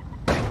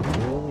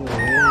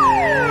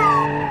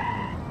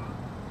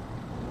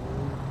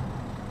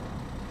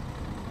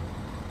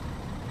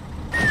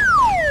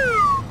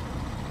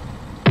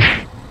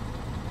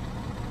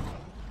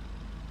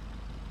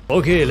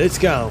 Okay, let's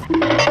go.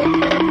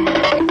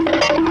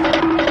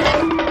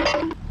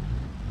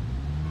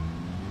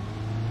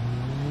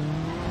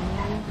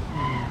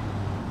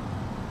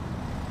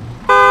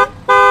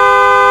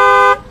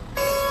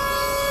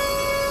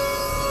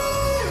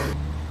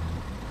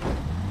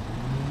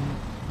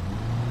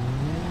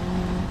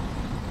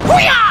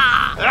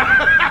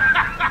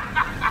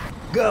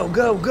 Go,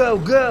 go, go,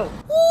 go!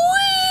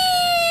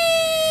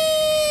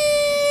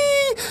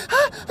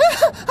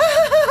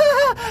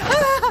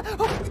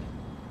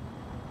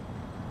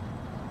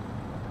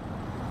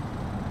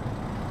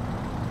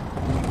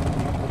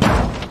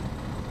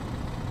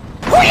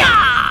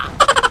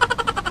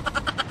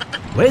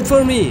 Wait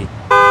for me.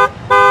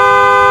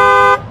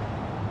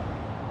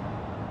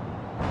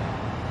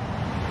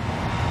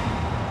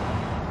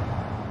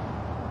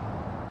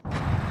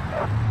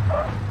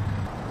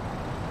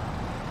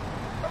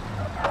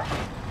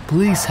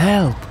 Please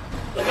help.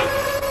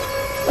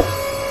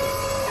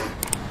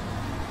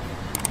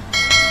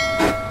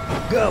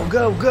 Go,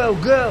 go, go,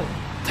 go!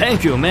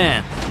 Thank you,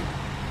 man.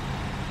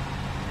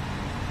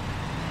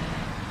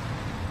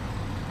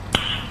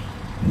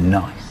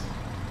 Nice.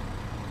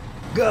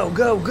 Go,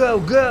 go, go,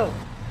 go!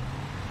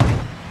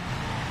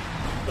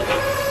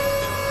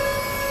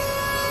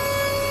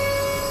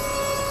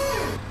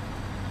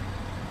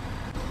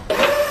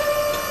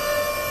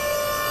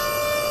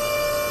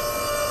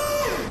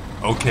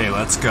 Okay,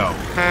 let's go.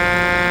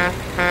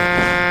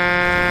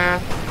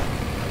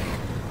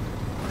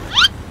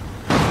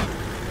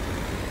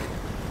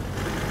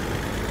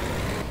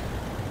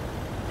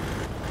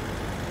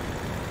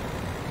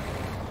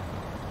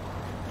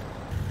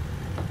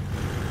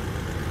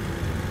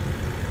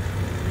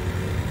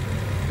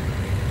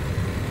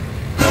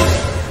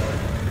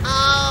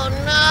 Oh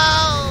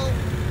no!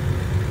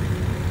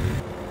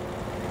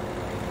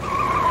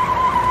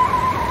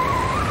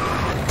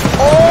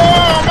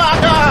 Oh my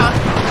God!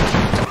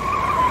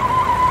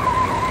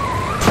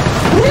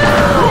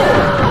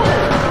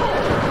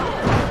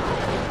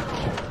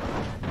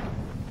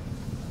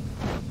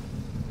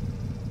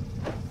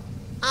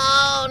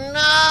 Oh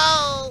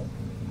no!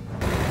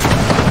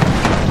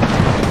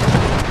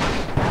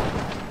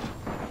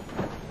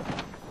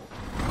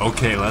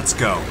 Okay, let's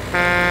go.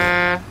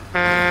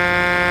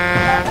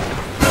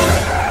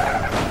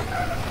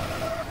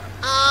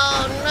 Oh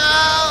no!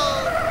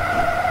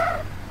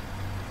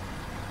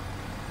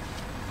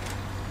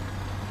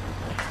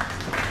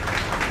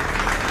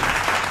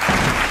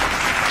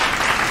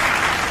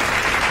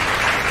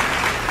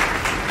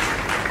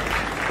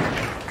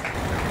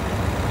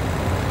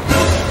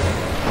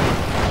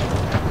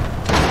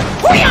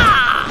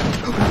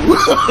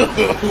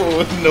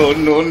 No,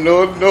 no,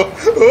 no, no.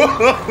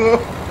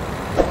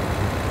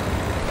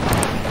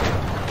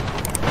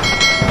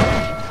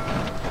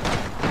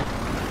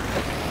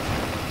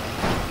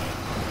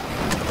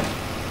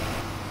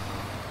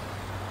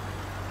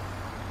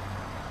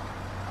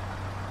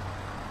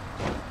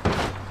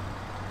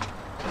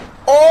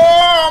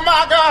 Oh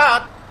my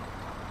God!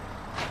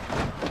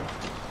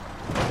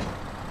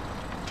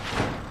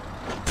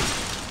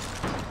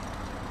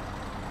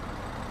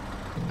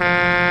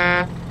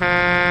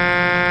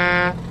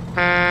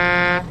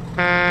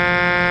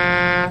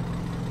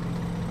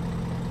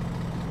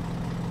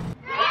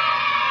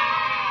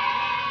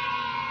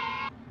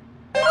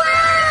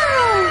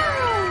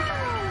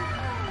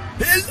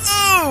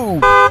 Hello!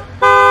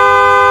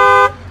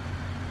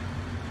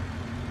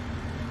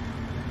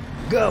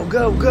 Go,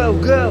 go, go,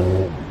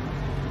 go!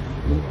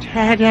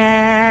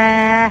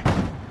 Ta-da!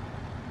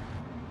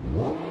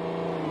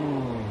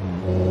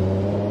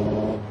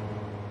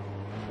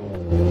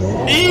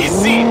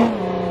 Easy!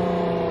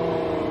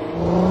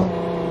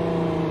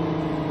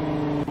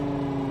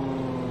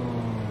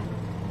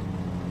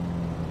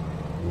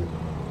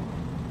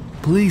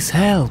 Please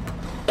help.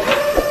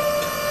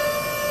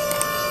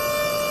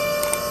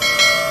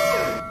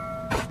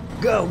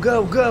 Go,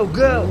 go, go,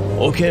 go!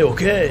 Okay,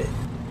 okay.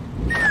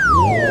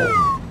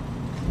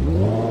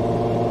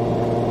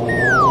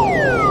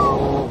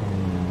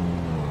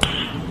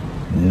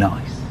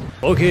 Nice.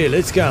 Okay,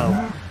 let's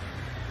go.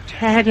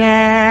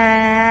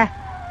 Ta-da!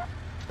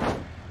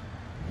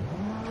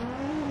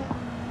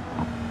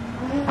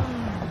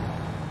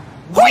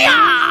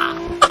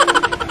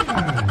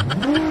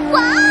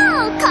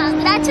 Wow!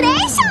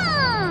 Congratulations!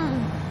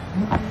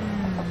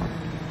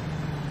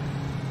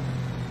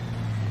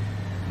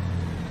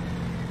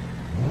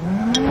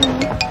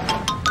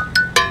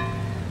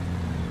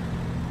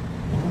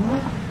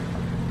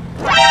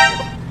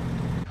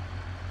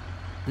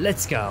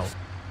 Let's go.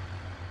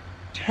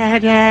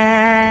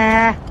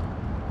 Ta-da!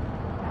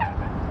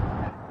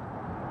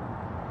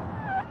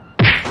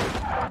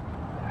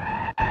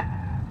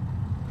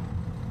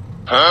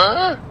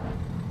 Huh?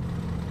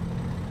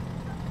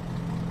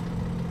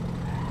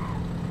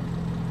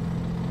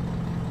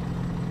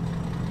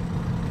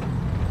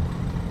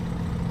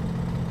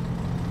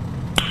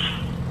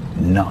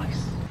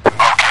 Nice.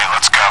 Okay,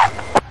 let's go.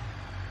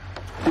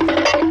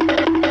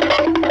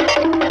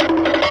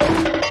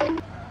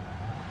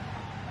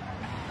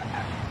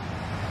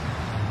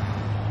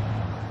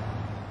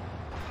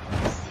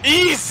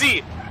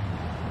 Easy!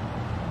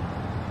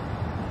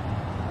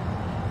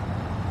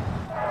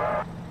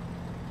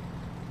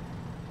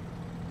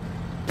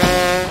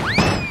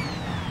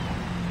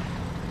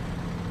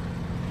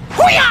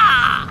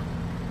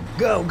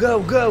 Go, go,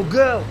 go,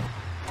 go!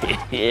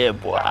 Yeah,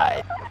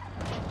 boy.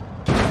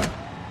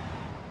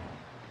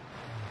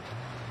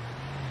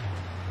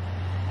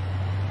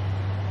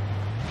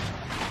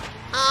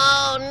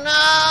 Oh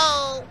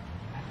no!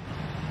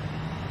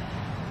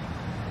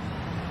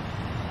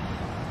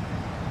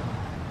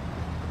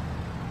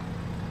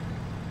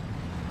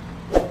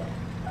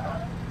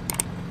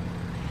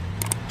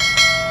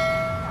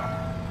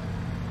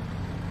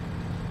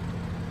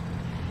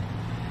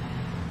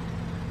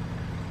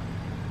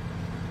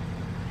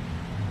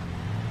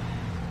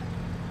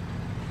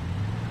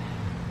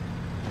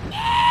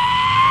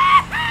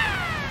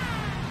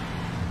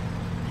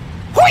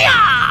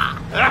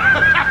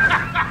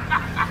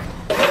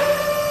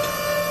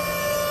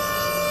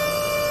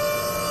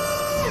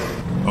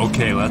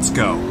 Okay, let's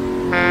go.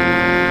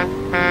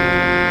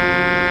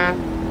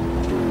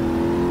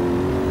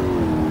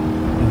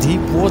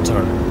 Deep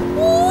water.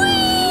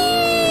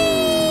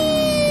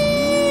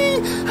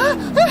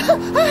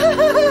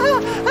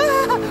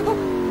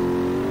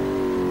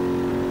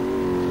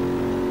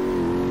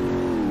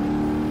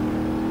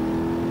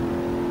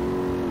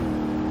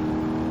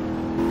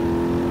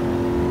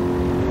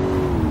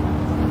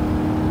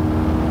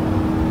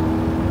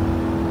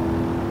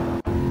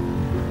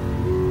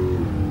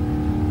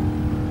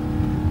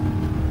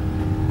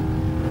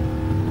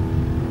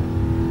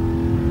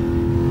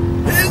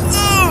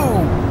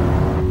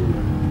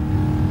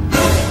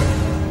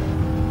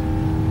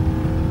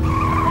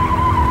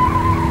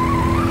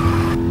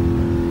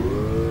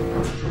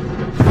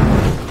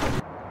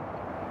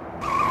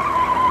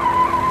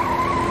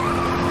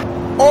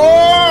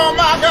 Oh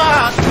my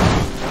God!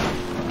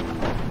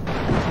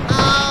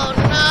 Oh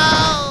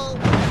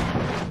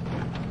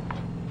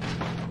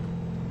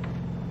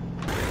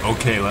no!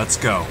 Okay, let's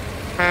go.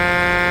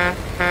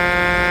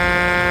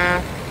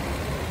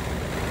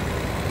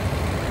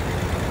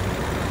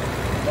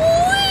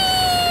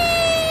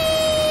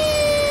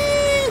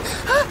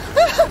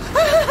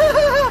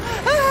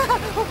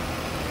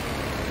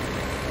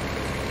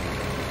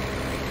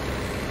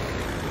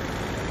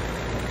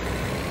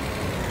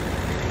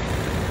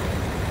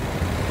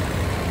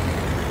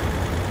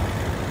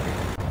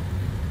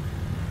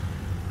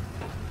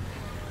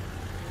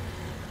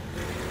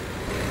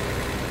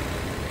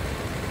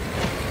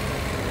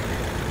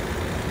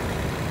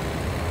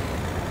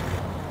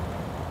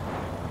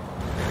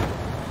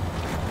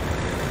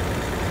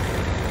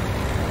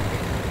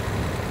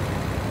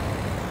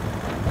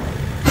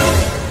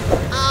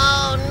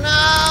 Oh no!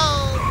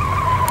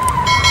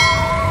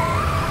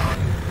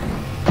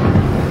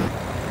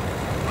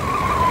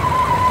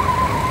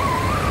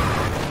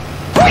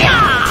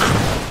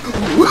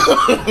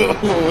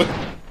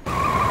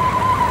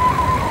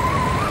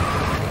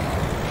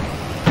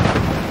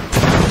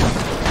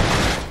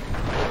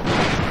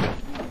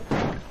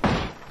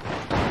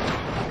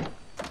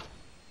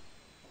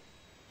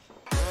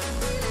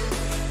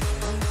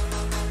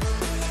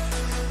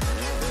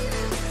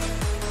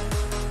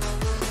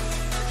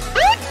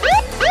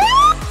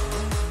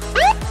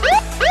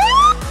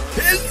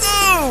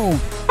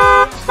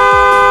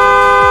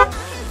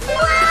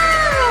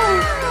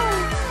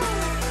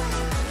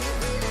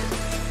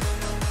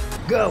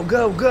 Go,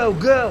 go, go,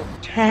 go!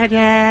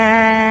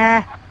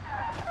 Ta-da!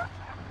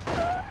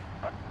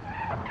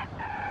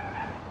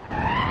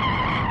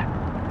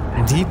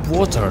 Deep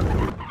water.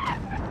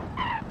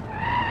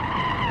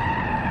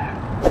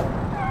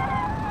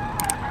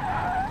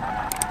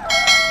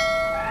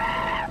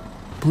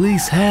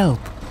 Please help.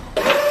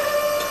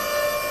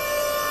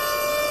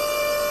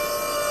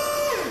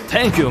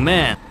 Thank you,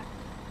 man.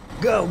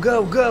 Go,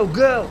 go, go,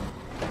 go!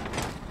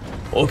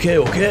 Okay,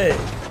 okay.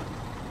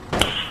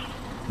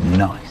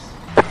 Nice.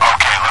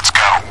 Okay, let's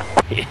go.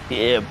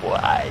 Yeah,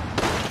 boy.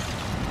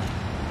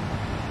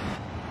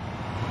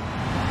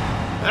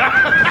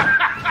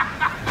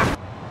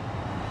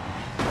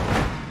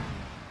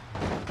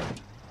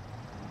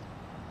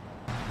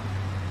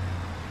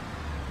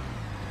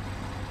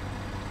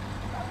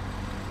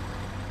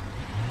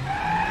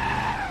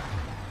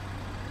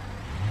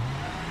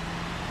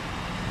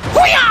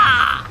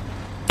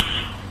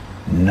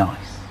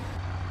 Nice.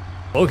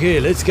 Okay,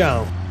 let's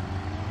go.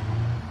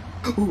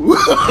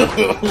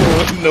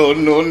 No,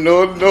 no,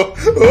 no, no.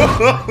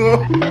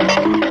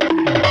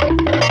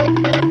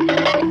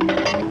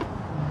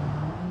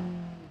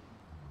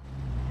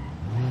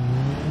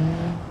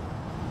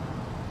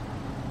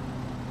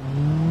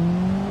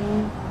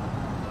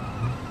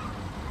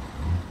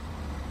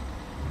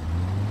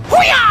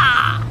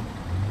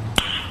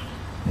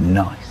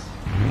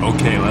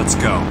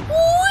 go.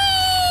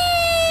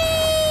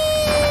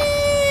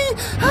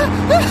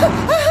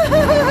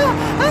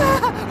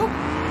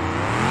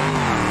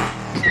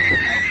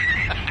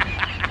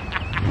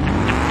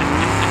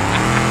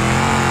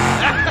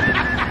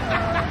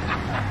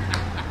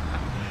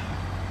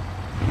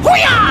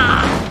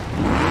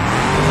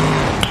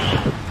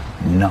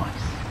 Nice.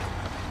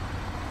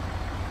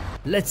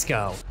 Let's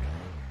go.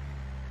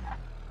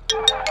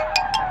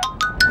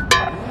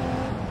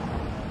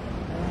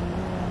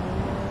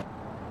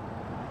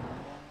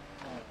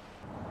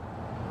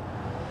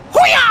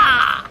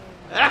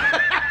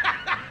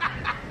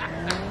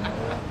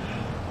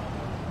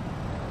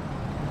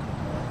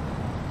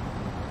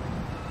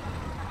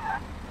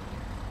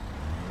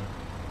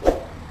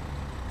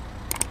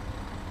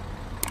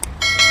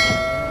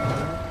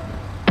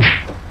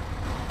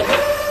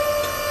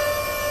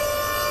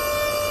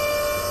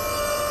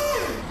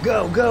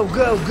 Go, go,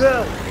 go,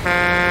 go!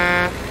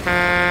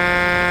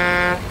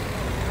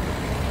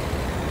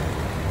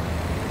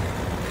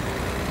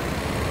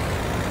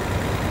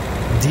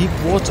 Deep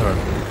water.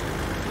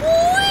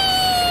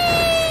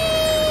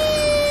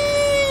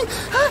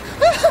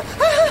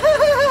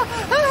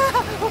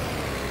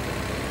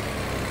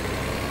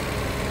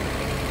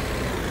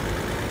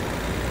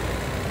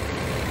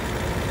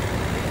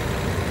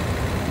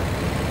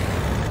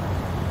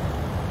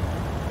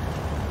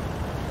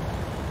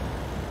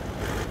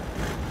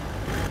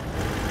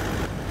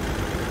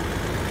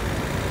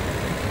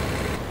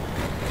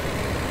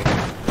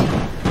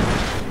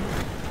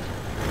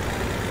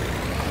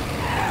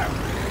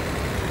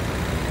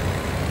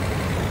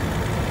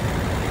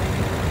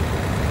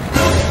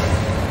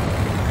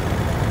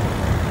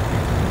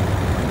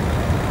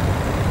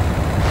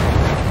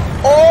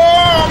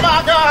 Oh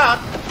my God!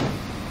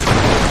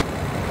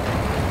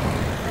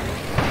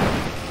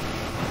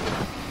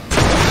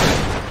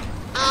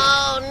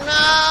 Oh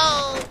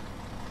no!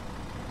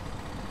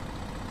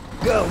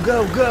 Go, go,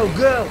 go,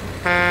 go!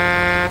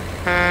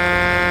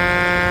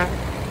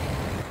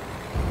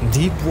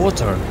 Deep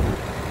water.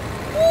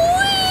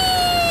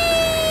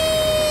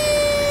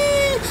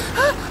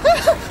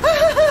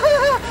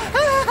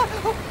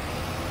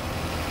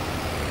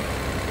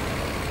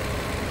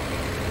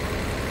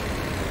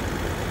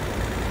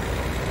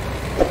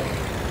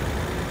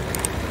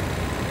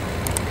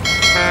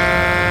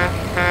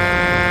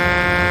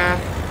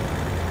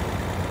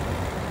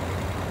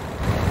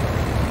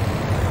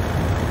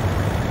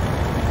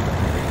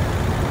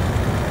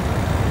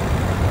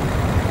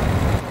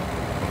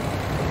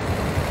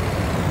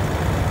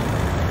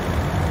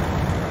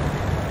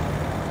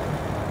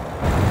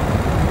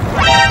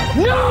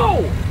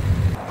 No!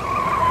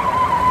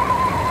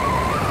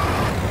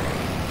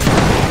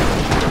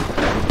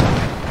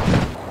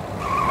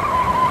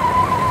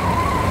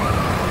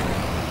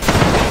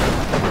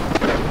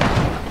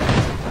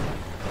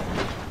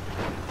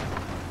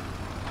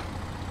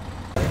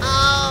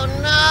 Oh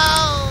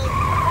no!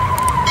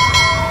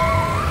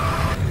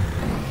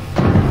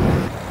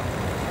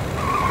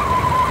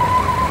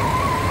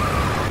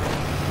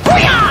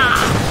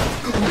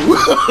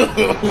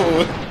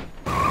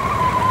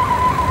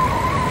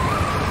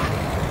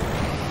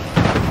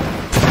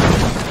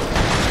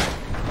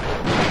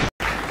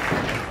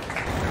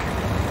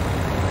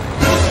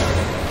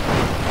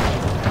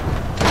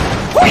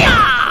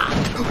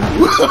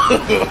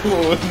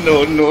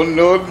 No, no,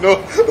 no, no.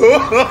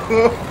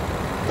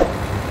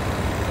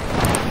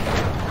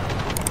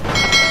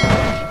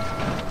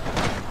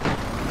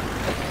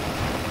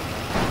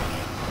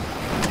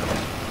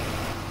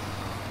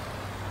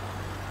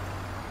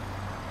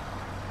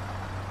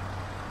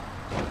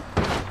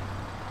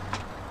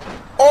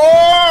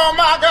 Oh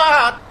my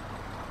God!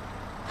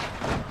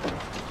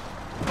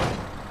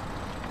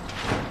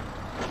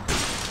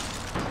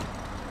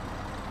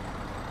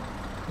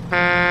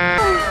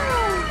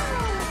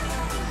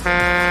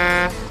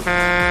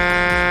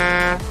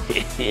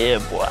 Yeah,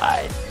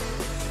 boy.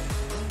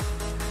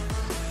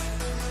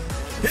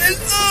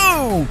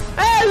 Hello!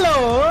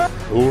 Hello!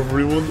 Hello,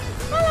 everyone.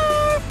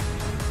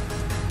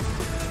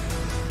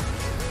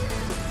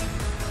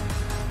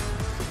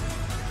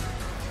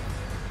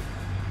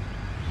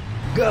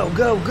 Go,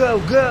 go, go,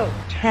 go!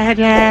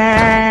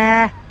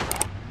 Ta-da!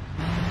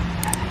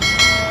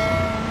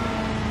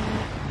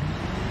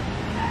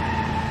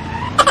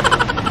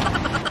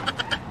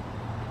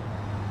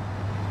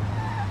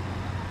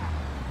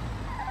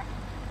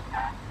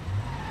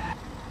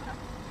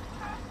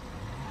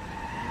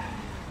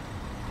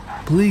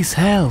 Please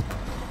help.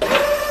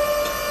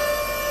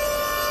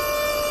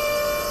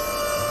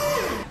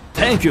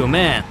 Thank you,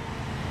 man.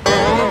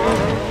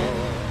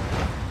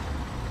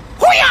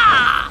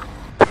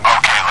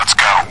 Okay, let's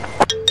go.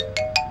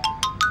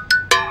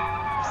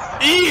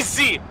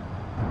 Easy!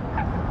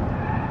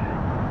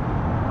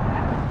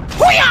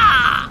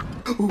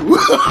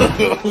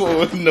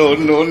 No,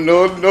 no,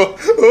 no, no.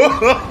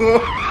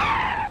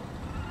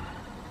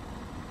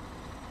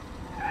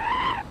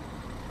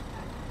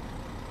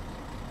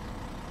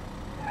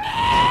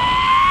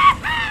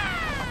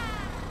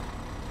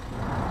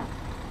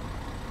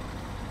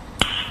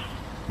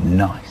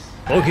 Nice.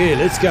 Okay,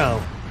 let's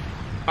go.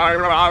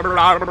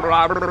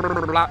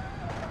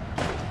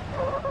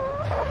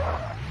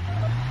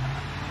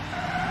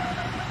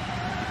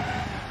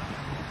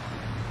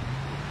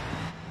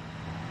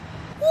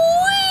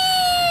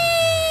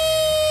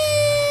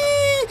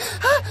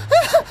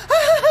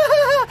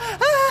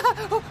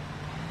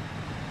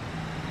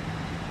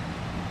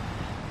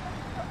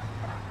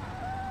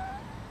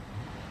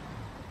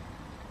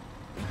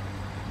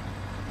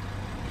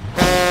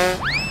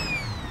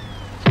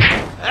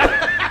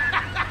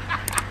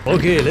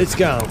 Okay, let's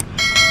go.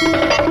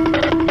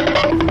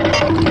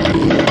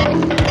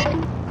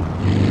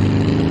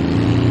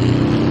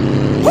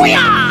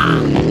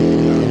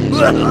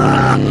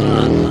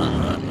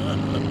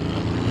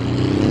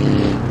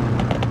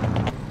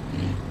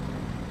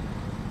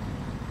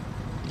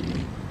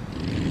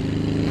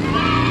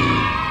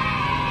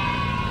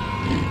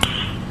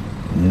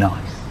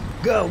 Nice.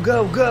 Go,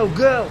 go, go,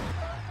 go.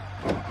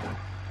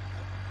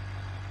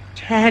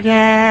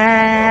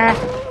 Ta-da!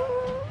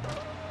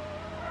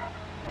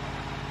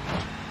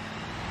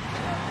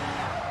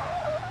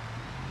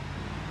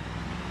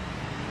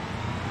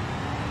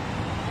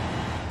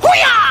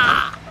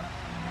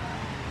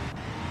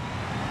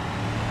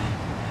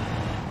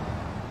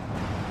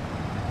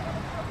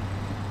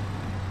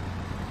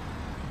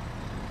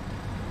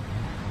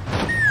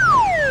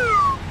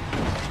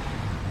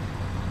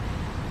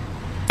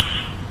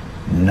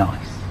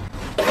 Nice.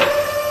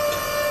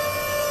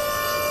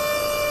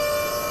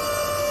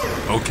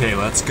 Okay,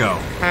 let's go.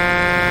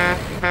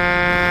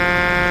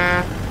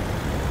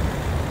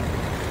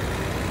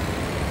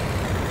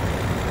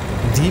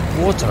 Deep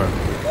water.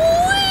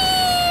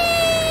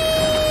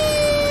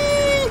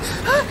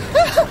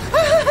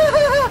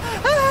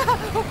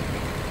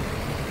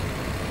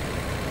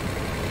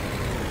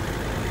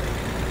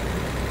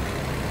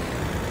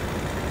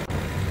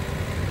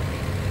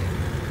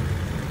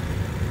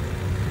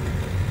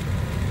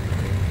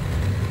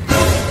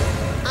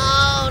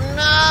 Oh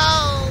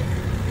no!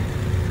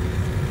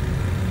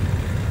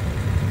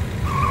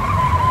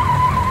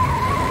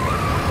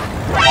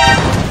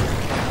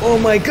 Oh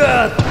my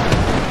god!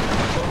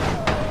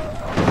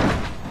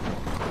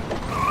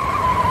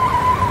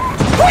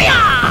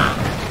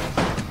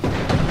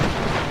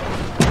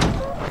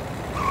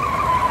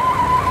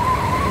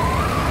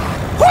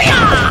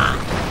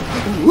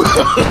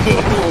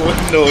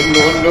 No,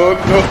 no, no,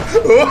 no.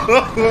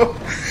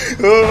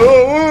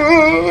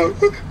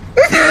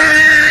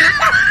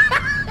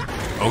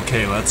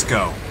 Okay, let's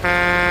go.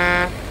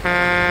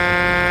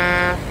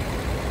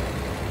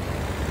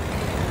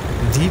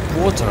 Deep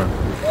water.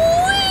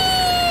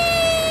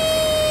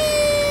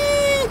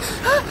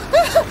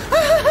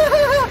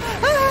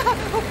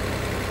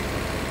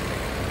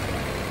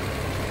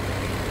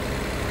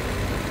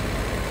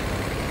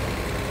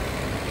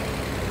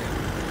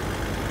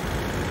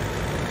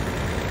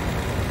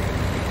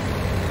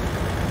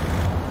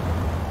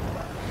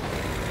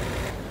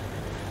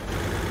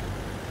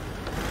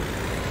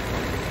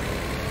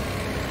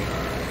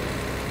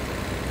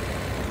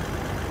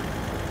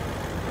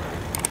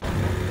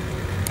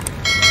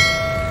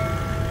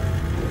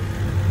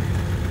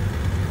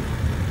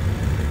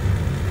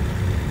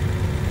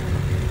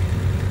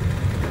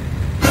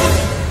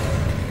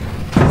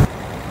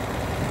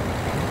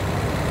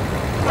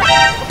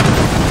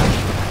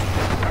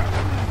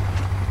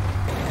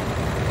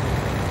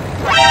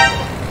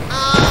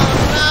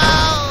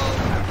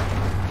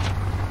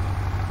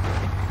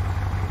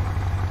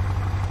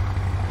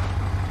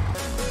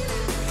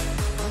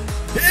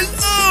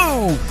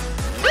 Hello!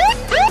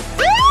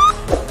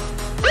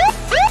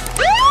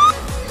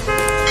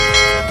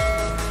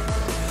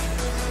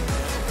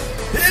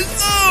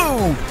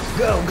 Hello!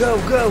 Go, go,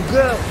 go,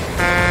 go.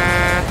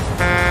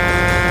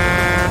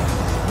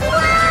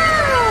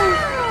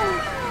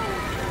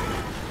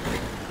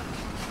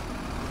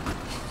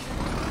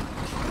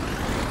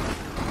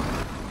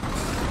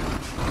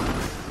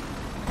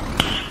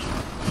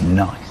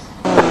 Nice.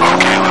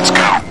 Okay, let's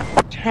go.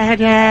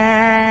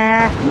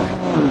 Ta-da!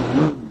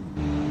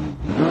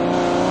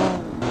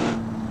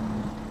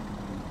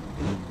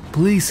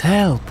 Please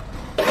help.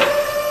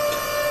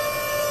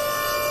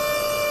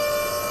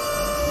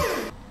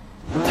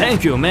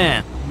 Thank you,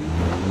 man.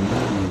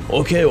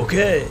 Okay,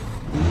 okay.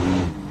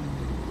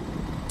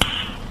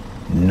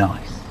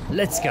 Nice.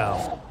 Let's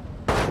go.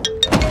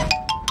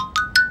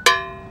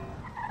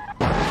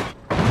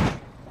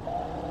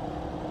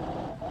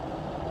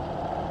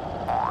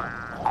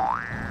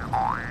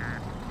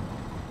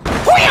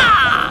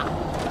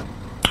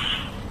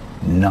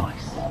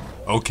 Nice.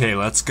 Okay,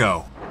 let's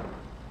go.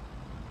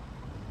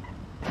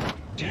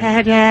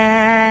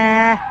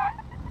 Ta-da!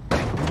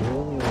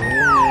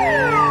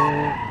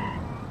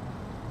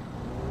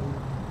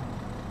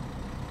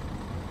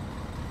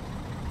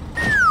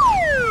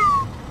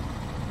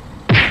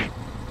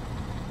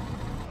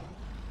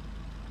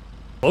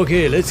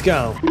 Okay, let's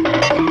go.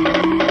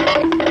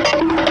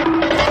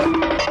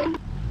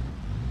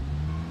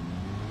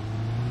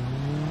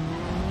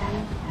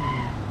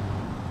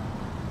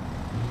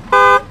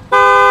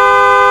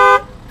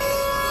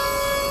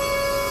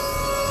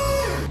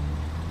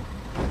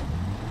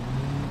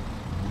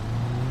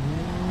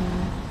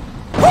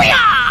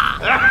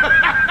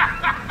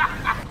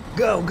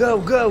 Go, go,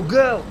 go,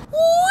 go!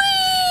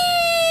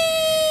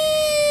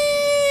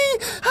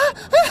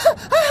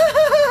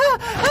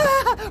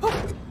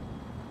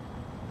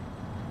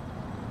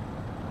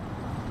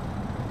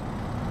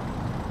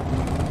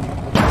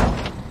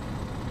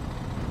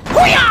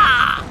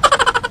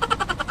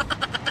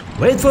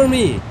 Wait for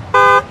me.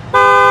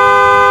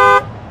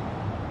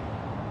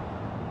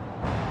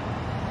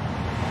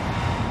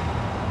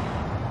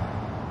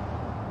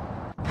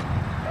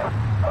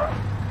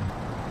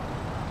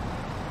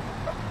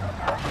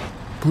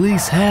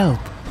 Please help.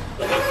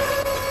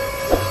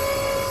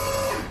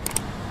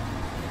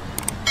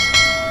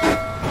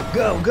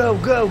 Go, go,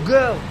 go,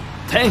 go!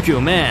 Thank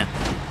you, man.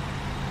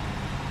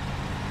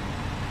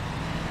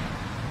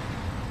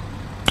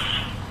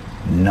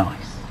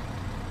 Nice.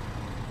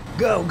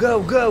 Go,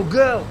 go, go,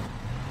 go!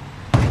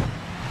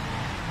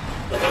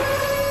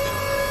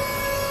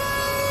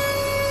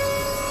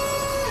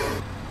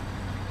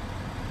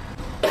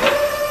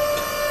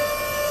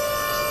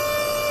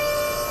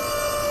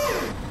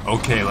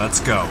 Okay, let's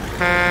go.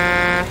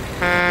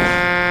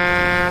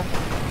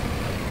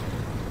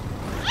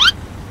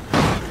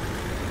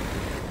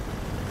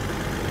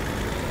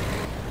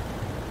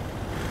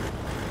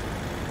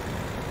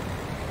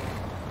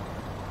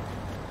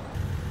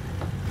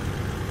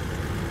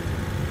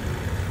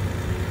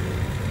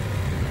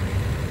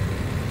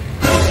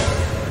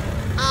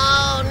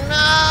 Oh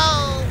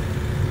no!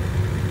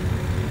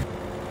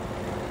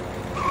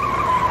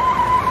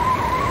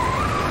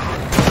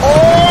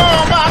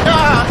 Oh my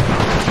God!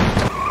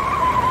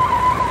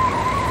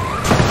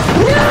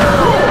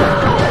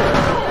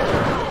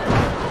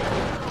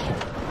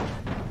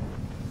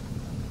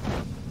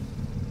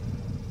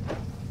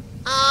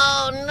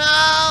 Oh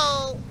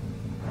no!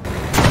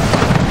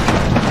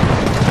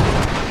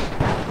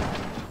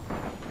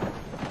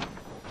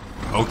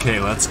 Okay,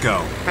 let's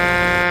go.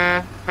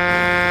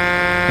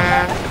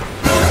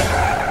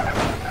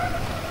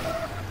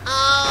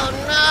 Oh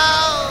no!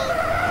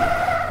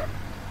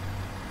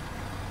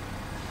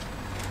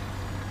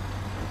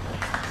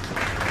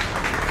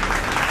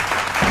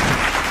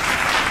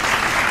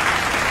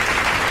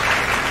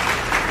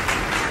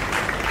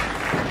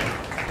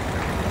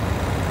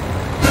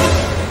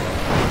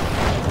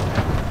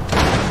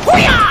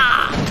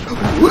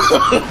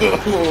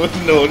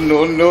 No,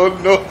 no, no,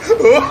 no.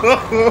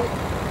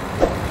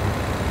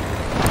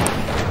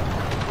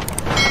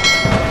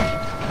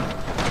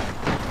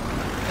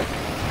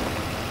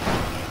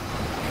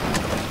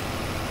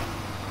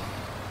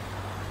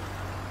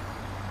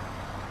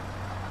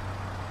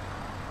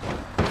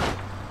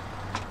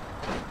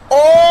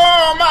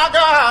 Oh my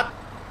God!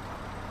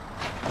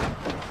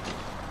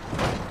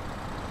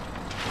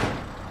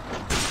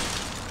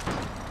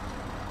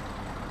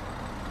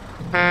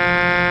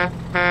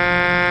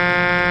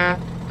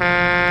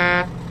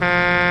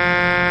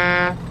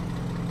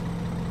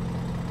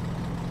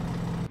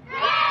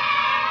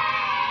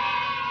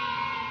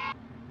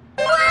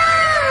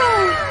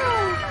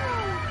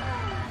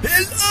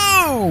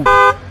 Hello!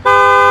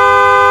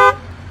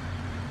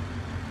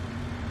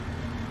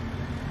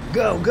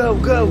 Go, go,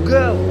 go,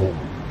 go!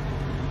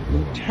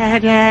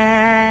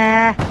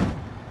 Ta-da!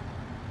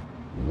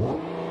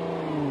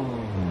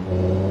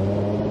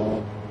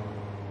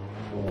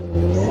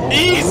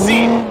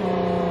 Easy!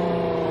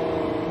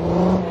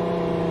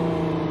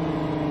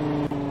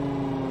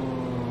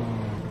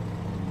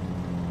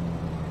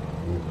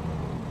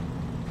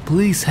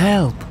 Please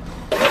help.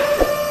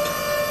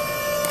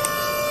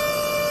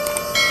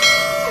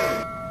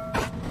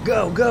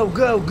 Go, go,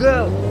 go,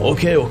 go!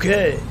 Okay,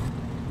 okay.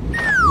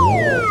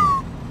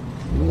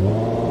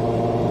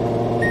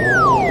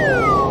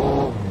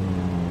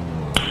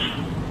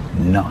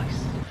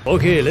 Nice.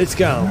 Okay, let's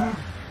go.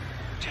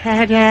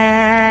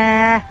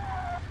 Ta-da!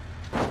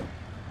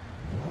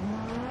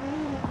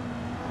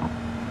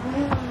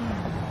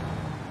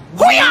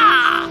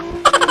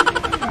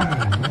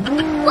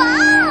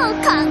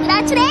 Wow!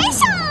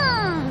 Congratulations!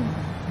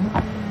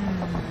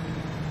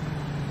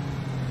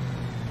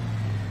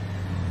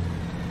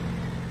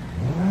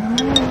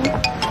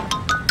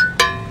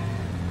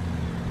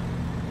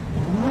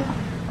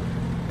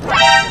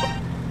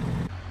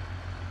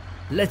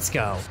 Let's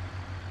go.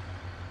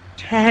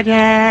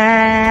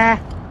 Ta-da!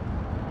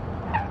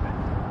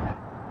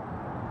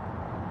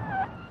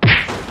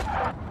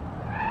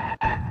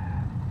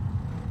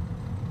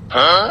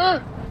 Huh?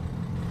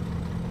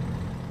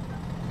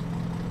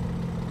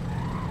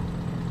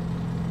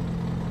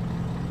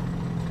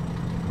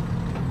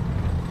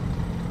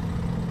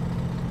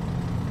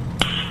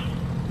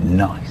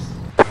 Nice.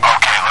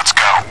 Okay, let's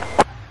go.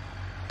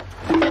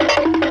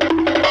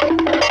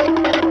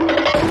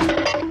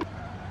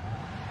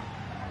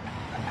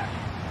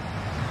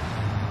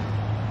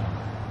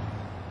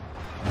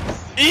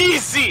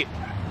 Easy!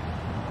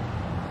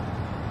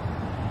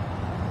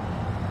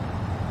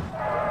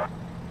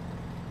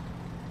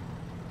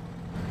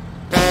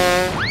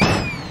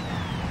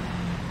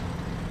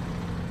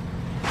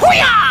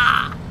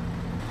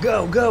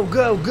 Go, go,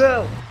 go,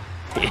 go!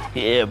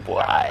 Yeah,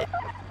 boy.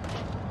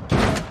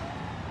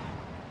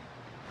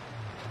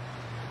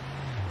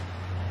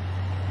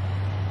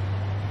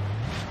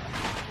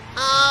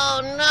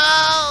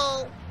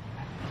 no!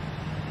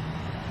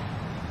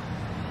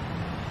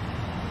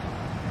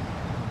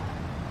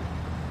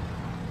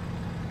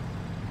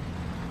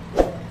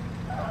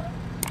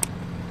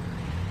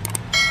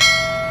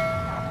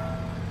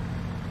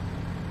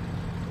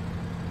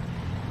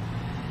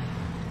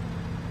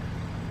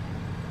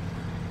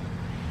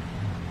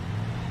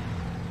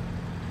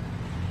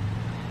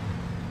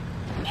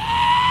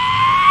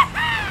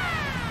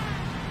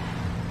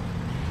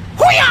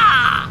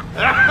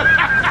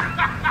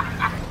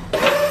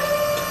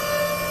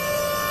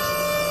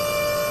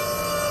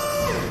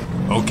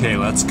 Okay,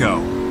 let's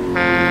go.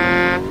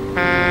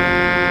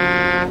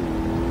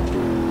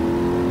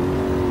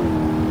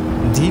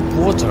 Deep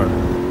water.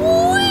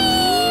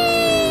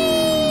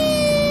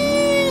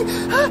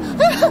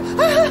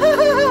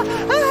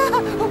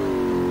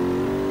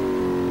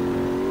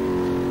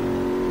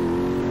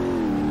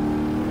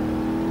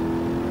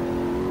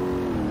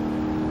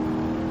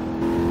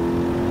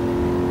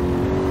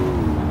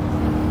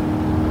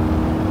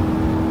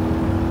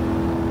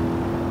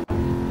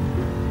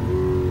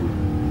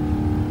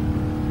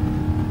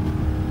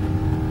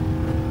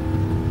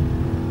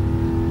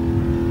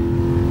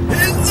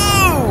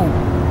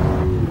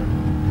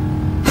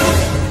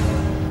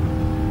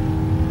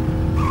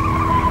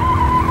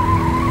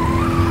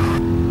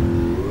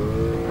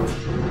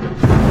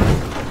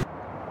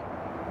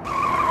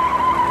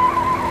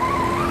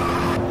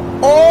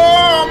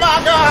 Oh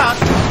my God!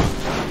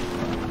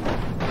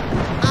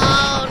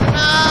 Oh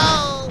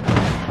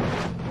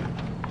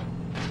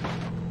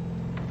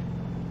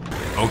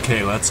no!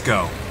 Okay, let's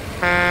go.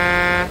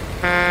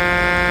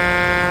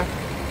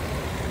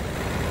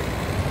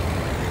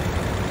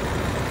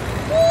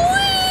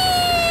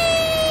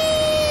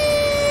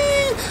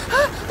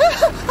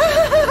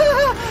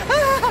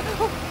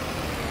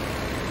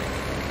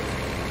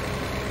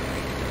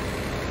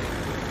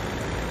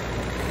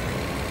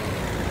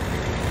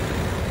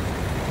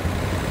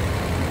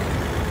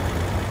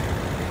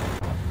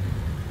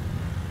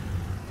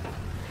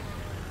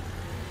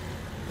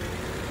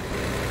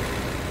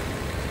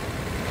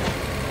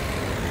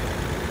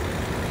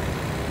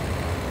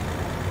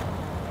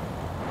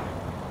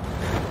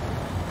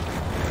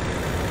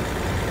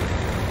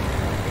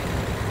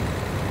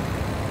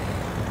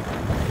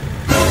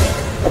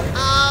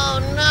 Oh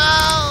no!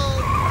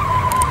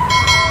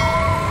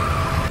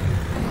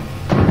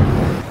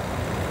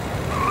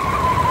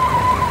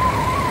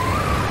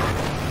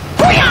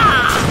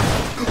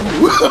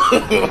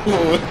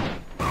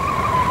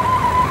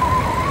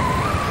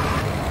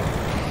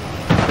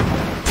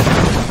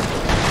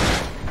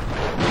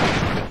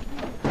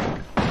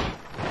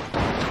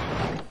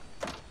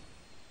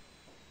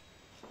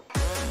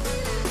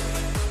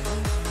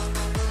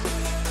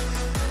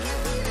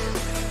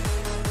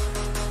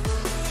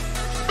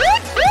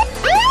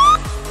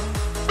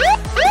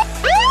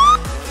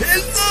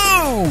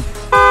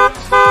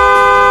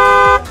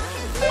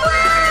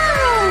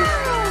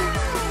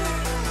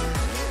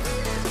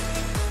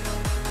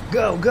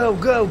 Go, go,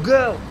 go,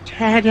 go!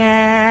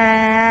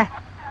 Ta-da!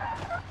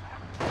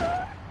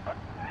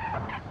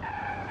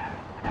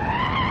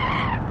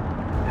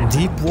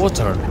 Deep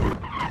water.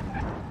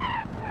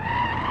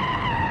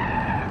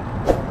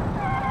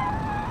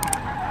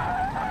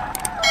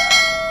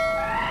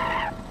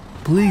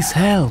 Please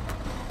help.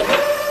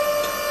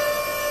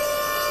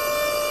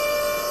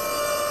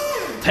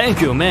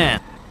 Thank you,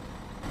 man.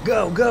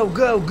 Go, go,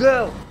 go,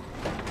 go!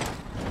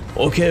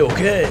 Okay,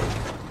 okay.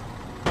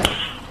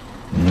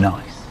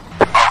 Nice.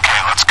 Okay,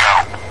 let's go.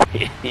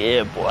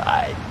 Yeah,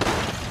 boy.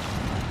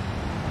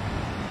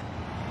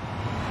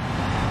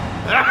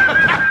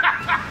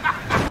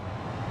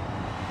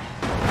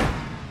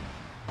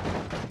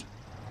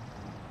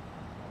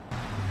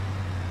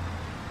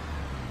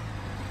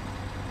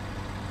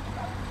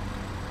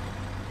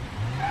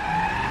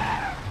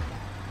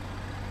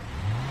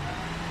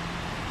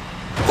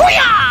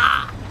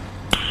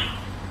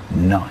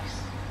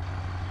 Nice.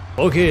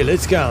 Okay,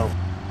 let's go.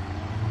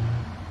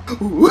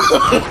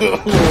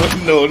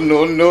 No,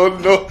 no, no,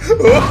 no.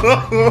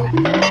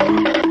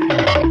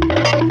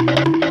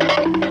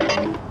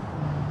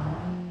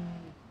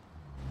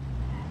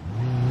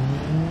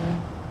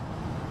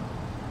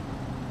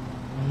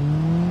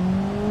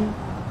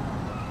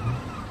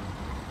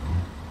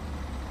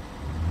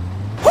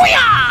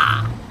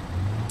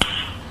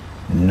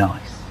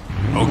 Nice.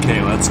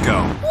 Okay, let's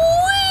go.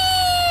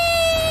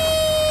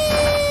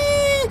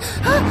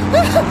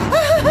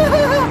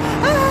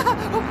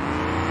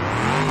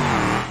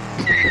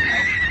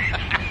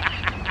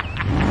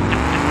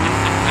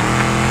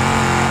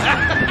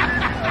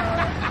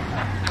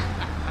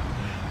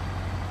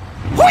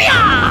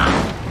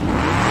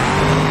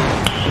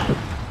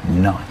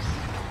 Nice.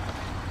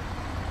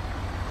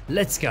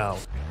 Let's go.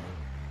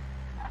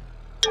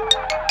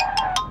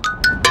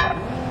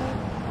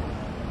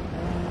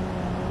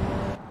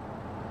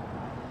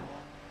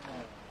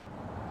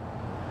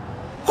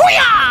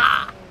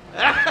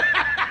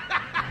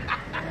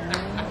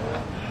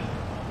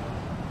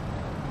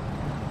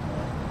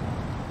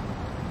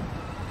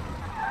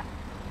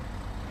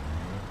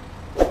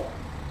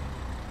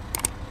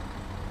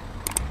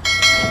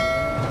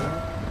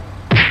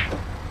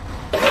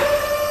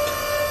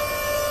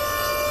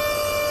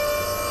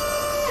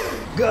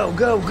 Go,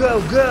 go,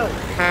 go, go!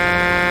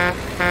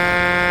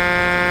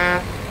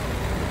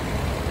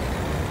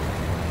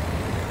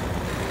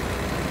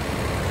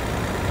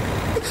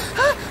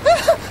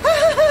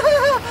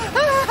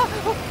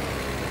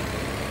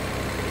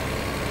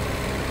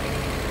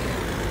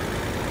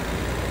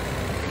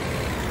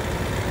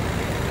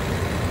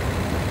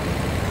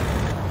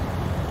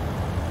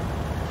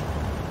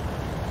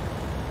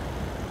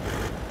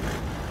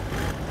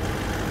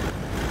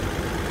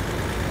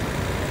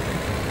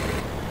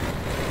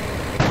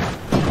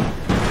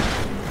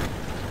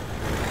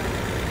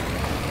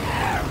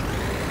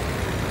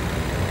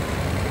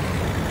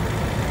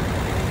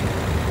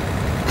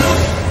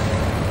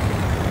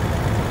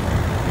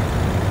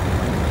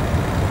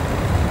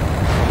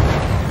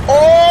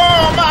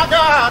 Oh my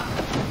God!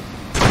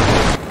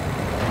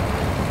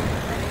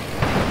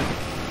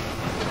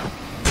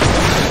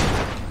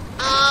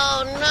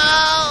 Oh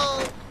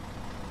no!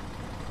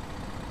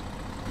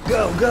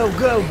 Go, go,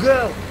 go,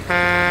 go!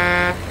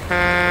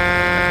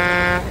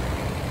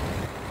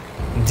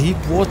 Deep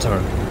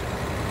water.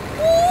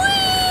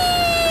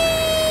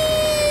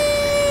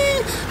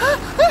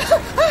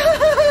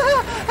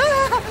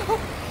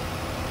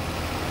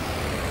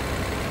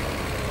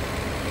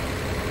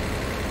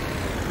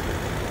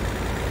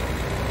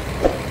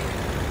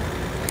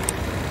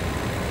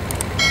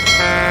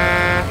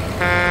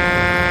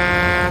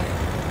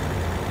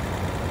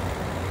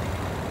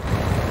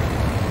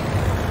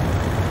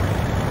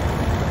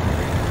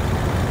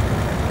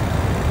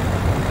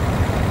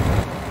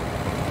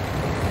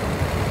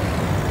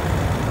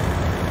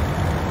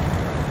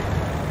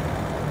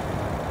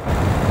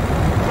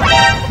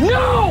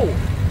 No!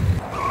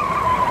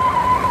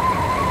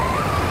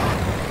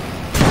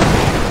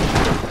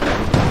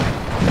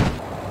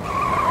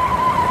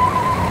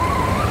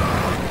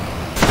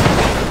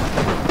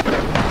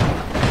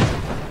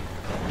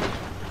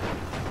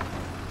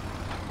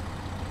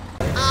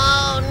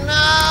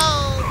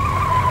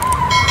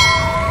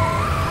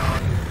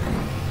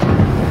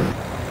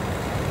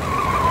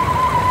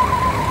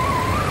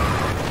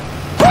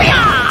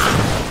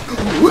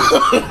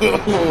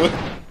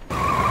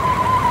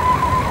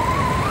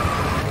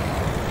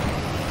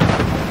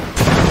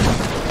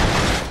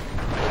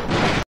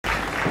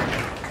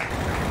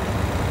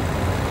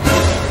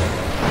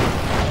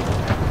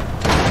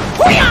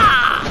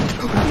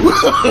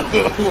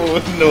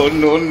 Oh no!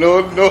 No, no,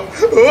 no, no.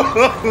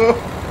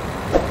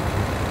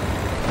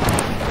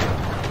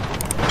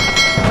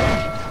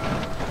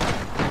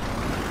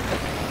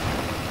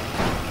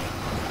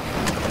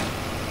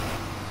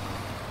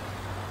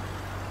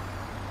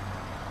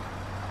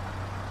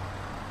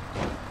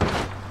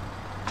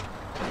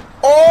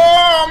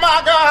 Oh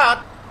my God!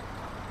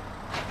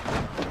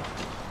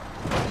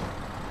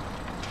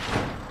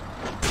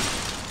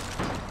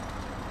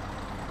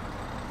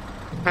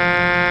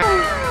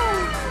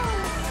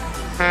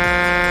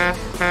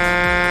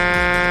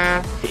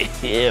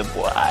 Yeah,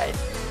 boy.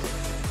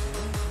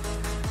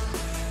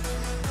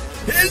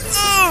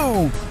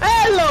 Hello!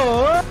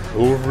 Hello,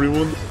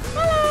 everyone.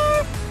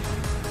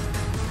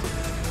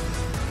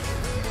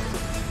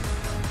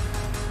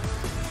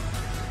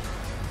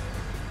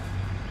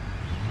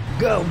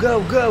 Go,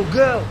 go, go,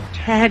 go!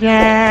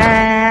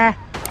 Ta-da!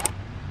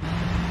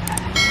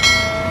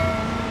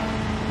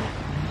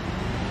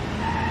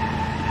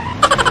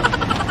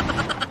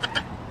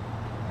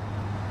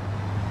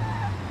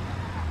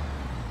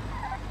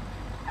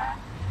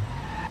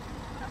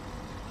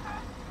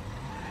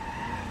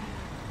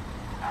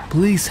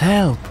 Please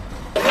help.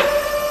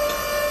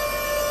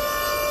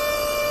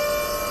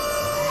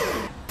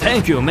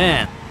 Thank you,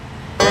 man.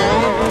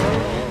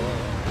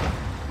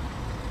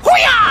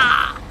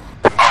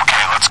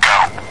 Okay, let's go.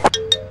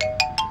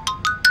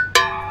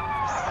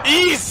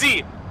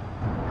 Easy!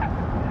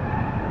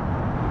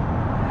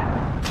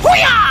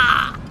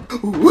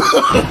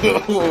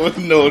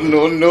 No,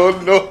 no, no,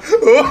 no.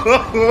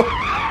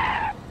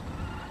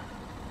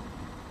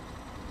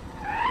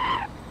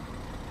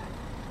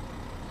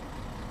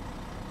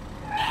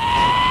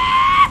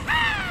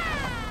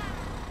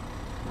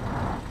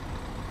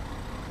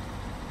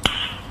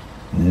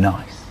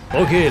 Nice.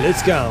 Okay,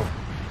 let's go.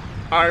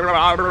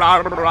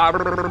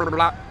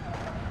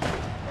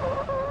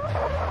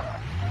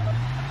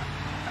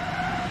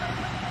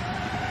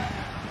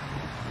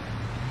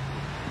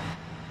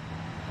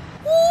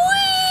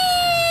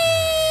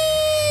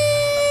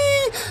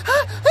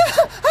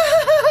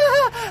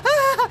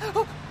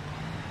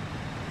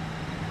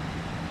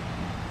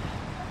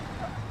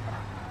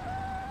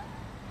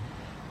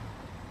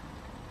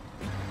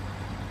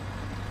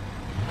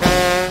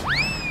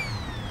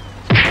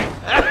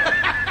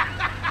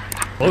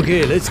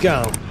 Okay, let's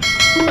go.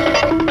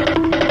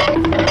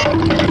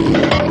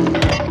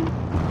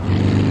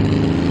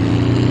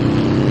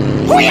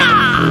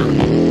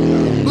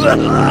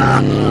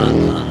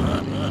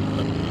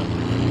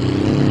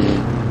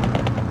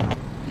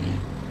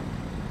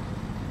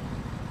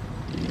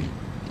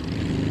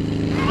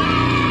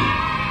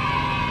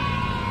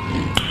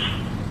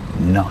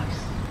 Nice.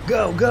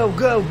 Go, go,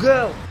 go,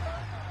 go!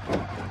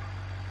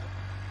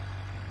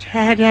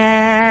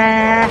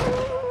 Ta-da!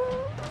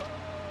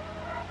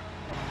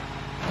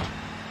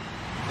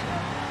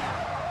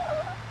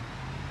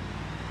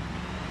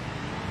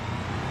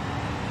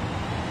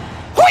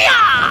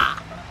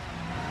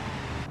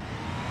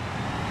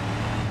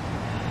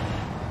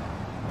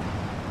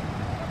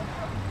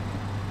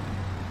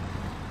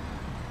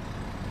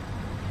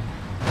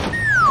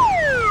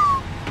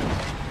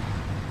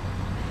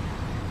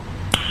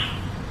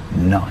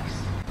 Nice.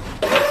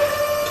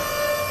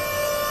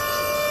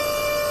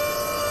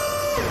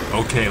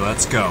 Okay,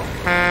 let's go.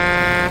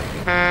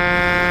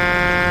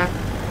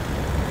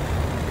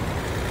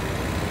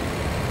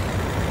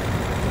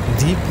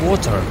 Deep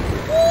water.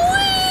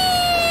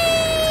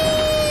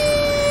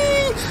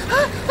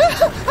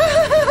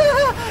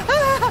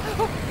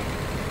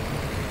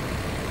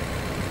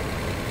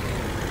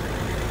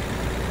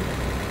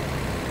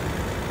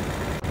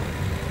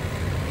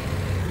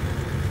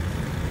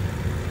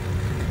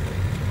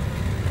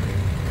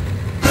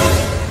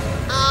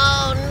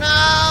 Oh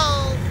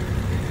no!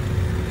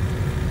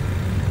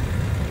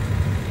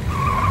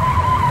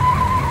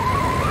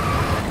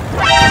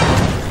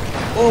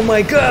 Oh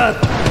my god!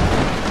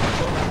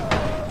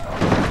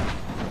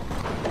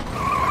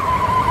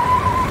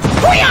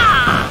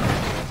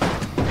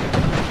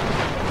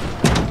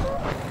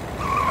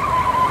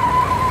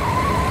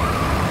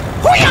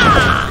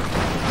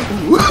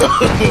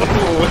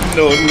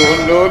 No, no,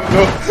 no,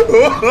 no.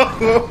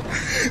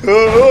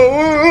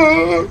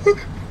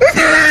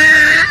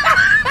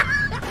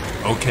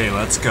 Okay,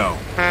 let's go.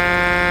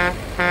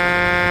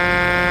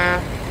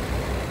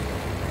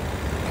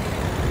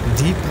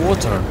 Deep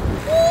water.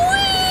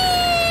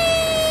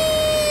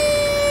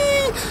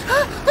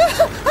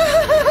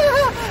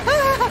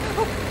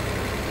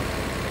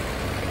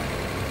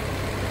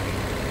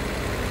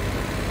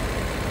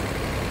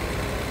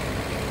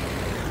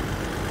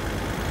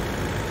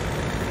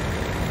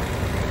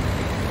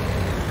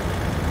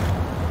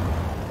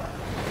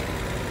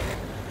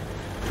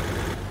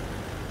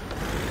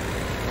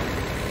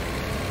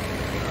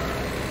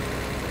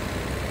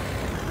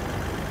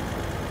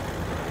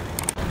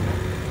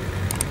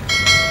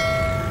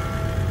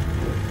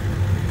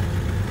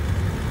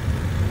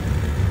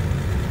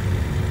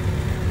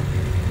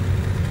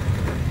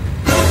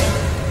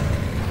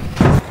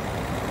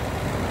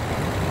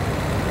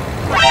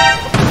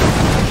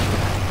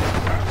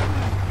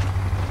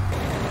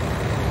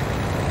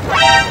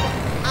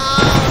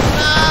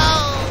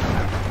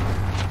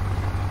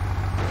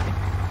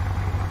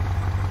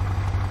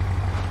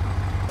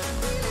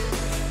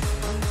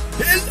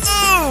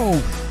 Hello!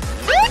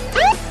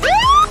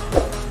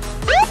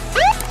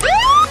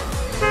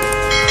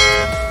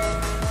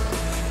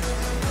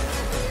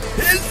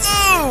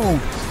 Hello!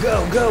 Go,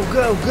 go,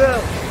 go, go!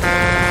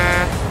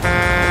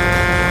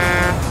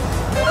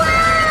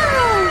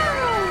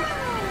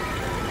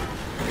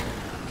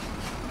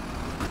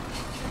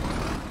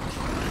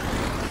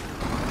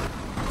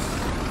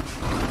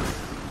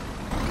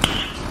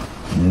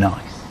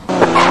 Nice.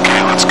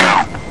 Okay, let's go.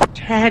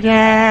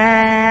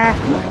 Ta-da!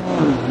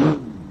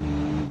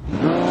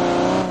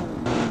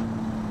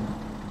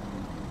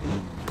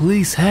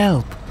 Please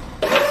help.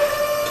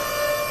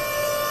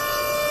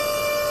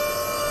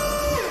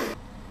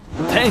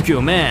 Thank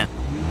you, man.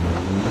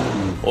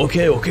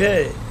 Okay,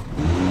 okay.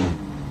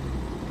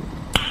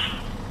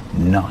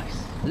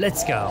 Nice.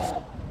 Let's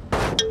go.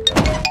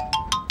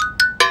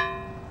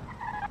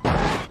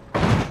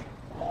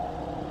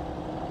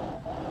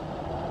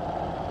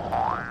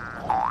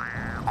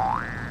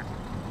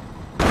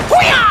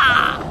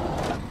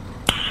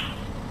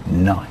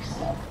 Nice.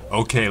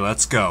 Okay,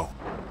 let's go.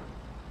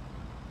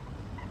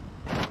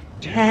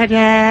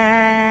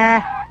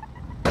 Ta-da!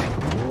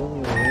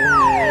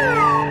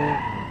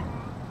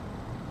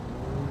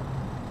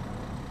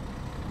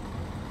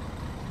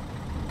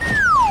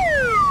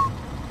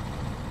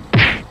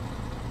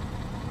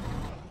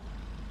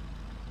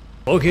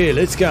 Okay,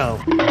 let's go.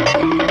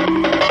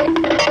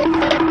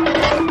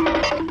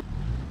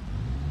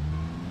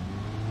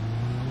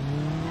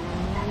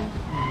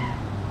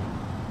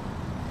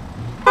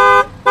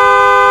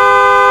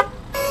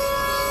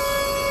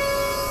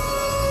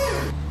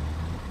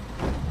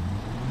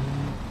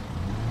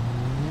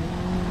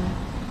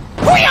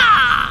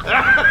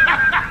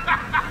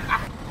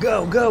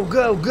 Go, go,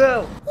 go,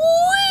 go!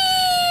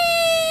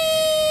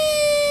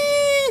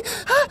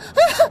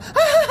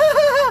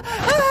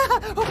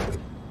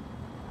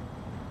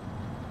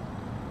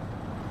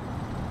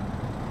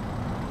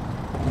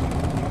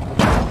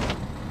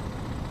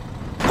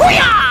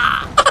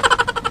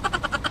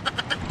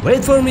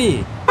 Wait for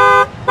me.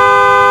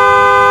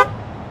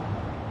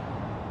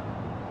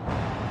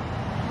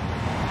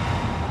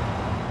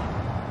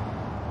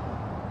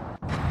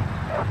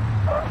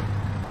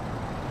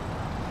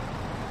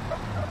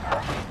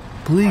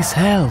 Please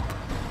help.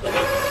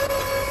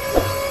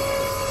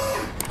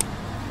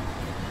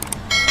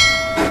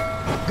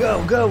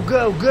 Go, go,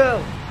 go,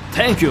 go!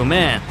 Thank you,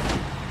 man.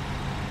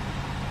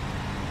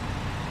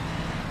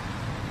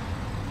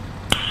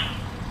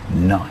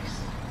 Nice.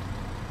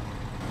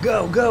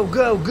 Go, go,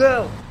 go,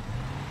 go!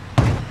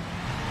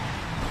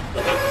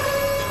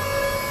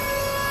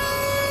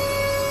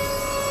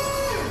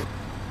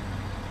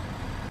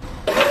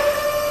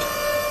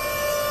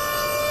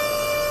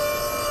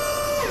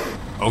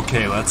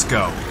 Okay, let's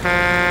go.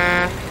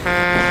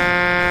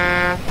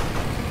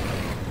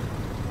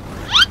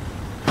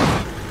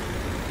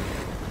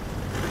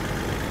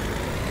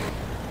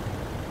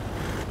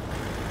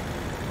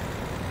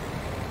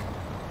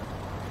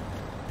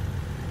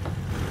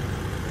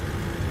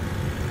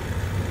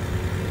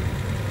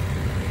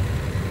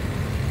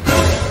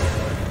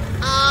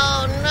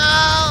 Oh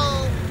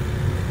no!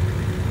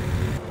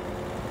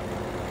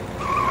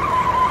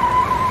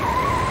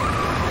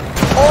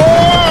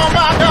 Oh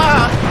my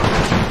God!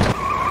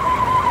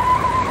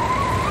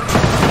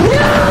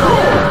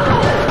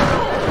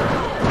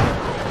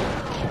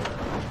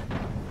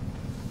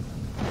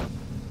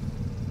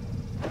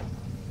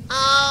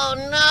 Oh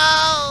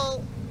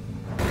no!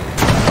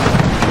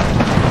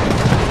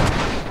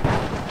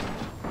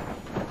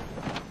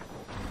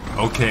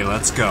 Okay,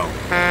 let's go.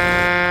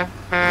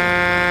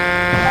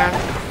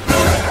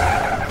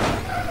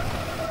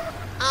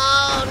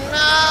 Oh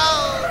no!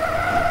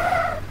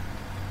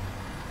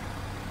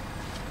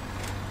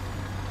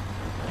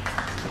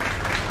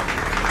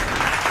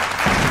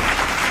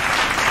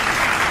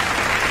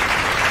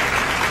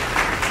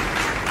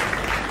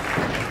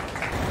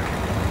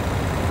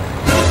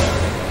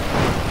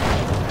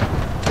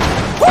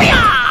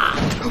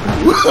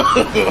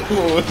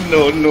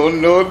 No, no,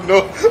 no, no.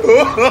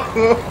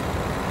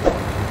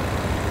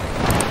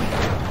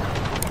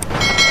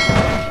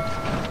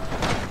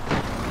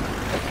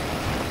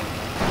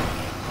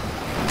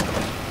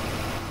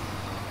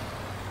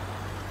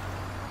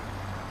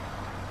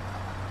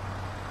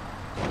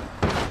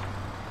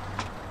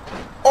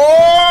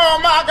 Oh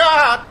my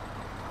God!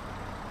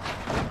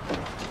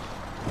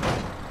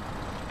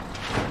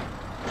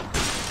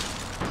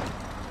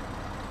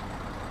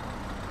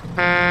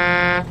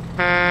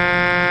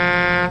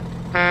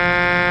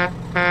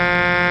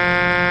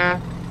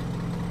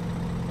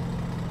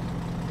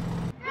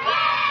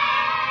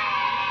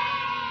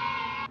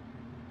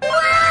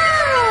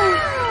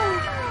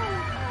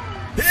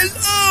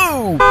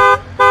 Hello!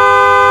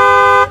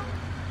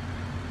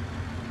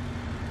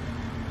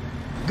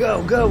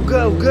 Go, go,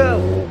 go,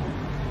 go!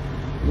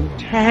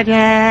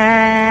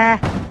 Ta-da!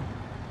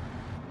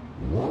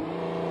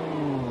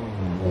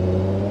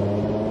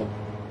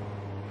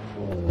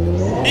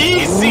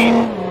 Easy!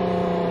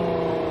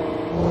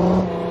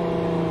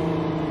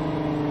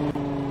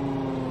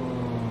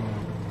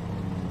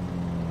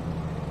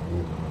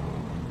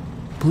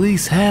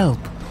 Please help.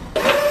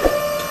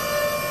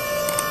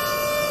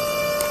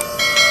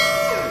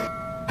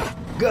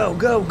 Go,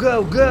 go,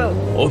 go, go!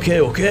 Okay,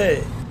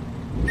 okay.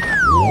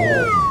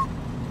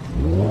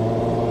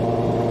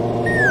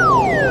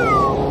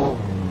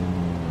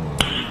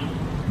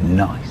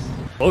 Nice.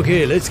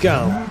 Okay, let's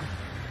go.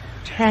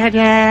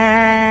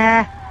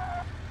 Ta-da!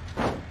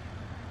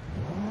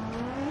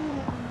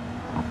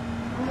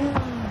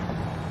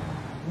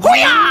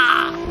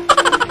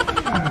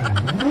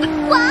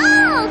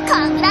 Wow!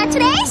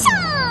 Congratulations!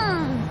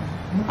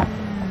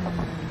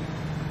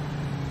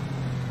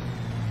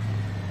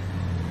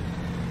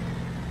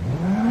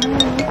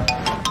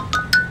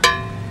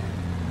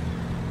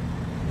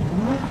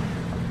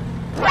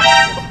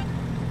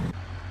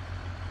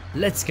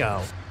 Let's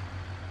go.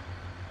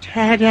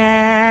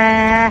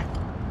 Ta-da!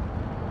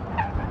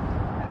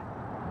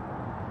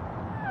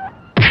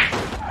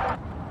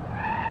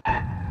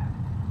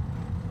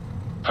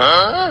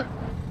 Huh?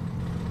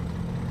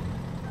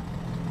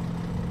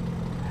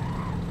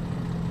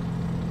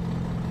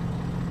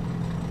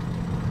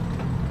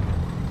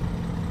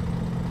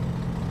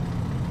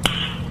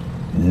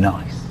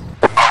 Nice.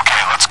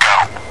 Okay, let's go.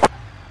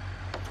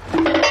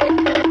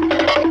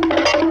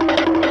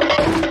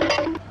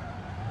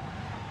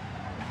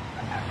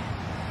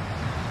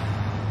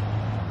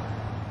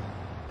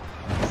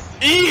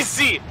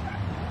 Easy!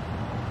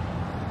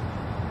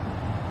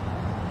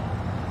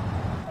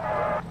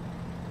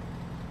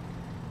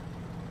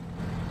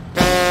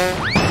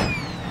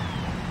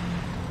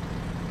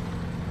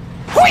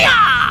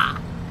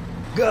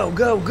 Go,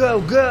 go,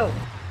 go, go!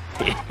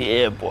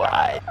 Yeah,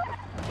 boy.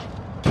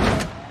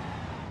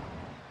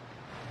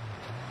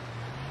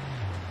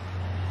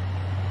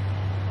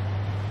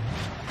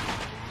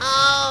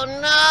 Oh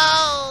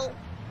no!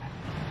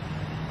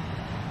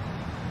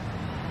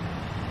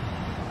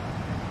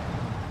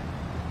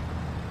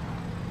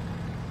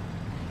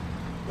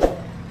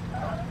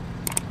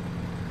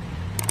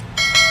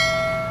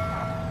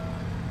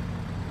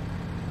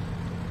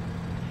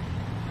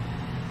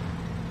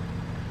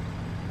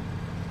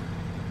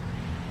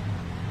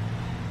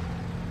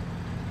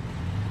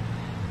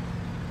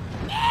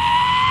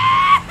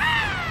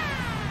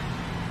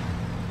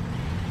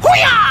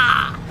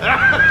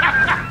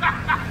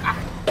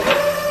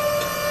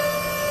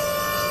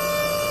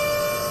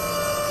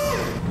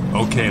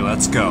 Okay,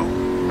 let's go.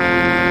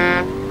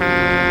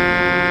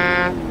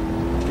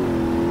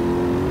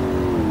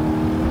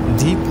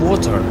 Deep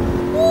water.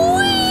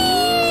 Whee!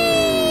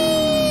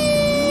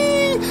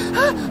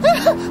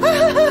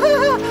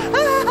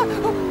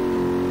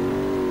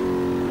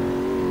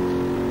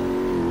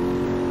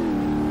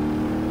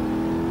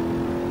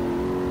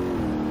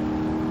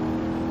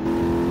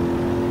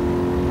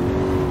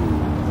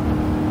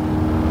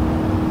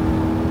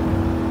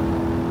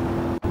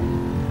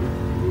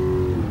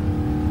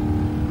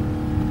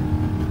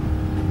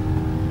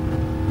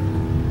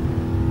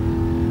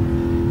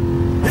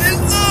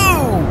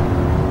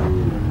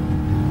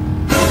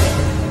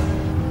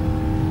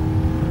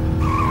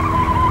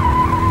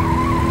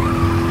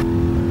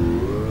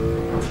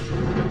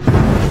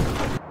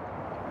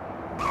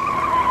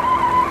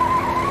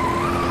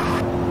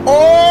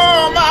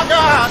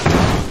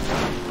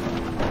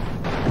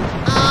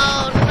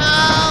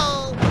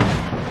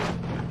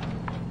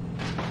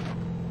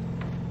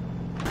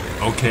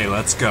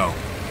 let's go.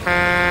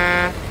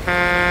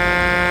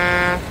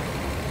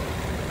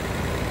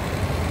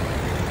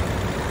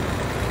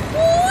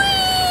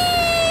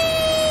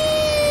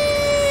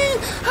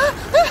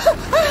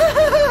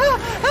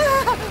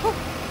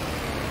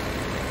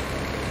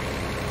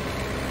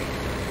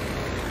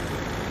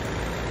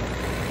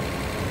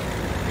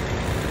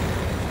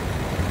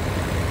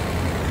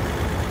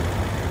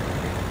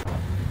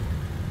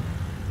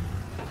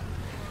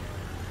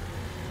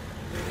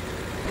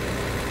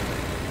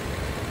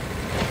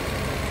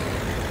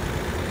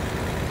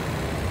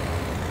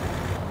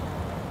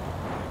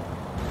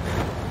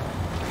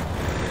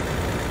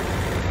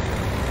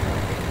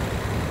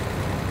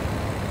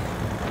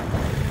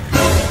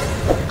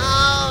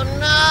 Oh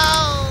no!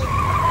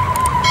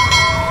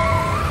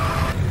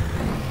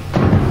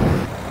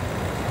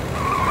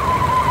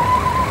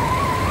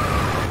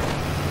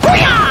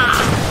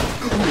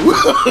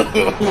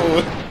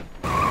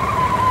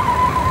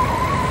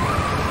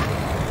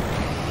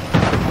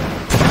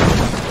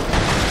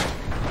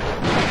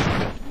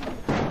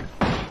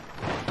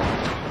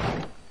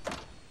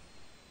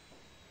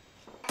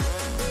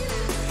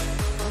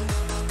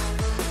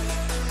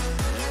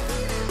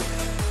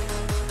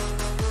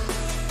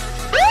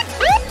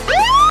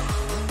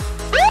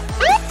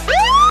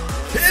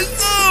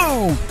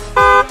 Hello!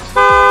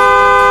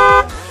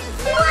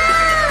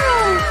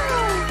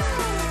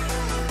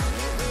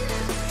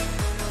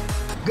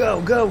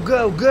 Go, go,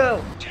 go,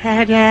 go!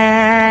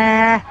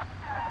 Ta-da!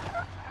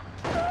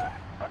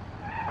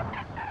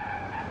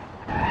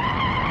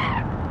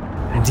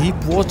 Deep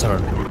water.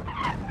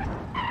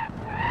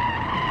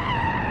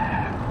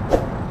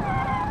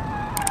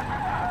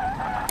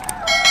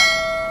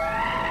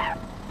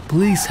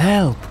 Please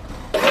help.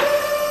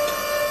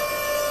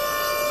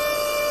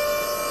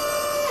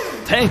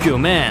 Thank you,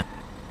 man.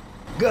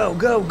 Go,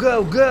 go,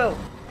 go, go!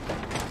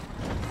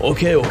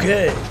 Okay,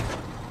 okay.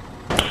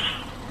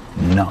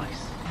 Nice.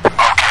 Okay,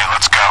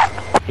 let's go.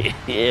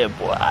 Yeah,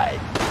 boy.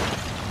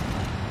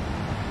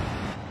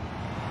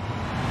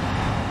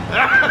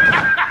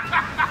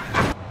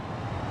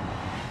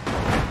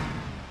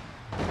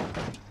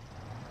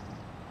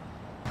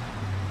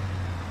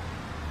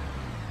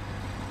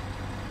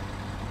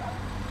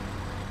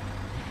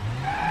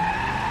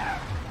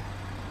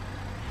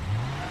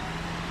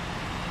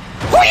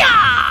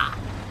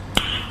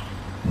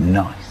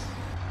 Nice.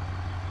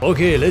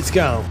 Okay, let's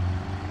go.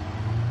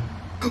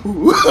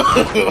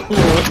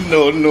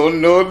 No, no,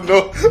 no,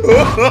 no.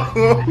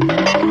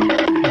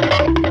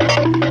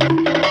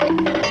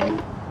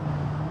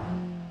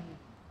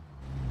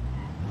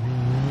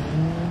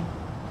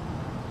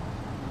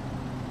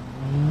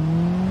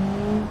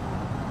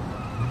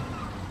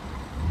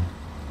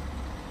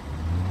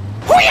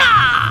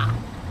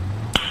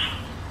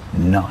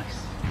 Nice.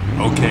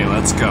 Okay,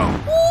 let's go.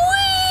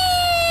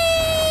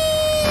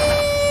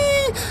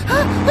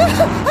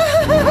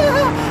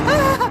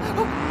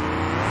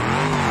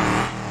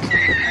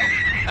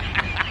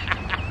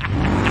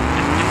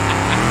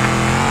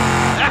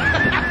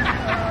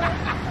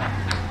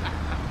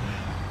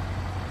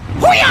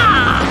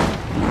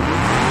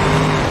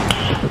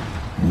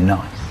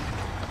 Nice.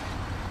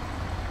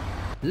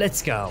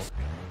 Let's go.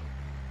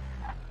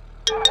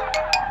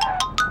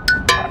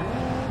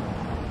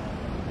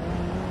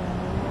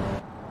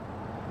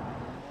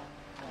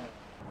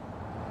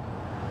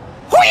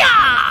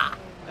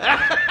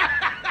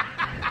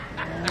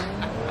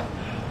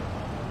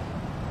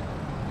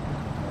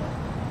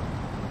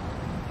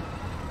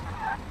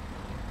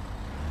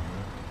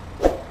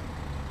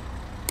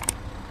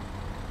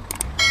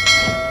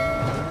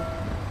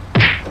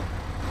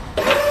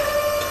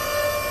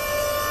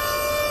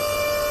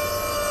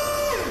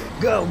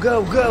 Go,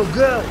 go, go,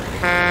 go!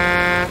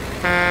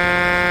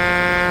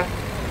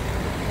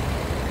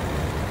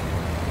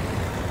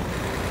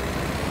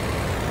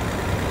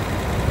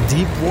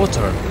 Deep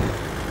water.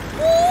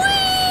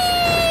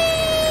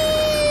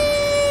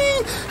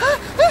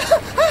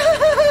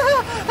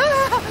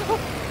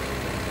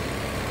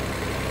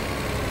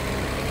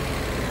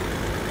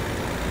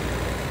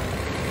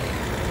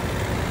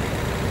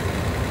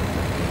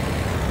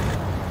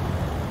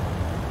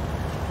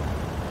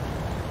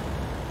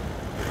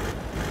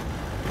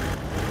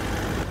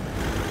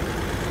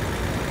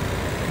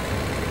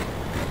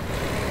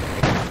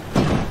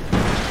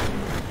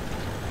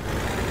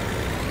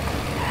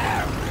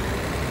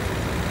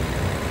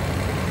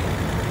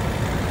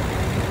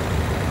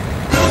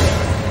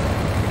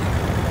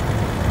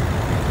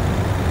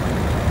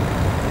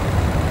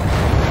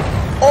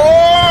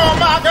 Oh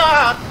my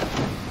God!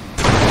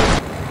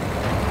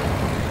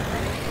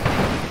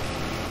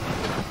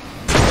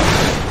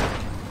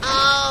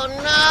 Oh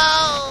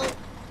no!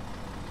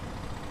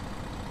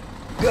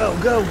 Go,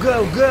 go,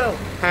 go, go!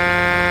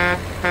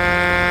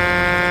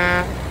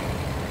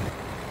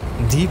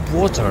 Deep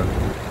water.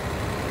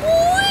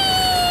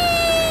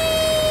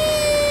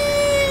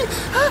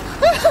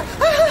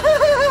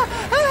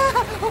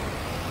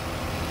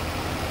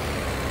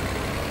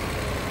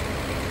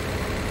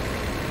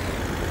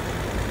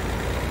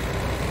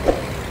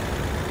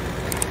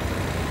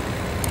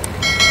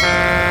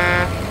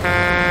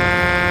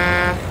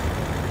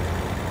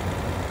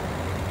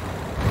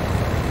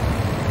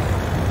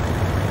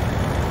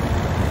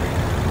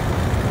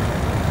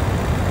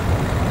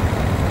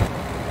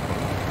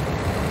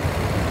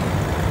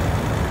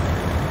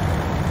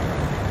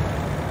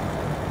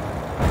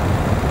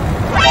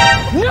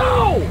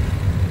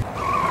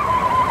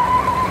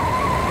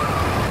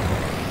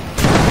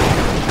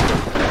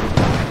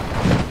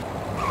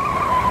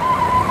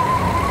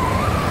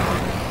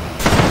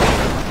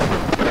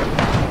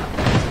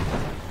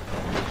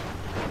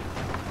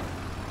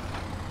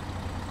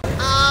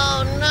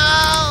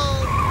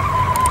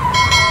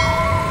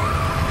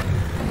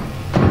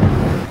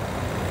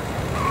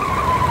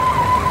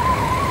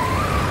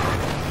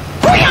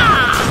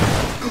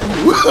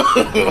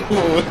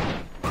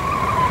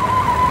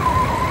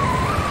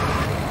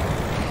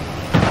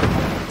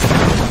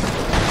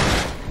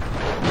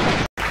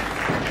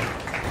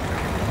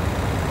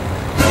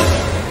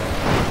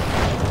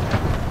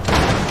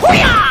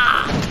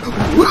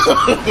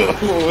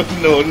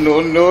 No, no,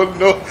 no,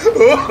 no.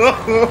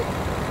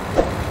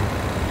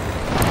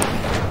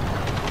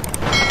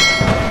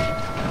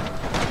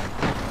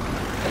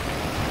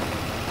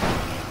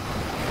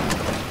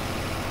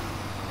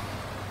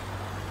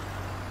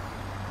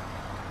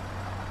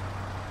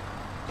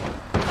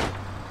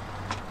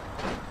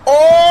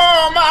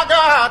 Oh my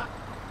God!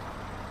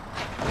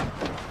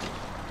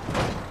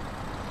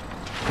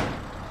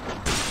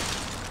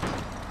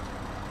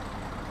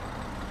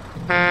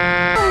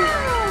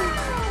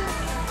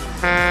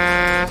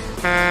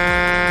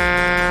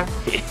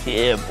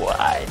 Yeah,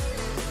 boy.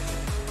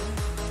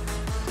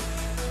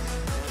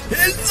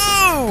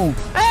 Hello!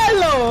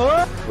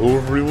 Hello! Hello,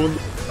 everyone.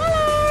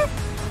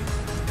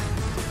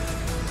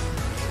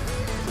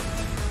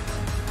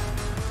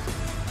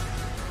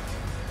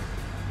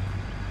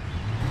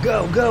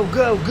 Go, go,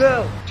 go,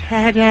 go!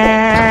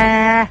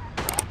 Ta-da!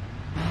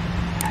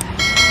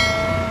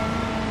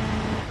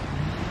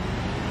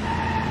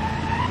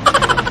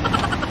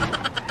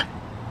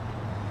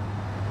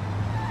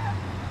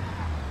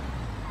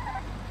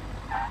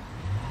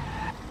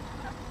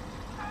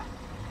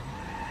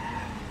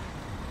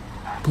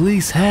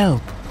 Please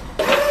help.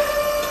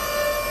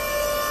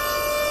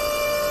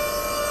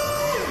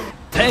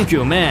 Thank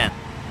you, man.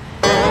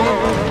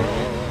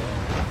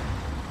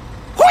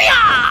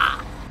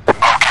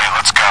 Okay,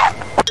 let's go.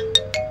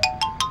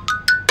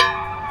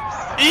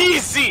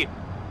 Easy!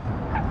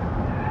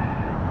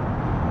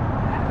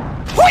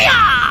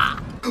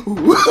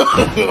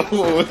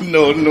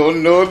 No, no,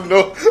 no,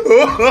 no.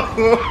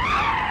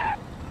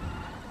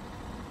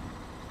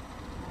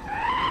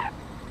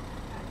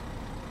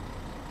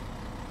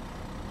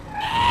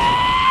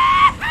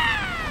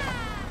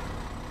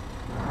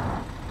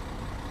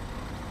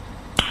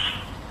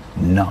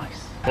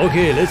 Nice.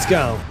 Okay, let's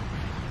go.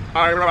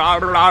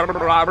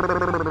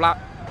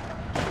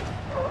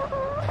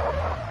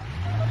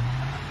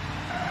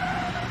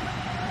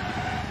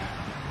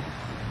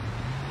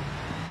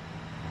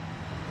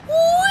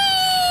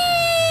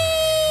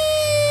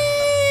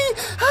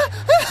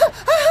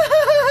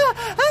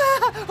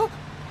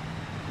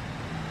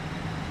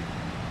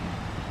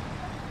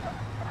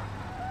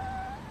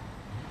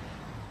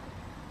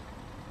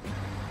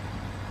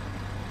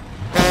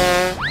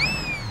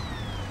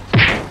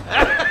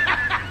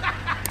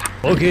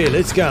 Okay,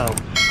 let's go.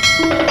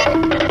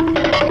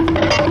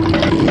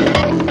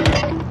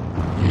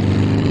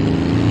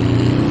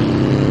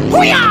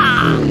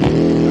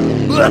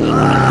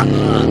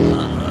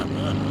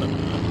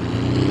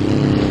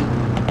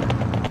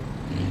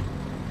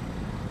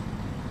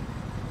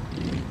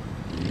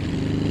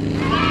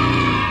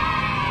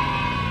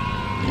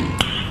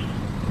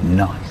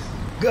 Nice.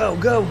 Go,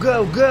 go,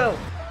 go, go!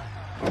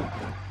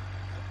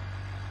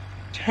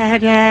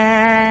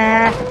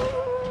 Ta-da!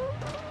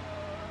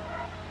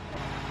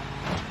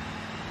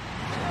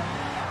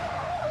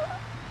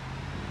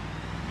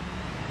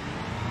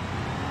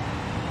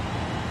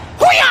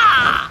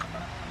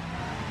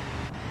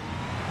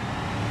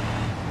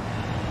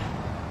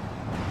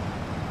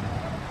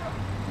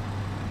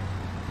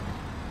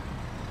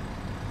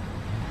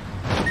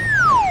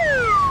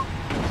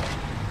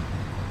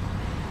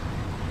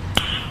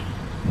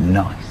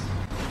 Nice.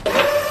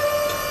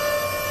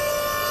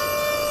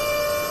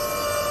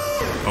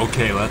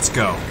 Okay, let's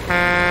go.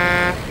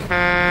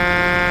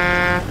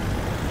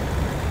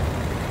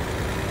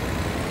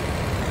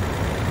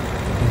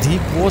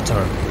 Deep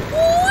water.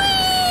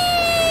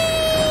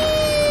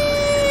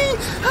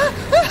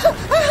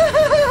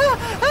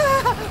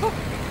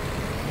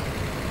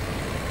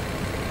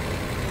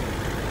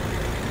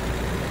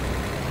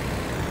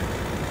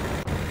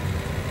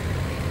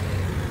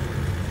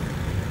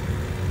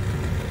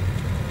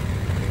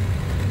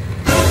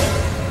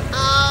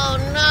 Oh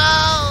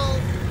no!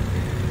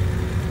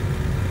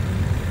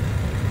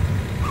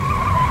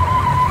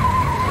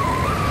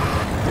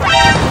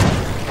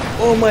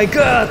 Oh my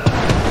God!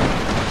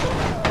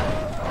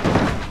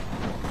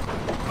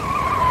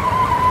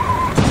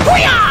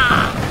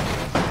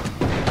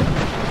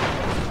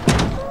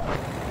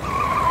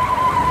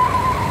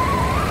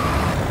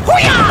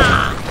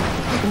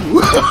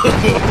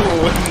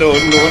 No,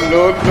 no,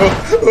 no, no.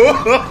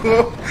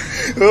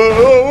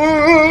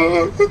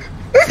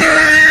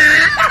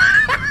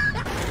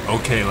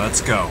 Okay,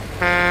 let's go.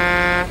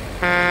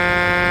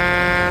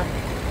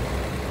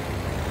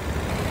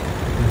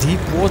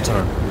 Deep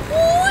water.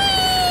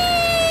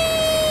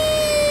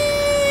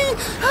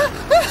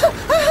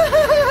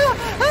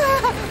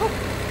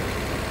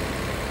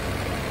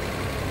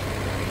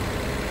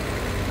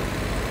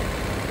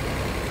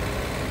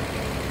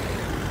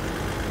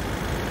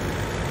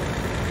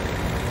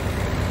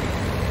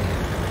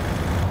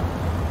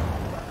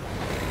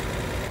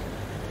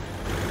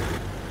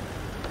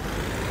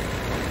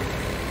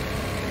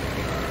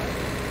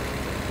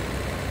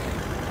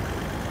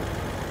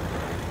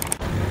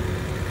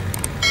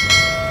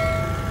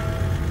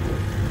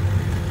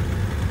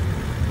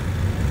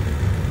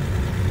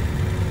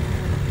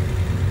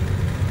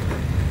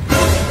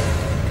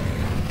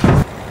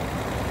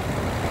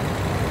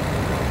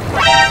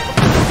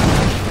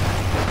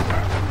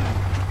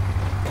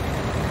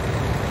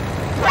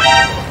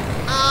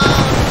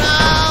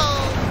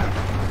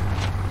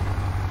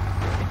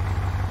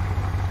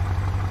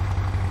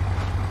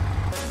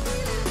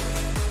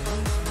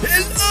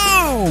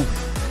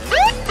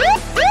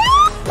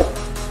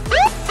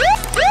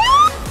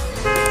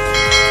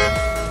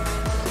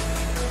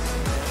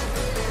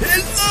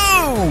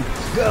 Hello!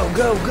 Go,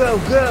 go, go,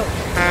 go!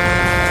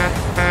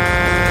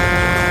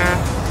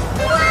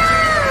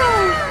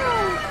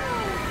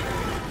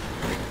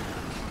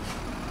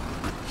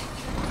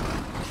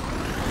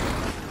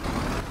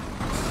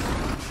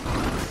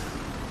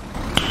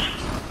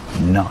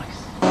 Nice.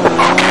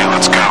 Okay,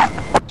 let's go.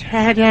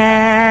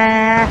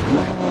 Ta-da!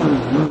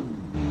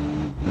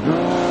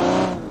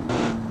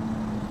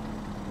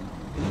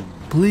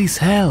 Please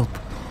help.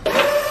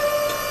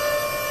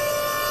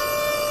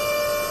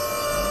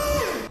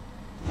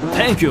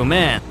 Thank you,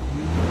 man.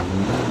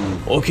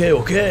 Okay,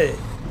 okay.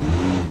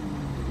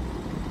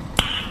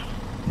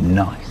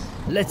 Nice.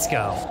 Let's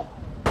go.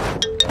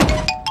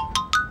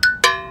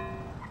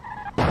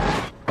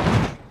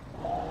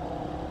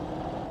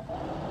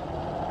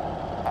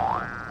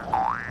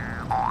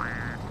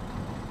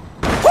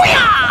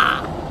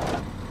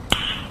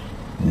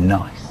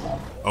 Nice.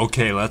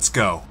 Okay, let's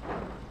go.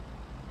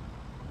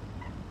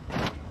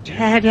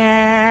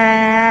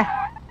 Ta-da!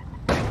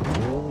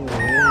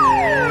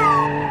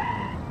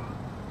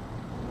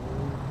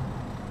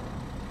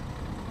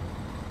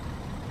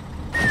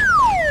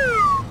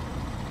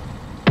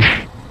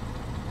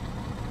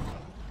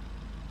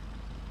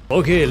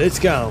 Okay, let's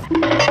go.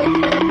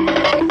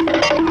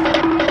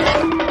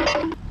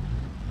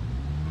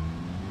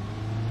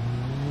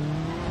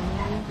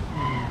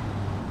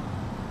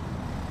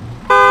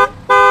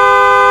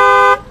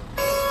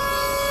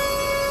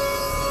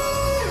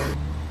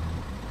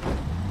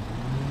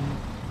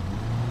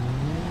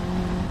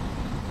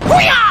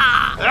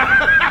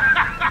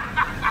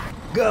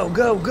 Go,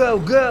 go, go,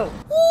 go!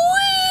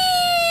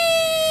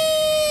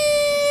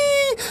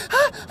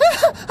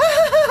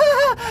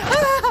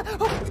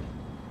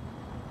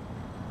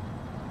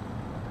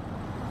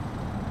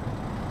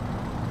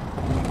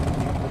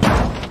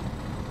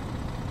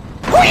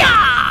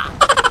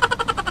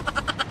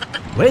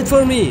 Wait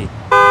for me.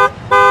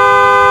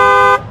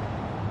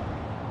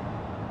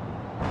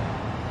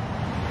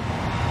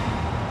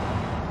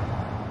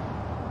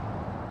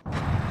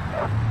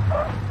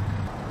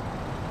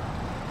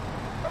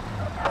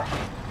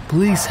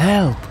 Please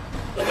help.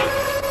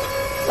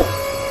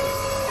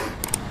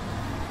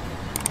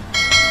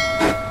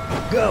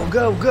 Go,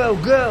 go, go,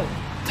 go!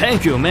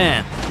 Thank you,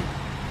 man.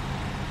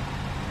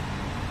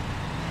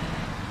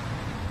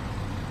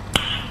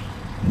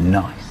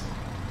 Nice.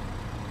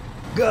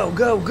 Go,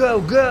 go, go,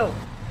 go!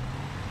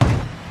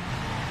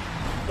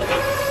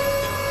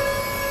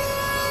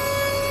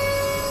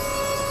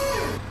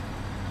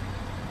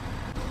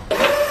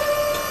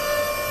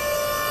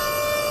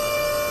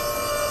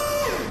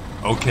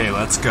 Okay,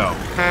 let's go.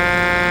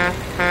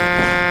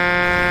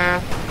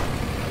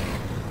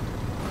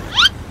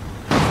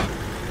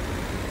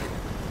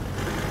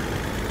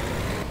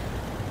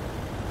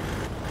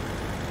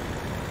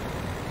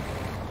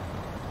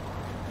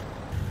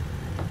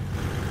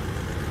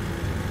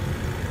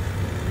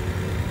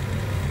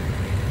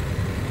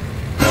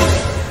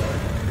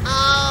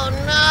 Oh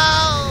no!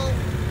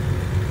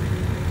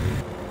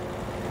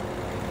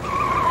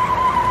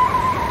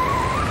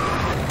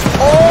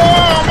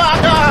 Oh my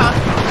God!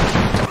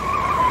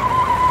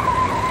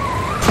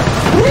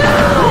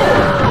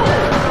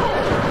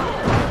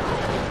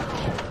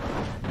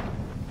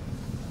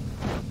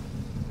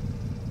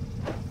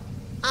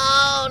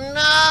 Oh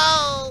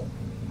no!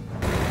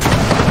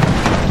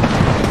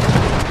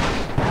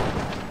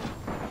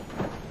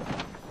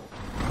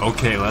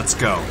 Okay, let's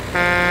go.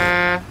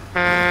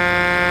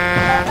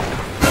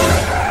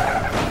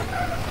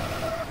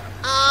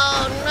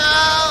 Oh no!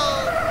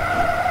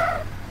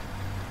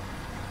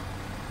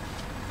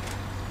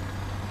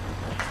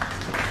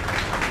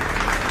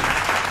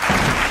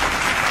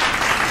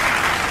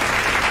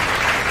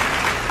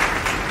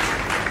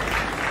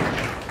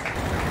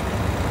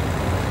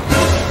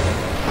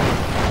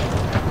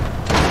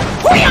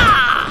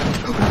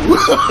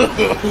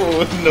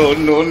 No,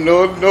 no,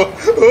 no, no.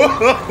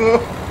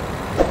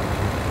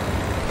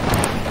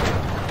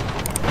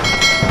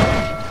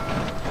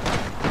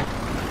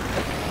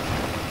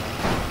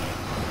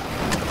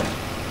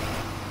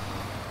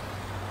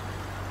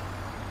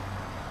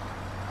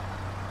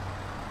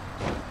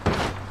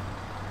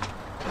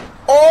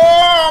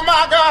 Oh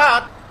my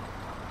God!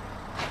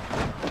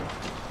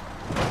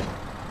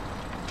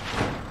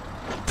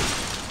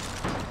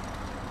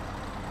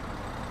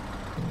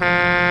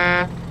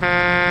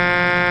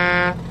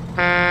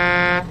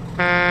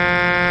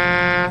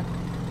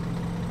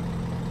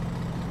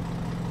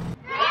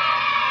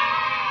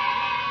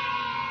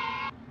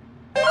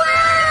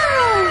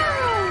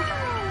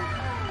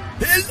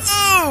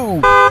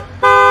 Hello!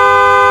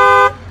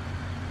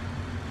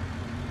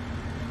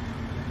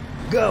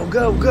 Go,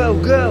 go, go,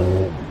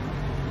 go!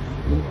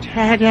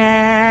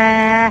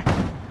 Ta-da!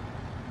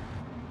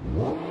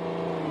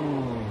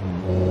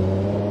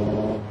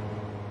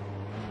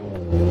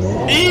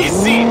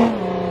 Easy!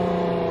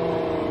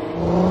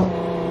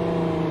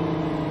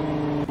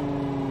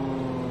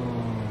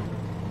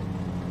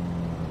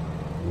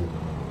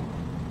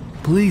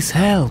 Please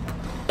help.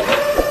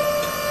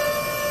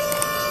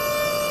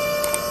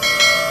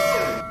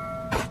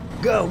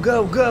 Go,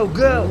 go, go,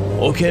 go.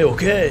 Okay,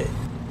 okay.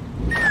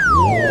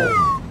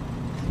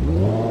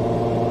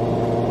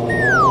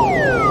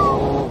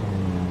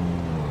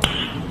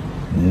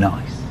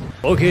 Nice.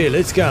 Okay,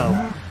 let's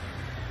go.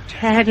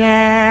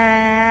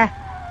 Ta-da!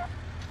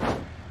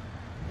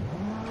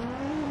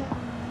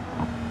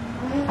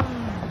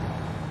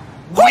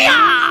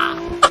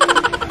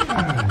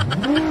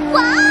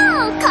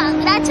 Wow!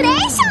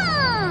 Congratulations!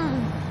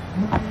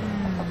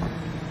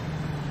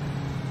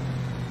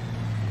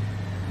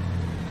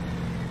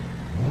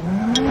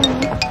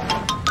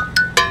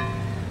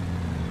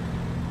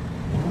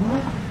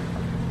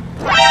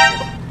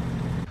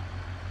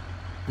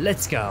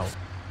 Let's go.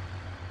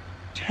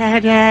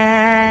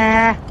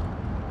 Ta-da!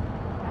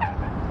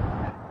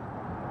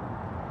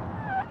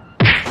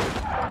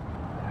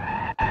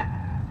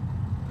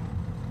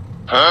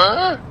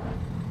 Huh?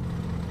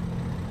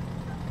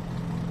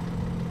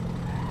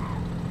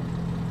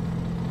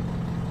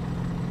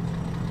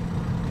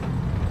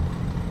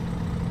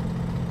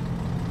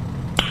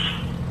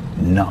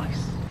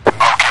 Nice.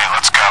 Okay,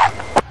 let's go.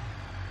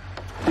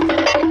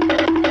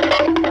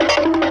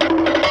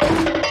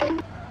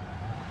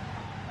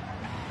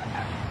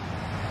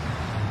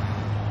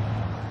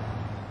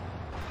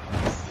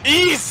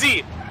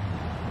 Easy!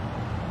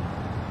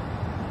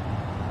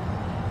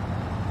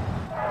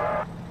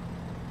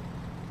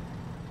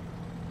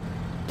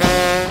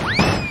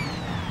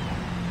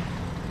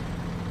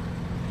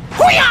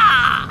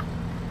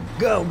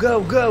 Go,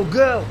 go, go,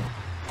 go.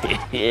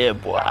 Yeah,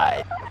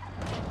 boy.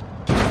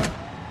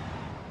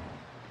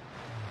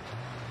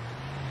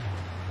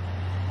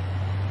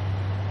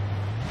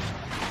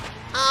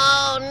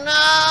 Oh no!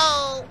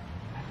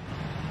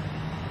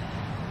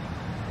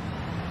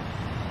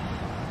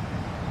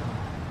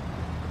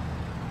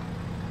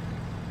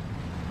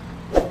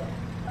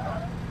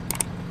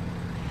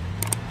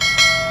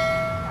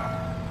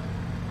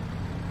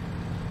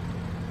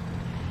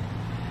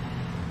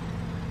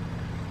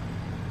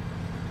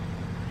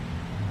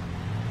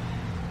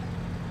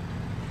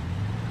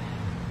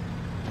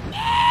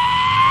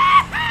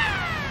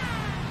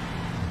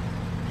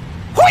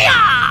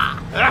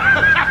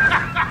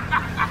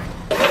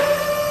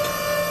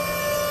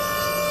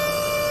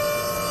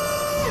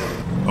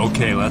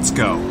 Okay, let's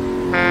go.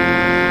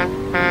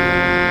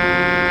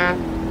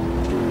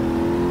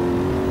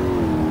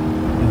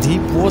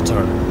 Deep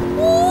water.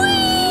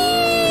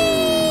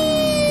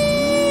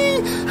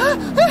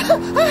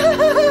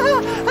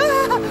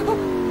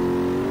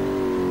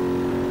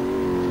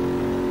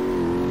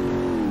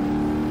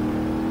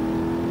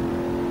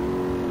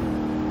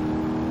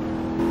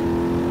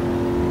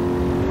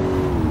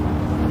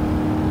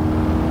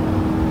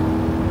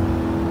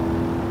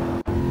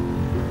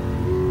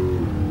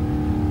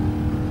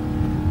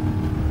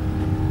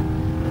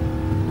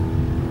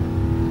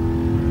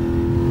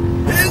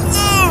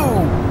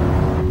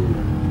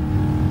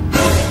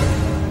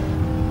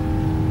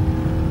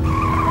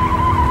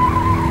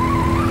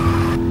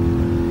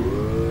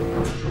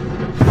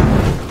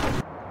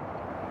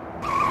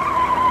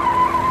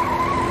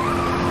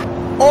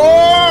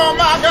 Oh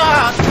my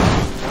God!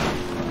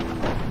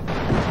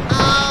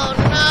 Oh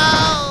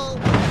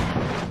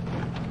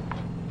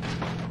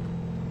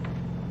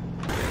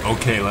no!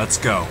 Okay, let's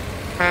go.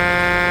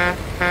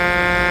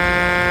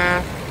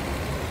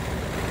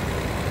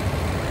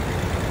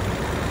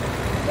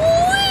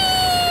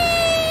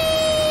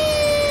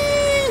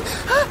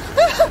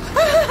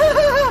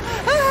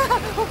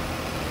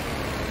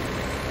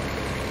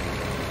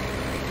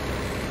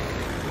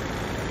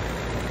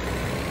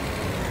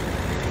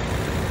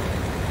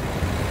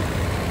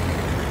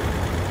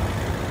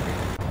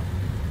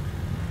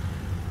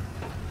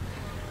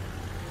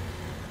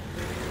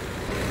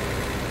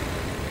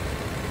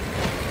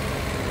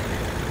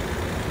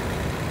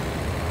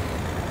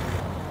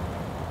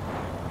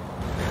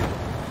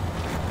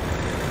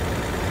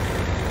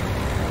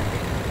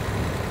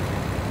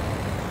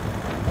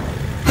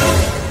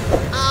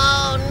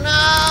 Oh no!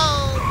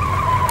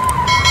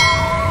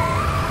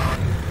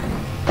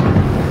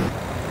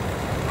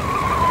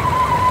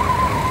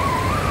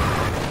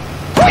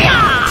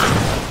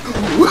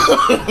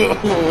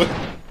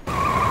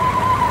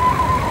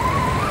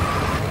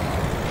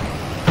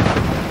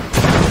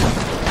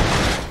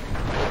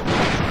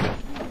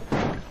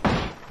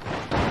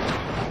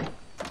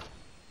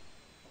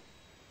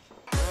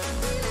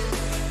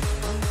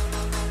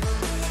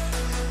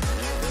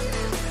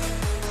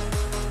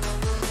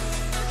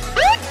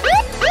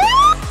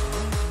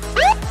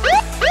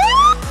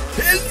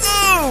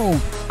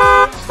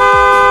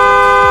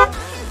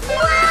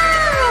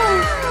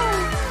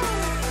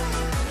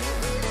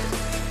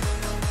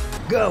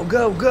 Go,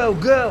 go, go,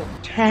 go.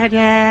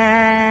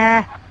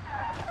 Ta-da!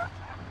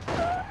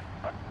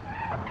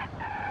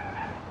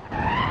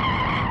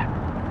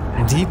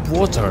 Deep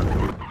water.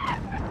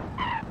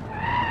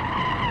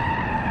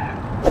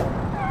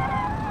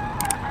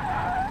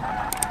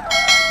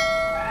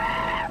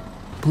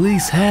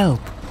 Please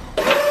help.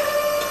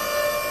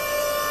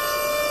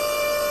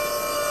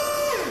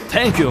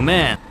 Thank you,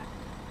 man.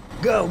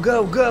 Go,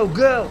 go, go,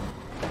 go.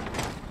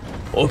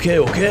 Okay,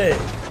 okay.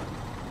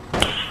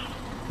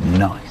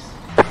 Nice.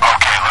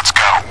 Okay, let's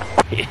go.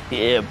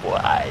 Yeah,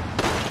 boy.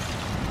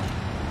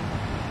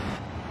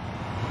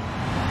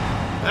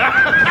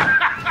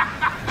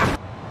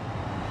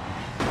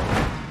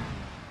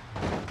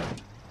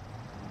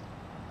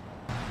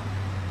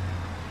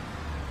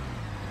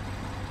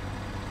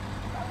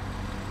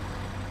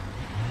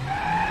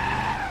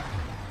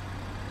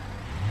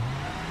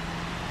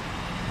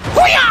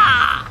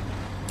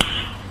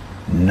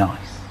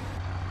 Nice.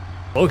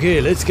 Okay,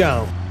 let's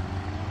go.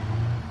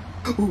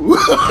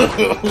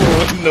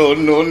 No,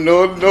 no,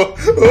 no, no.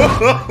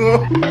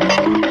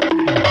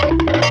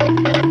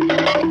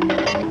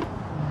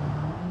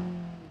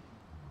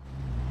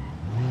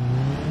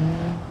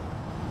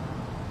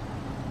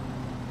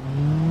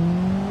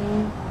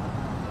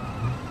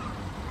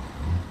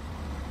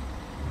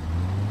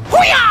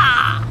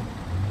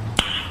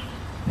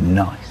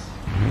 Nice.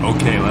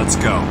 Okay, let's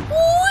go.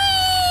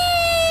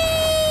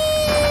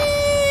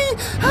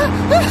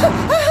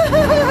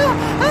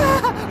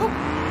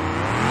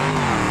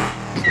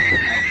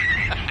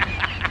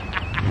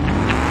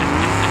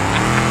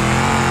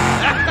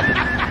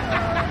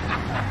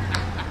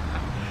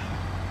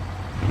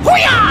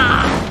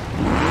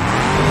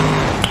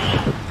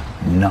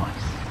 Nice.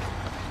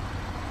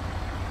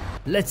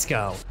 Let's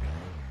go.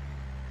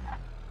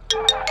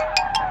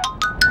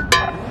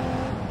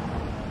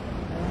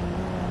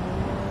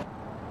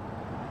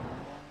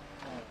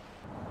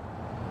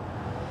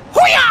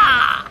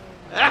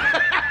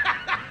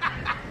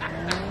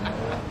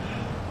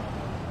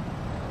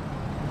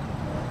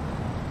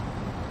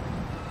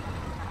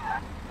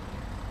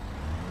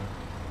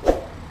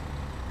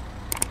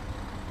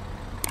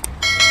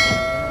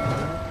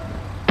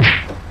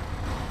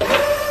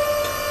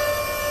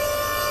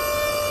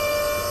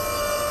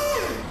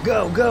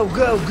 Go, go,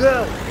 go,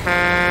 go.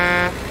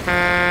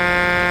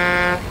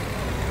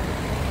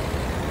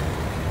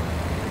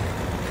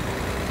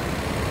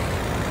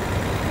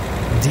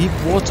 Deep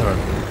water.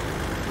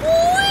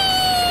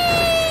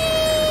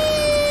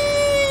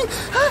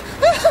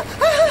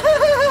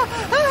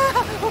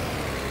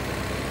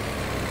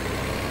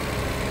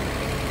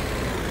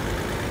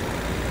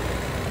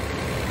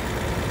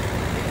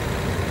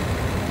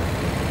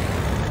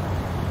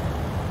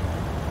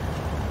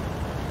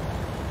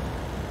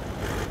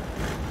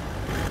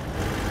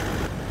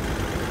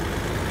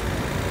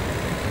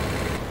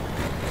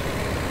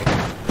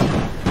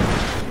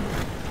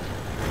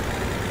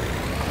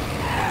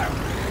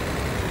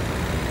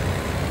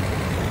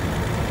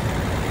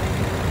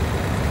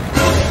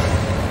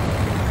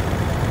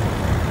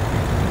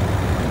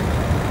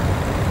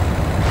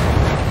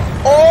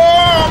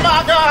 Oh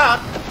my God!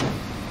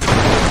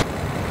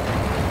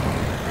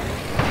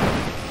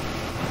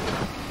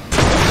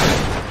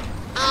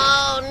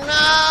 Oh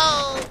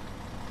no!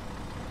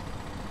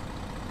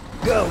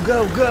 Go,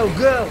 go, go,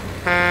 go.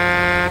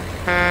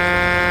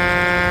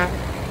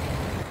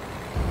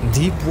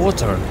 Deep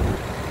water.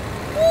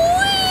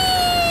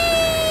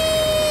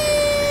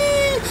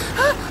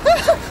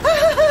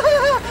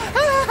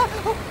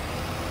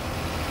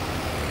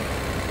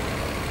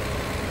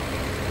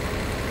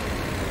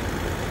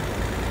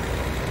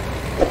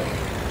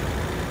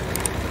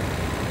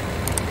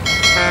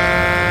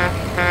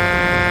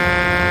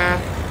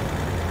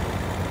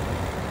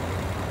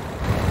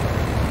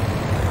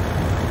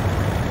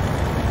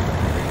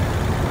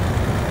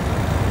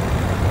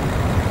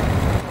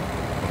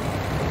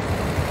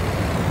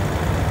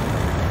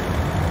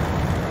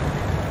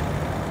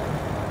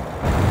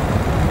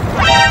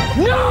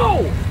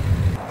 No!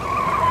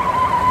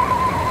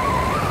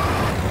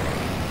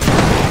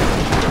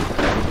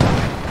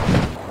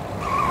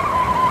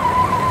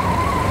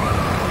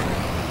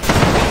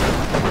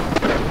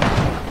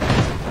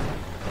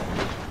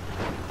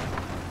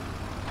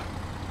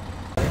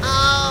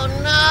 Oh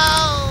no!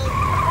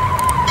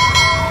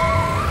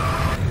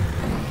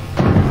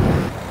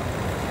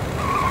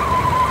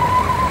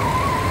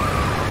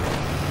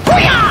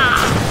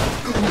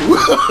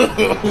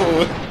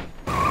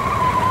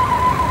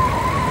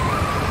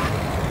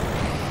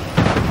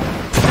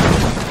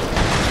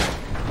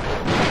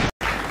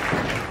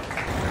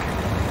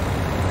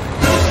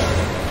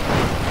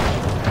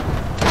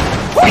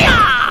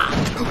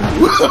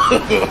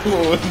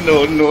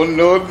 No, no,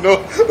 no, no.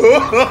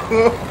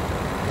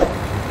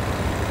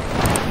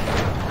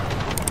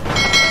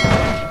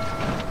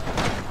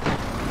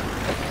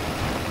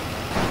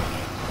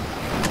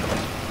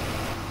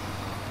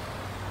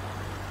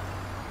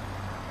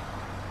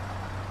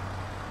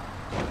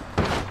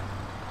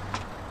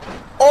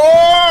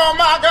 Oh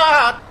my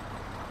God!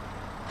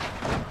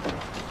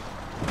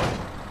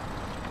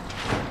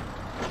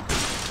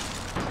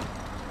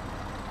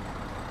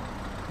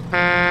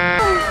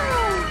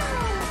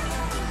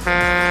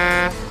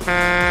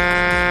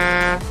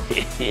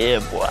 Yeah,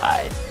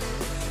 boy.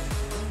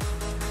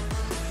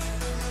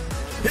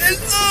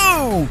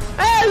 Hello!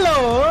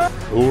 Hello,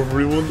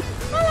 everyone.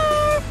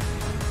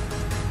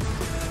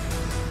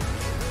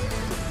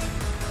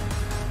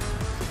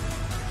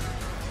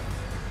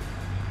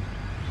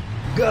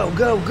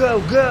 go, go,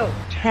 go!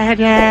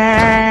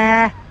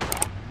 Ta-da!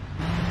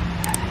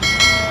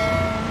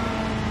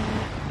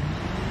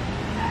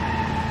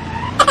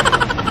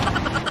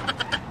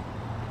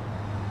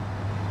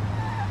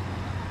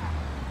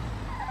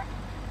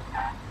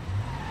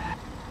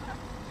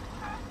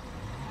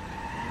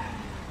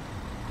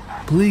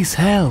 Please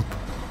help.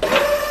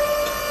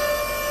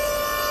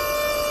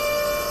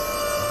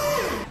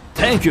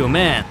 Thank you,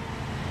 man.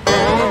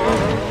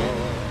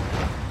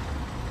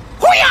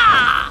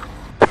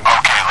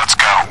 Okay, let's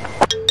go.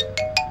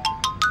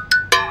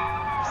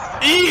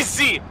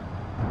 Easy!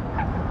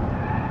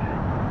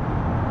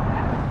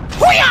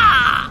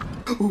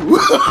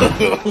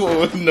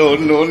 No,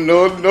 no,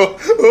 no, no.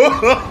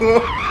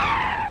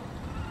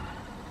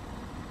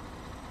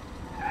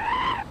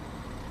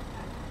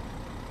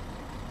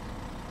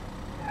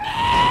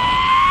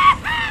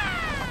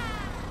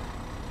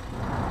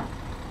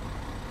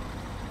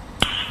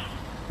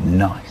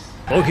 Nice.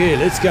 Okay,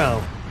 let's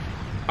go.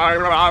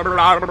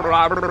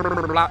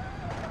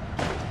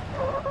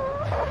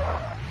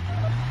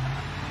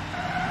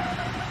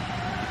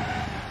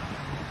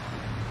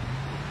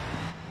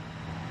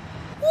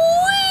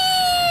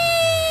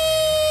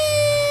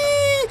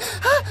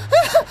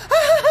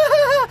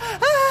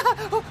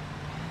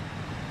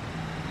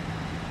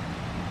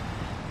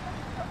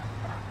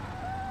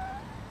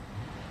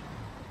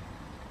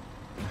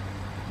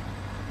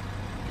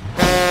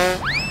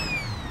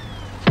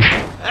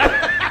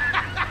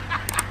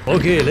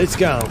 Okay, let's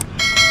go.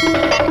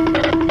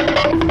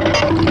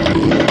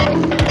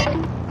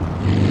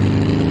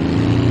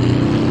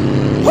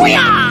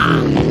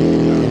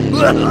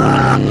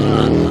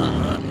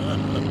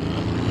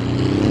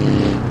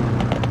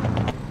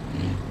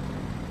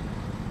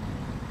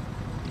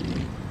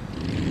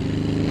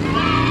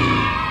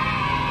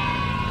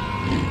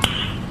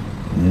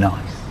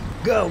 Nice.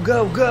 Go,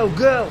 go, go,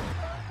 go!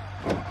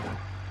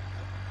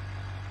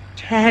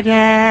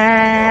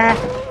 Ta-da!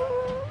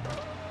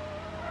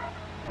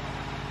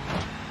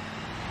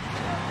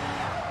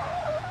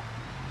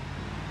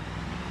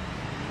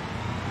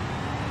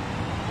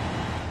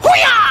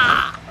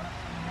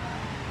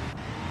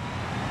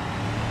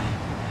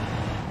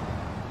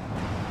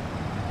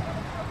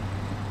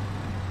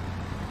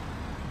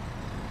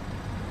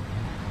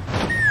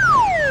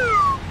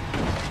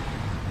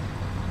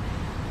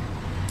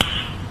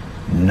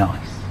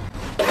 Nice.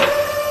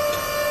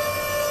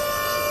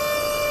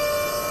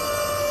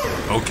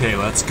 Okay,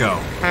 let's go.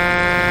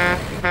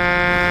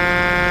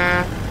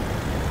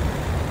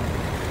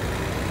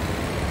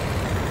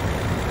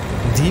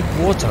 Deep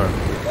water.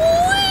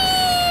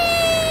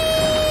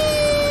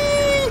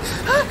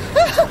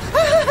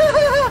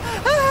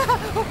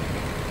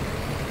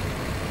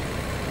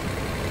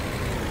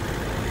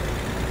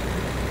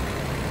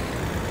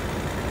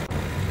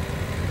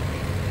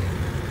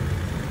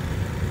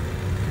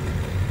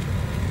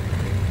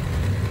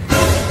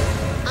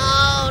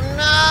 Oh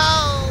no!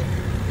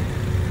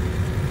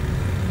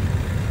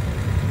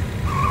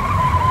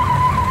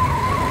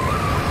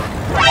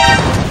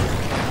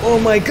 Oh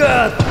my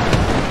god!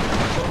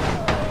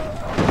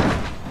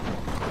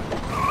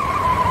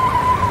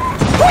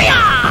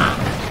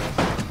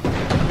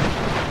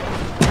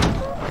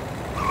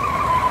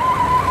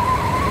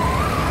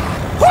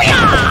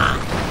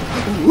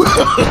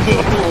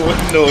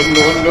 No,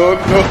 no, no,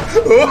 no.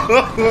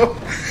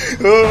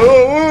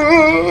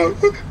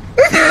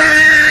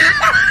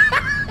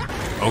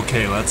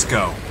 Okay, let's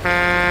go.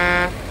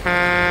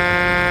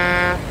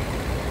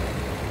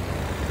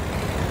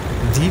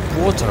 Deep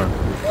water.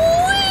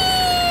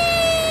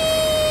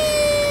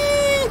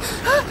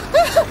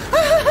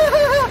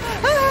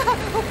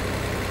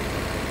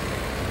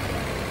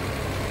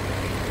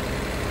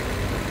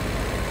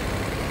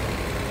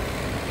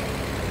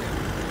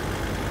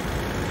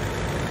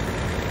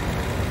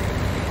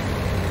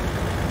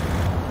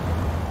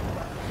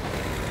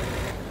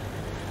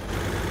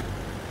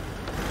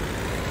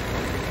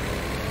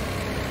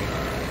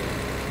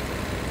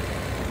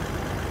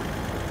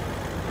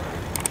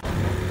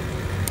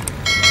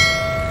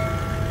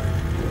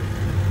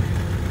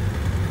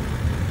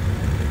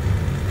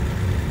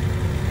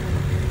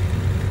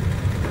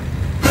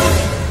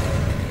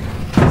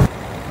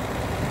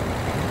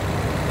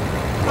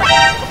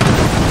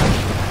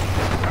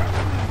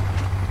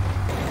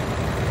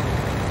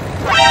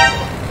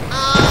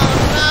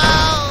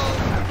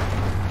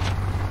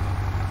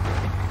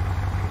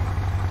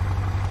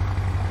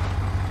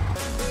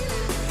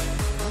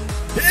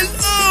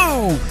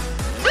 Hello!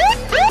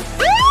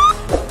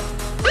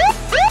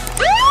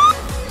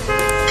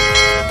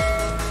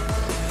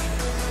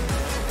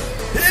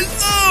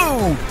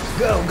 Hello!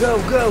 Go, go,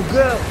 go,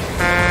 go!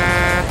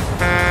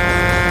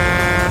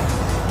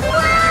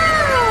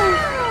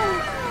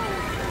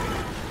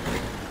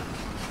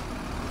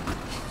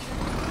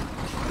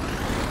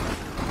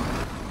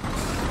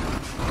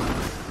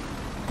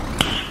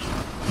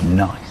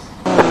 Nice.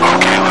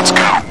 Okay, let's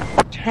go.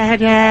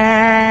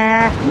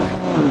 Ta-da!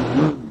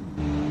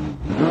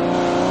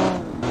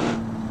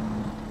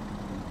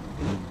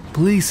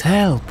 Please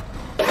help.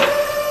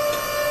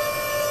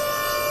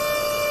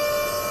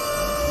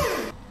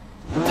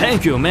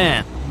 Thank you,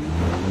 man.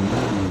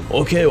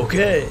 Okay,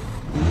 okay.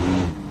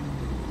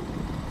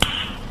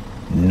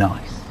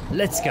 Nice.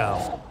 Let's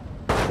go.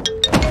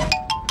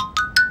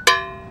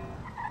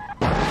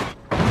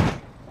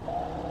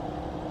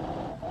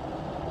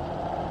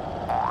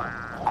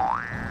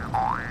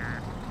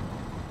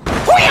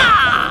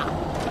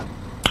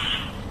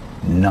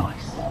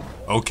 Nice.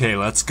 Okay,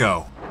 let's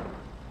go.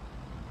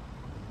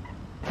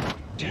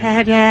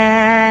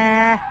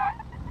 Ta-da!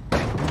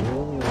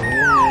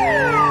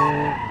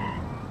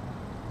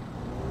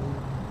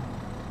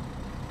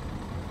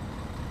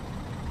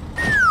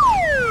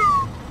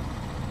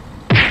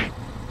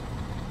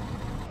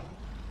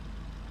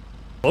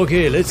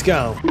 Okay, let's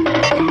go.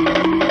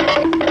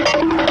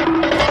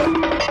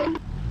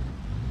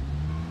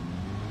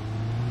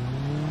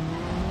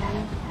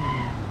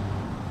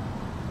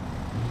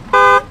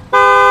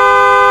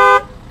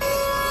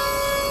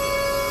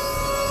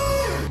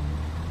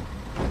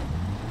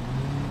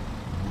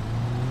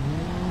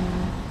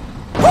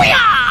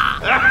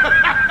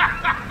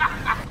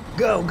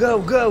 Go,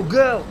 go, go,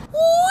 go!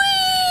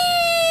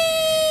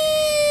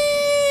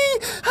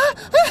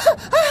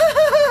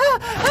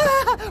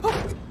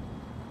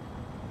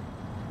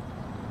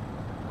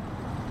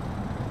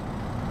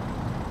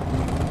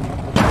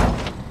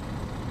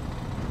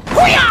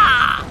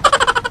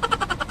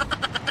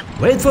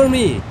 Wait for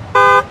me.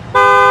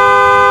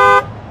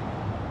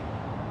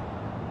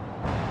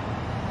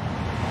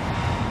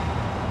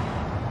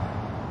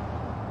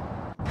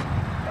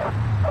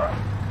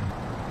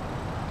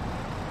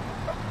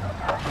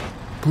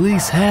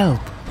 Please help.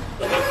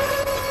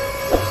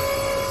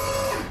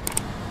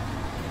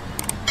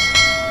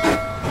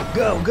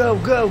 Go, go,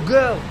 go,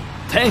 go!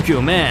 Thank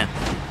you, man.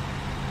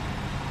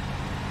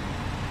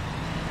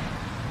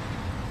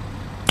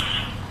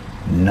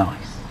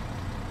 Nice.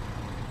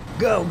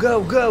 Go,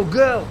 go, go,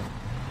 go!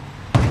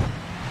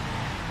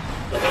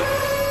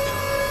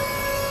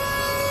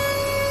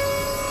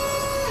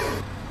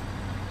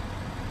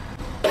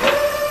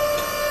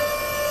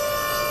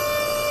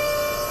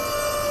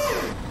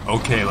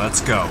 Okay,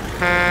 let's go.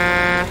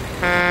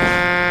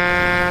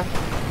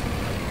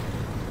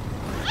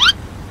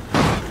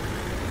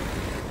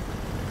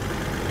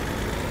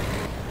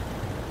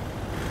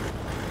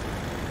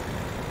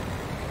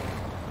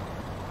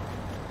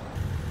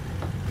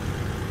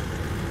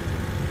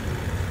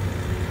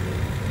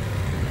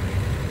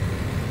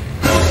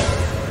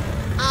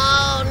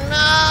 Oh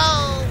no!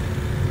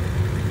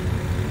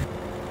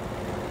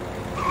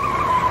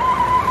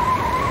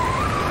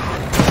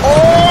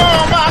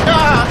 Oh my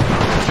God!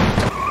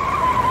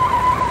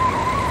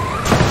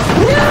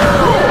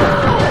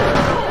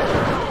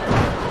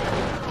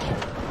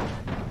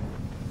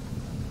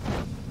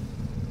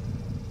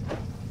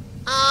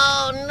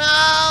 Oh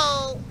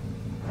no!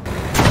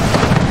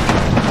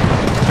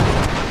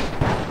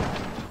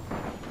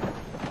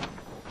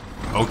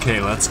 Okay,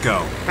 let's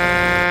go.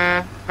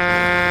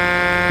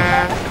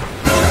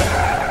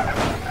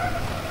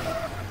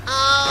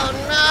 Oh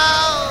no!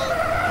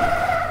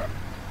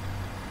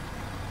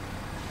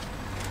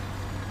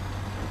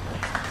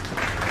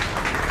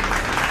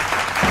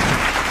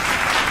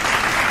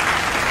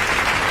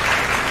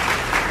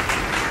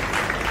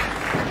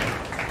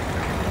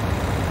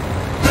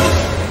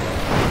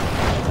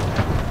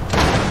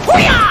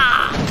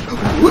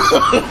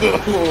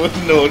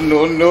 No,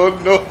 no, no,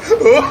 no.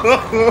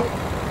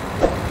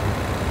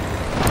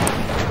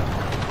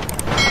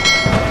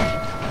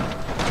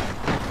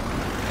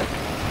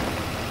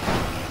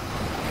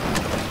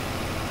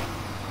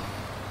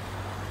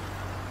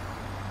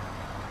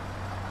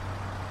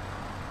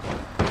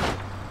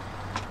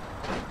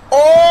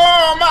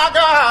 Oh my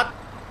God!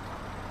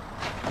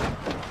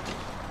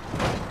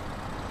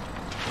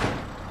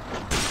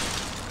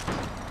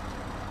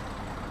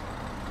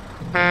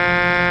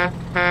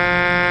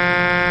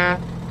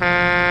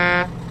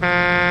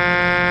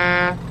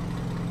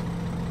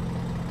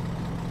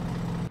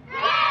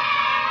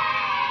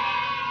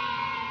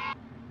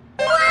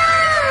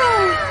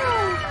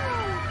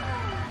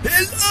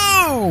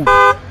 Hello!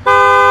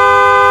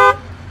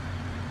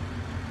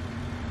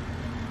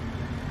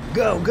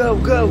 Go, go,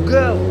 go,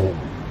 go!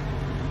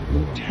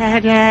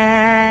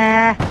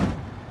 Ta-da!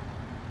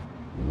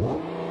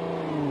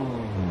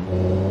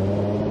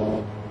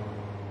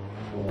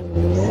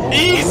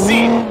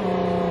 Easy!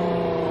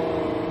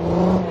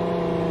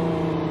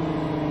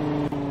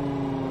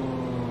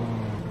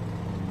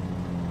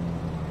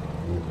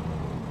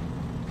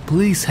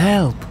 Please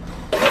help.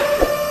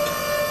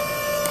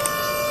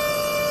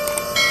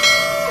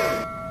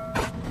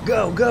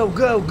 Go, go,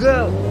 go,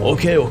 go!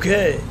 Okay,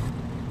 okay.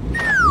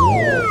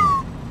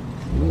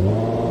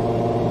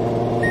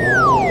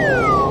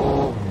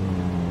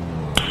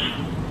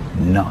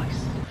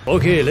 Nice.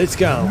 Okay, let's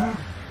go.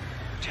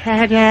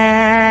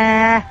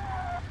 Ta-da!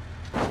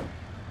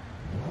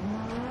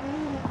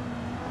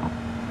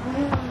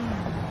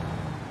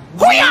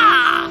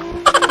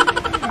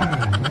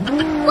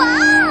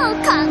 Wow!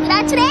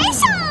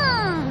 Congratulations!